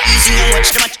stats. Easy and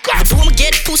watch the match. But do I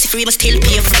get pussy free, must still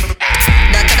pay for that.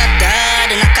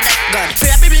 The knock of that God.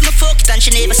 Probably my fuck it and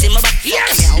she never see my back.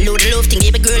 Yes. Load the love thing,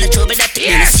 gave a girl a trouble that.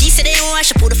 Yes. She said they don't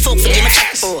wash, I put the fuck for game a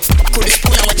chat. Oh, could the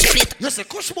spoon and watch your plate. You say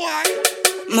Kush boy.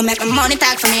 Me make my money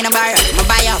talk for me in a bar. My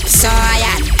buy up, so I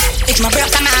had. If my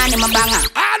broke, I'm on in my banger.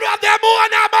 All of them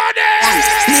on a money.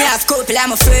 Me have couple,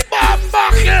 I'm a free. Top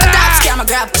scam, a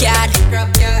grab card.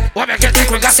 What me get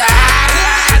quick as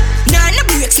no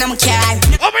breaks, no my car.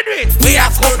 What me do it? We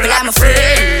have couple, I'm a free.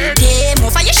 Yeah, my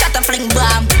fire shot and fling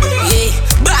bomb. Yeah,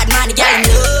 bad man, the girl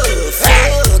love.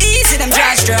 Fuck. Easy them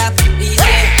dry strap. Easy.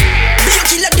 Big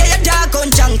killer, they a dog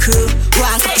on junk crew.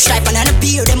 One cup of stripe and a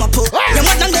beer, them a put. You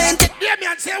want them then? Yeah, me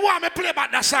and say, want me play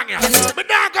about that song, yeah. Me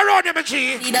dog around them,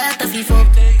 G. The doctor fi fuck.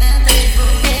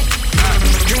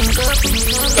 Drink up.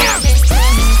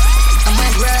 I'm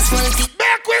my grass quality.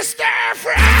 Make we stir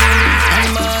fry.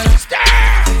 Stir.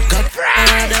 Cut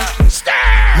fry. Stir.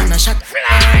 Man a shot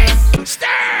fly. Stir.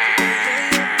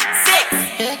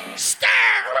 Stir.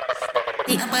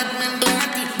 The apartment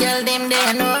don't it, girl them they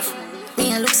enough.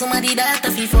 Me a look somebody that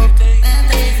a fi fuck.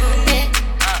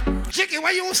 Jiggy,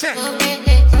 what you say?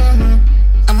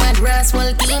 I'm my grass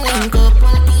quality link up.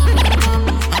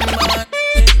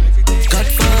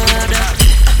 Godfather,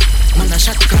 man a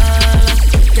shot caller.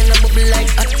 Girl a bubble like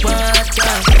hot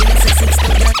water. Give me say 6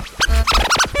 to that.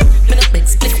 Me no beg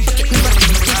split pocket me rock.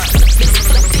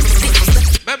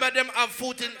 Remember them have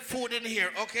food in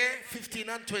here, okay? $15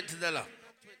 and $20.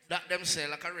 That them sell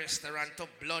like a restaurant of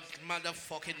blood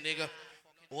motherfucking nigga.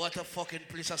 What a fucking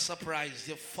place of surprise.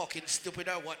 You fucking stupid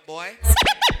or what, boy?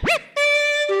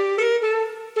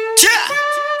 Cheer.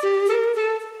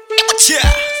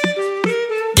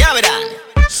 Give it on.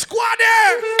 Squad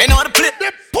there. You know how to play?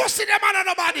 They pussy them on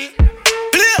nobody.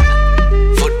 Play.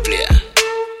 Foot player.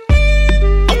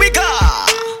 Oh, we go.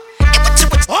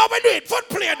 Oh, we do it. Foot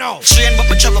player now. Train, but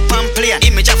me chop up and play.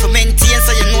 Image of a maintain,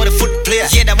 so you know the foot player.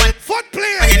 Yeah, that one. Foot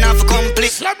player. And you know for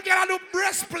complete. Some girl do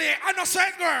breast play. I know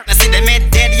certain girl. I see them head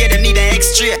dead, yeah, they need an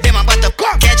extra. Them about to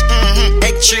catch,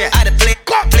 egg tray. I the play,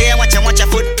 play, watch a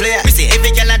foot player. We see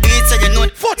every girl I do it, so you know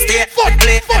the foot stay. Foot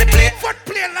play, foot play. Foot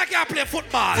play like you play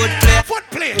football. Foot play. Foot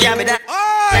play. Yeah, me that.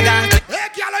 Oh, hey, girl,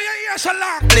 you hear so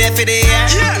long. Play for the air.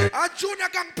 Yeah. A junior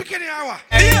gang picking the hour.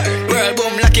 Yeah. World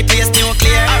boom, lucky place,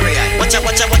 nuclear. Watch a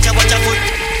foot.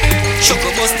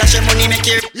 Choco bust, dash your money, make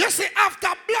it. You see,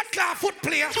 after blood clot foot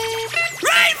player.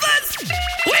 Ravens,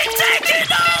 we taking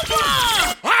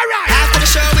over. All right. After the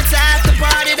show, it's after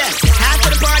party then.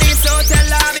 After the party, it's hotel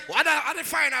lobby. What are the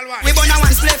final one? We burn a one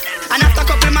split, and after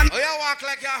couple man. Oh, you walk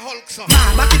like a Hulk, so.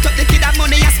 Nah, back it up, the kid have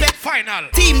money you spend. Final.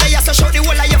 Team, they have to show the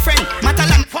whole of your friend.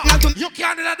 Matalam, now to. You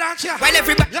can't do the dance here. While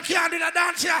everybody. You can't do the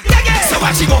dance here. So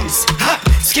watch the guns.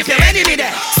 Skip your enemy there.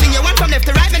 Swing your one from left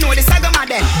to right, me know the saga mad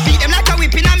then. Beat them like a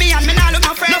whipping on me and me nah look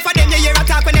my friend. Enough of them you hear a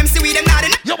talk when them see we them not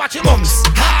enough. You watch your bums.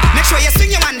 Make sure you swing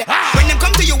your one there. When them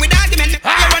come to you with argument,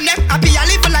 you run them. Happy you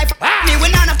live a life. Me we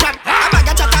not a problem. I bag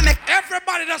a chat and make.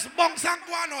 Everybody just bunks and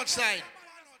go on outside.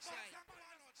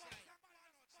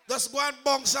 Just go and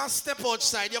bunks and step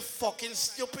outside. You fucking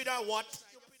stupid or what?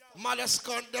 Mothers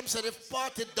con them say the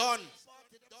party done.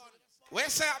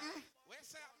 Where's something?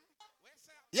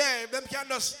 Yeah, them can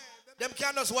just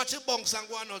watch the bunks and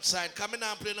go on outside. Come in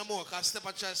and play no more, cause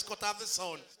STEPACHOICE cut off the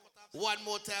sound. One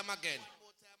more time again.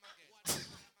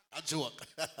 A joke.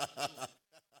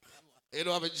 You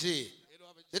know what I mean, G?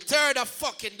 The 3rd of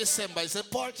fucking December is a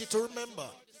party to remember.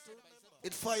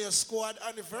 It's Fire Squad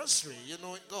anniversary. You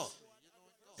know it go.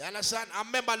 You understand? I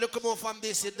remember looking more from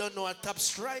this, you don't know a top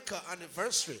striker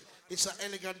anniversary. It's an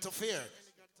elegant affair.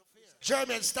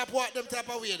 German, stop walking them type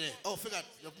of way there. Oh, forgot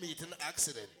you're meeting an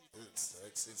accident.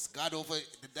 It's God over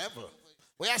the devil.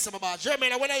 We asked them about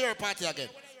German, when are your party again?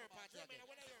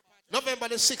 November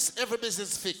the 6th, every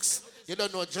business fix. You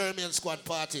don't know German squad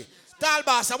party. Tell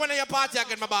boss, when are your party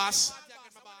again, my boss?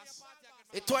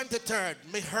 The 23rd,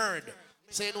 me heard.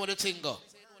 Say you know the thing go.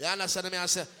 You understand me? I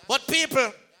say, but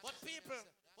people,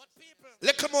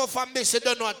 look more from this, you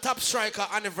don't know a top striker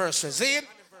anniversary. See?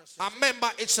 And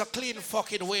remember, it's a clean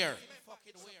fucking wear.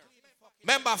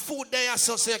 Remember, food there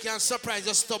so you can surprise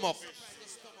your stomach.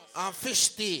 And fish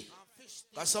tea.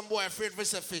 Because some boy afraid for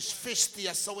say fish. Fish tea,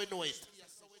 so we know it.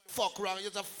 Fuck wrong,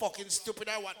 you're a fucking stupid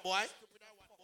or what, boy?